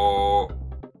 Oh!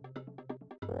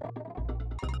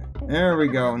 There we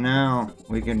go. Now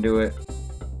we can do it.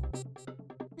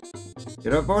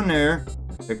 Get up on there.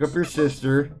 Pick up your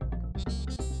sister.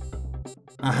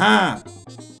 Aha!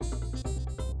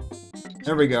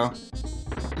 There we go.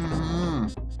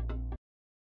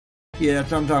 Yeah,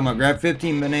 that's what I'm talking about. Grab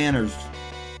 15 bananas.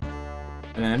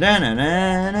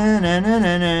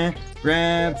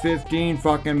 Grab 15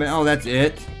 fucking bananas. Oh, that's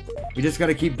it? We just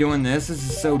gotta keep doing this? This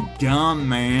is so dumb,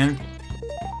 man.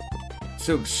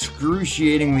 So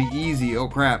excruciatingly easy. Oh,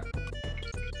 crap.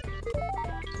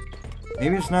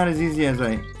 Maybe it's not as easy as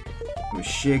I was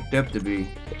shaped up to be.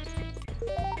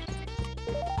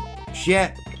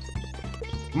 Shit.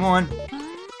 Come on.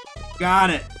 Got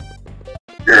it.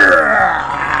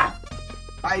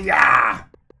 Hiya!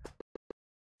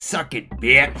 Suck it,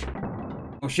 bitch.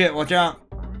 Oh shit, watch out.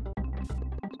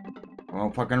 Oh,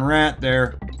 fucking rat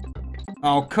there.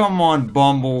 Oh, come on,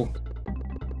 Bumble.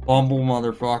 Bumble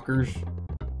motherfuckers.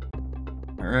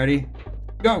 Ready?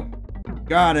 Go!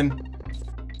 Got him.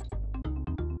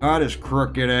 Got his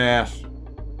crooked ass.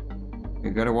 You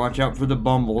gotta watch out for the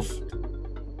Bumbles.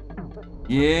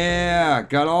 Yeah,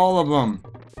 got all of them.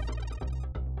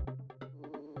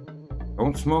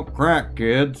 Don't smoke crack,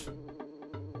 kids.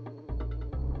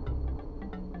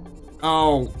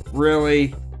 Oh,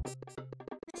 really?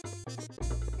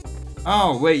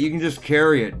 Oh, wait, you can just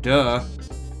carry it, duh.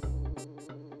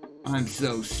 I'm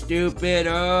so stupid.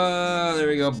 Oh, there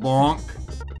we go, bonk.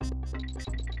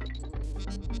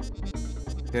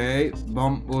 Okay,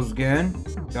 Bumbles again.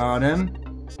 Got him.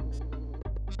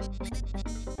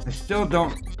 I still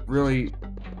don't really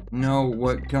know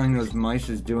what killing those mice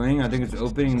is doing. I think it's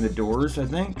opening the doors, I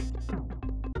think.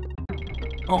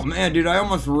 Oh man, dude, I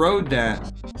almost rode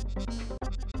that.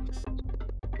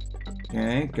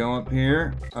 Okay, go up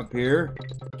here,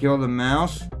 kill the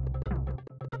mouse.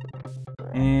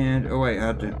 And, oh wait, I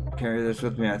have to carry this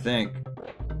with me, I think.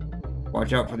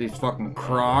 Watch out for these fucking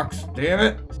crocs. Damn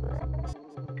it!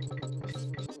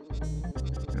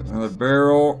 Got another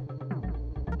barrel.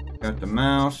 Got the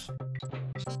mouse.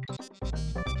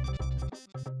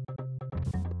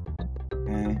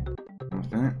 Okay.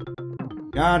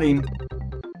 Got him.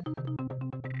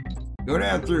 Go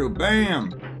down through.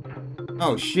 Bam!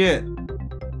 Oh shit.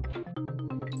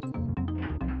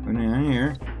 Go down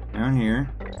here. Down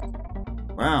here.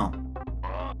 Wow.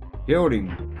 Killed him.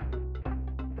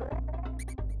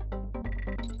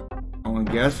 Oh, and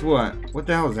guess what? What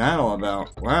the hell is that all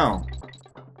about? Wow.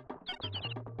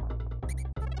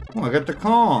 Oh, I got the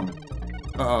Kong.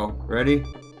 Uh-oh. Ready?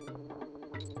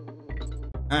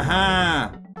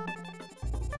 Aha!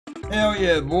 Hell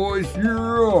yeah, boys.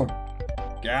 Yeah!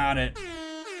 Got it.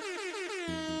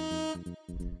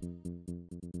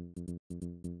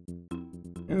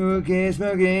 Okay,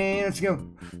 Smokey. Let's go.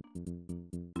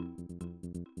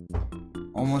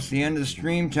 Almost the end of the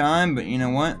stream time, but you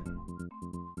know what?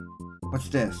 What's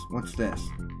this? What's this?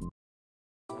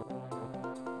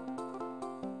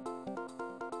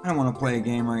 I don't want to play a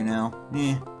game right now.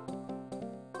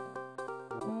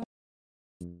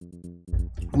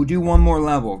 We'll do one more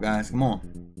level, guys. Come on.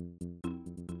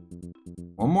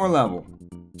 One more level.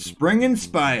 Springing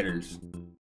spiders.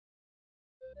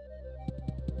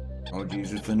 Oh,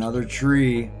 geez, it's another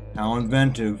tree. How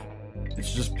inventive.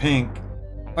 It's just pink.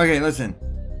 Okay, listen.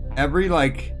 Every,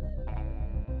 like...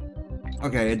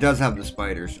 Okay, it does have the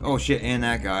spiders. Oh, shit, and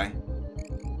that guy.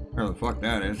 Where the fuck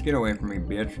that is. Get away from me,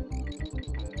 bitch.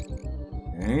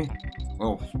 Okay.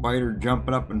 Little spider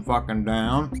jumping up and fucking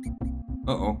down.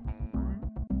 Uh-oh.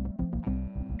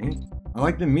 Okay. I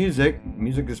like the music.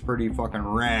 Music is pretty fucking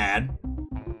rad.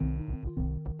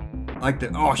 I like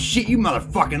the... Oh, shit, you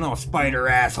motherfucking little spider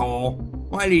asshole.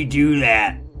 Why did he do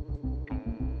that?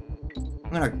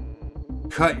 I'm gonna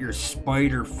cut your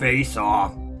spider face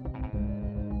off.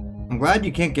 I'm glad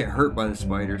you can't get hurt by the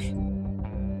spiders.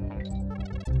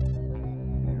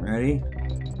 Okay, ready?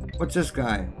 What's this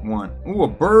guy want? Ooh, a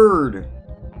bird.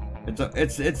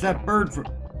 It's that bird from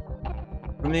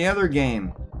the other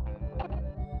game.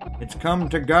 It's come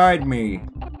to guide me.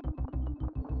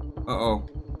 Uh-oh.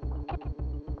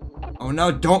 Oh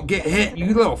no, don't get hit,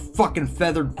 you little fucking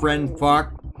feathered friend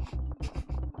fuck.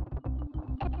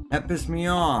 That pissed me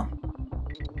off.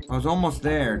 I was almost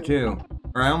there, too.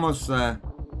 Or I almost,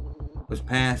 was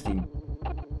past him.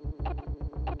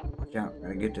 Watch out,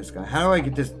 gotta get this guy. How do I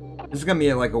get this? This is gonna be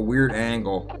at like a weird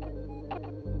angle.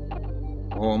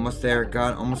 Oh, almost there.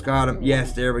 Almost got him.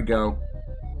 Yes, there we go.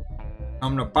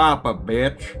 I'm the papa,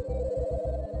 bitch.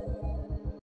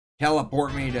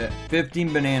 Teleport me to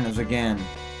 15 bananas again.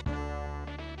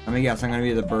 Let me guess, I'm gonna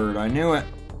be the bird. I knew it.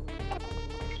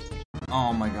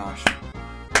 Oh my gosh.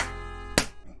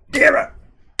 Damn it!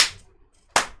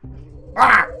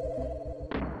 Ah!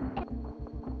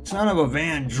 Son of a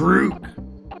Van Drook.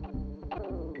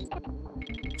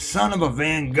 Son of a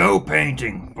Van Gogh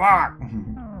painting. Fuck!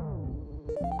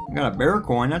 Got a bear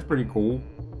coin, that's pretty cool.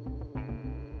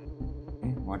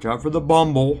 Okay, watch out for the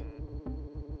bumble.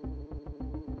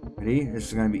 Ready? This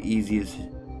is gonna be easy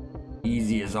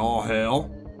as all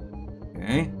hell.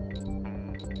 Okay.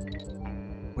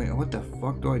 Wait, what the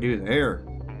fuck do I do there?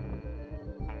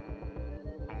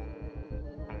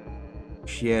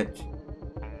 Shit.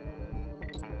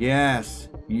 Yes.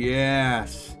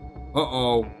 Yes.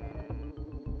 Uh-oh.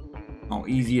 Oh,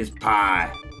 easy as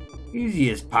pie. Easy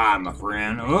as pie, my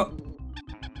friend. Oh.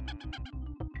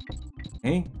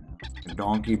 Hey. A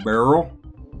donkey barrel.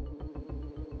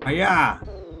 Hiya.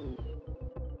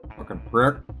 Fucking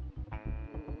prick.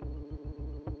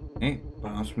 Hey,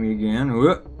 bounce me again.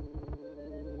 Whoop.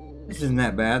 This isn't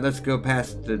that bad. Let's go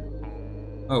past the...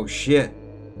 Oh, shit.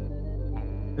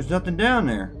 There's nothing down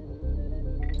there.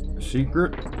 A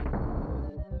secret?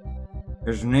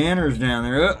 There's nanners down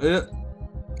there.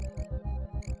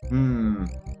 Can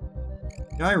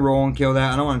I roll and kill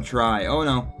that? I don't want to try. Oh,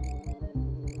 no.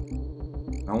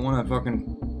 I don't want to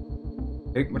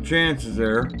fucking take my chances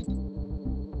there.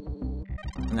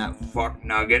 And that fuck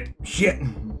nugget. Shit.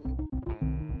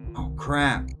 Oh,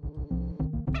 crap.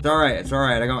 It's alright, it's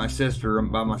alright. I got my sister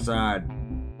by my side.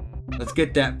 Let's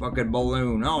get that fucking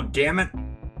balloon. Oh, damn it.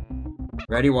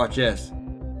 Ready? Watch this.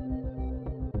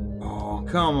 Oh,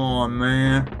 come on,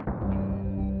 man.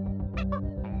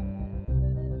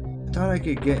 I thought I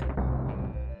could get...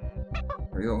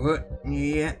 There we go.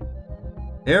 Yeah.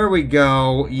 There we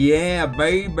go. Yeah,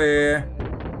 baby.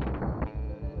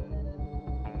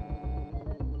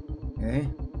 Okay.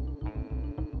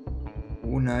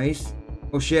 Oh, nice.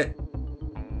 Oh, shit.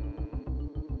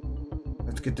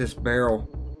 Let's get this barrel.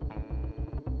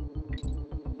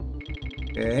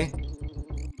 Okay.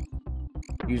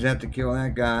 Use that to kill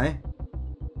that guy.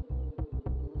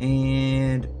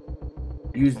 And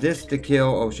use this to kill...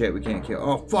 Oh shit, we can't kill...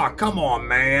 Oh fuck, come on,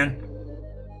 man!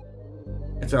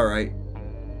 It's alright.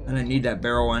 I didn't need that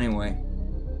barrel anyway.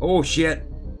 Oh shit!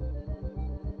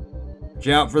 Watch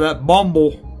out for that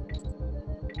bumble!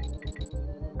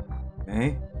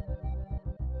 Okay.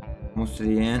 Almost to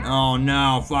the end. Oh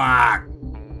no, fuck!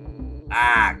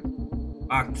 Ah!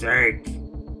 Fuck's sake!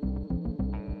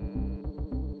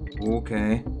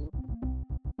 Okay.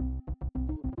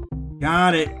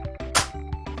 Got it!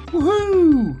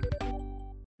 Woohoo!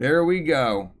 There we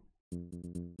go.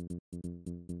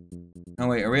 Oh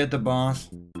wait, are we at the boss?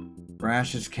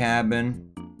 Brash's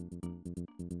cabin.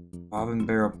 Bob and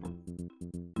Barrel.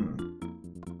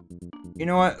 You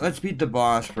know what? Let's beat the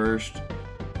boss first.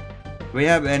 Do we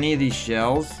have any of these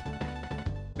shells?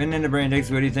 Been into Brain Dix,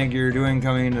 what do you think you're doing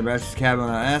coming into Brash's cabin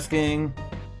without asking?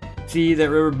 See that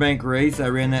riverbank race? I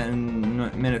ran that in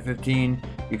minute 15.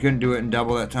 You couldn't do it in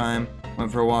double that time. Went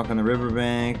for a walk on the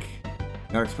riverbank.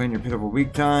 Gotta explain your pitiful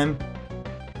week time.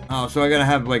 Oh, so I gotta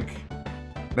have like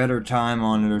better time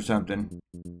on it or something.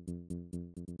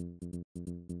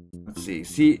 Let's see.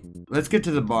 See, let's get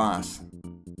to the boss.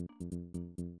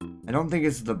 I don't think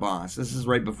it's the boss. This is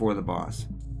right before the boss.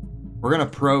 We're gonna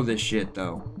pro this shit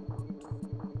though.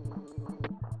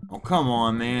 Oh, come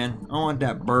on, man. I want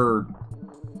that bird.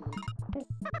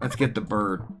 Let's get the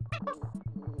bird.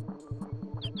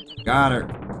 Got her.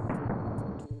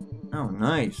 Oh,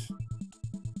 nice.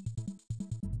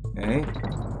 Okay.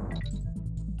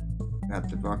 Got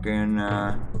the fucking,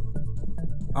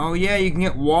 Oh, yeah, you can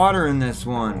get water in this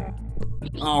one.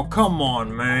 Oh, come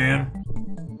on, man.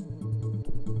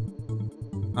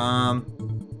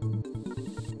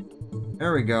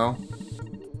 There we go.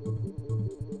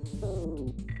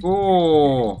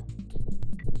 Oh.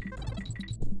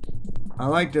 I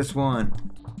like this one.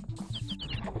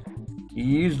 You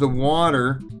use the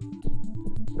water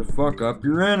to fuck up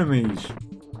your enemies.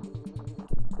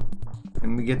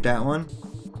 Can we get that one?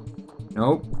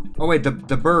 Nope. Oh wait, the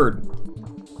bird.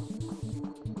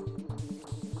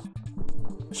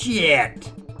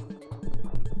 Shit!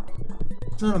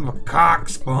 Son of a cock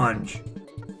sponge.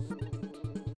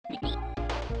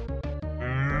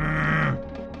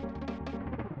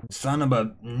 Son of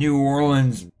a New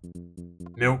Orleans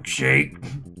milkshake.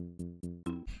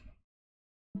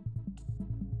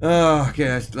 Oh,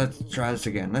 okay, let's try this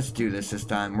again. Let's do this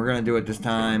time. We're gonna do it this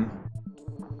time.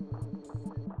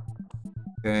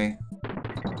 Okay.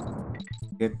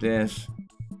 Get this.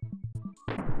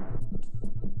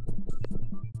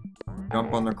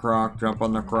 Jump on the croc, jump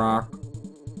on the croc.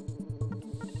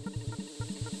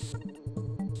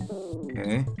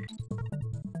 Okay.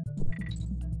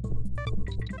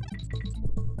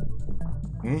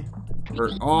 Okay.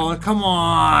 Oh, come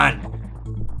on!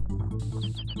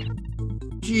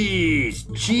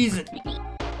 Jeez, cheese it.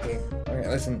 Okay, alright,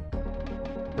 listen.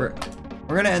 We're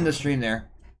gonna end the stream there.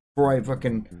 Before I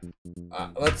fucking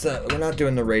we're not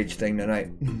doing the rage thing tonight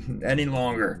any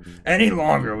longer.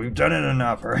 We've done it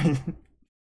enough, alright?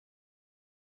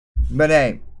 But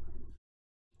hey,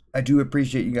 I do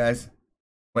appreciate you guys.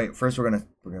 Wait, first we're gonna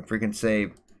freaking save.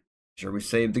 Make sure we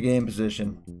save the game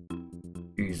position.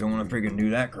 You just don't wanna freaking do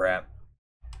that crap.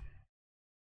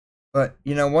 But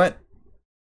you know what?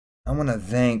 I wanna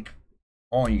thank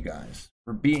all you guys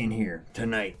for being here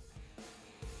tonight.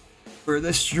 For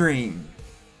the stream.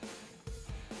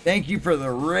 Thank you for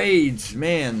the raids,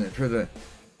 man, for the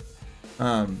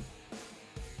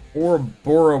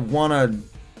Borowana.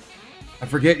 I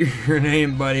forget your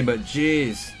name, buddy, but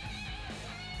jeez.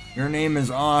 Your name is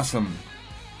awesome.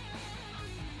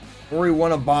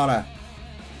 Oriwanabata.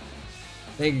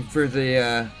 Thank you for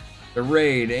the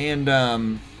raid.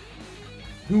 And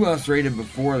who else raided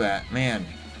before that? Man.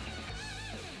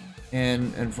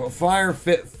 And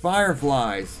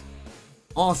Fireflies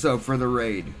also for the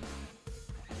raid.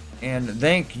 And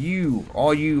thank you,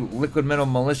 all you Liquid Metal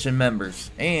Militia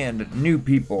members and new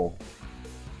people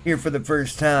here for the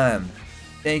first time.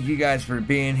 Thank you guys for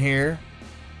being here.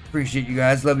 Appreciate you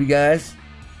guys. Love you guys.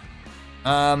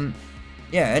 Yeah,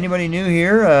 anybody new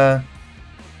here,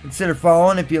 consider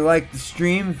following if you like the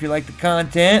stream, if you like the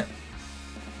content.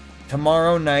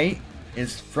 Tomorrow night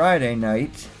is Friday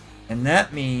night, and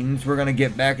that means we're gonna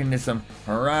get back into some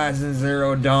Horizon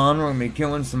Zero Dawn. We're gonna be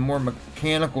killing some more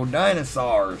mechanical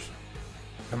dinosaurs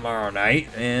tomorrow night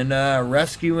and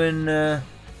rescuing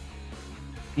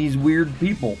these weird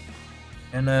people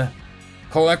and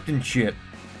collecting shit.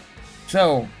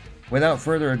 So, without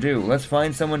further ado, let's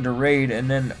find someone to raid and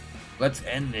then let's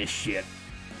end this shit.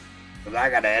 Cause I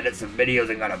gotta edit some videos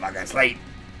and gotta fucking sleep.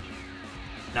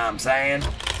 Know what I'm saying?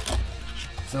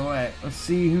 So let's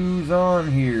see who's on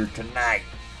here tonight.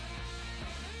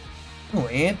 Oh,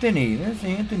 Anthony. There's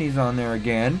Anthony's on there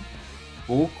again.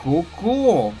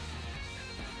 Cool.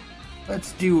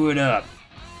 Let's do it up.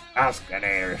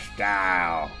 Oscar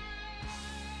style.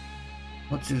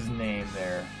 What's his name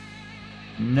there?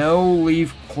 No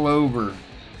Leaf Clover.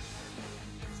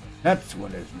 That's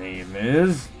what his name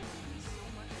is.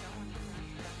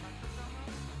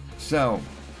 So,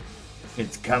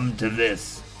 it's come to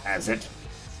this, has it?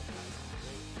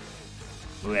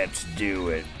 Let's do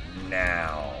it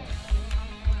now.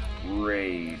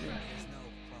 Raid.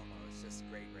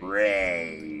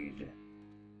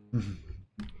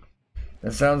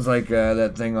 That sounds like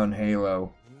that thing on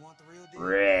Halo.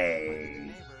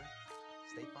 Raid.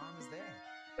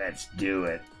 Let's do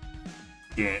it.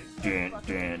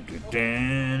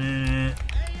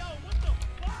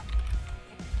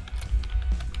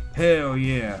 Hell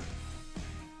yeah.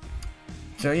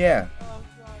 So yeah.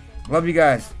 Love you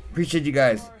guys. Appreciate you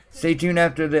guys. Stay tuned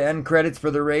after the end credits for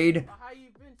the raid.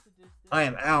 I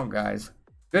am out, guys.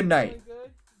 Good night.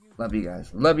 Love you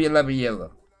guys. Love you. Love you.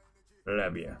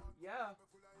 Love you.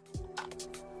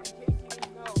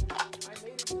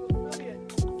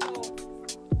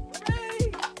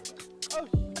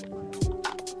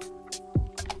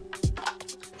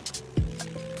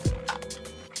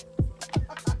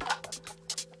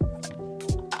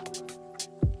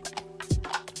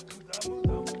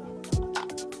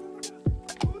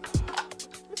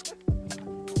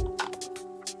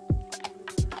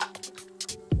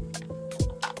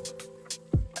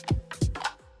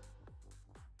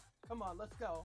 Come on, let's go.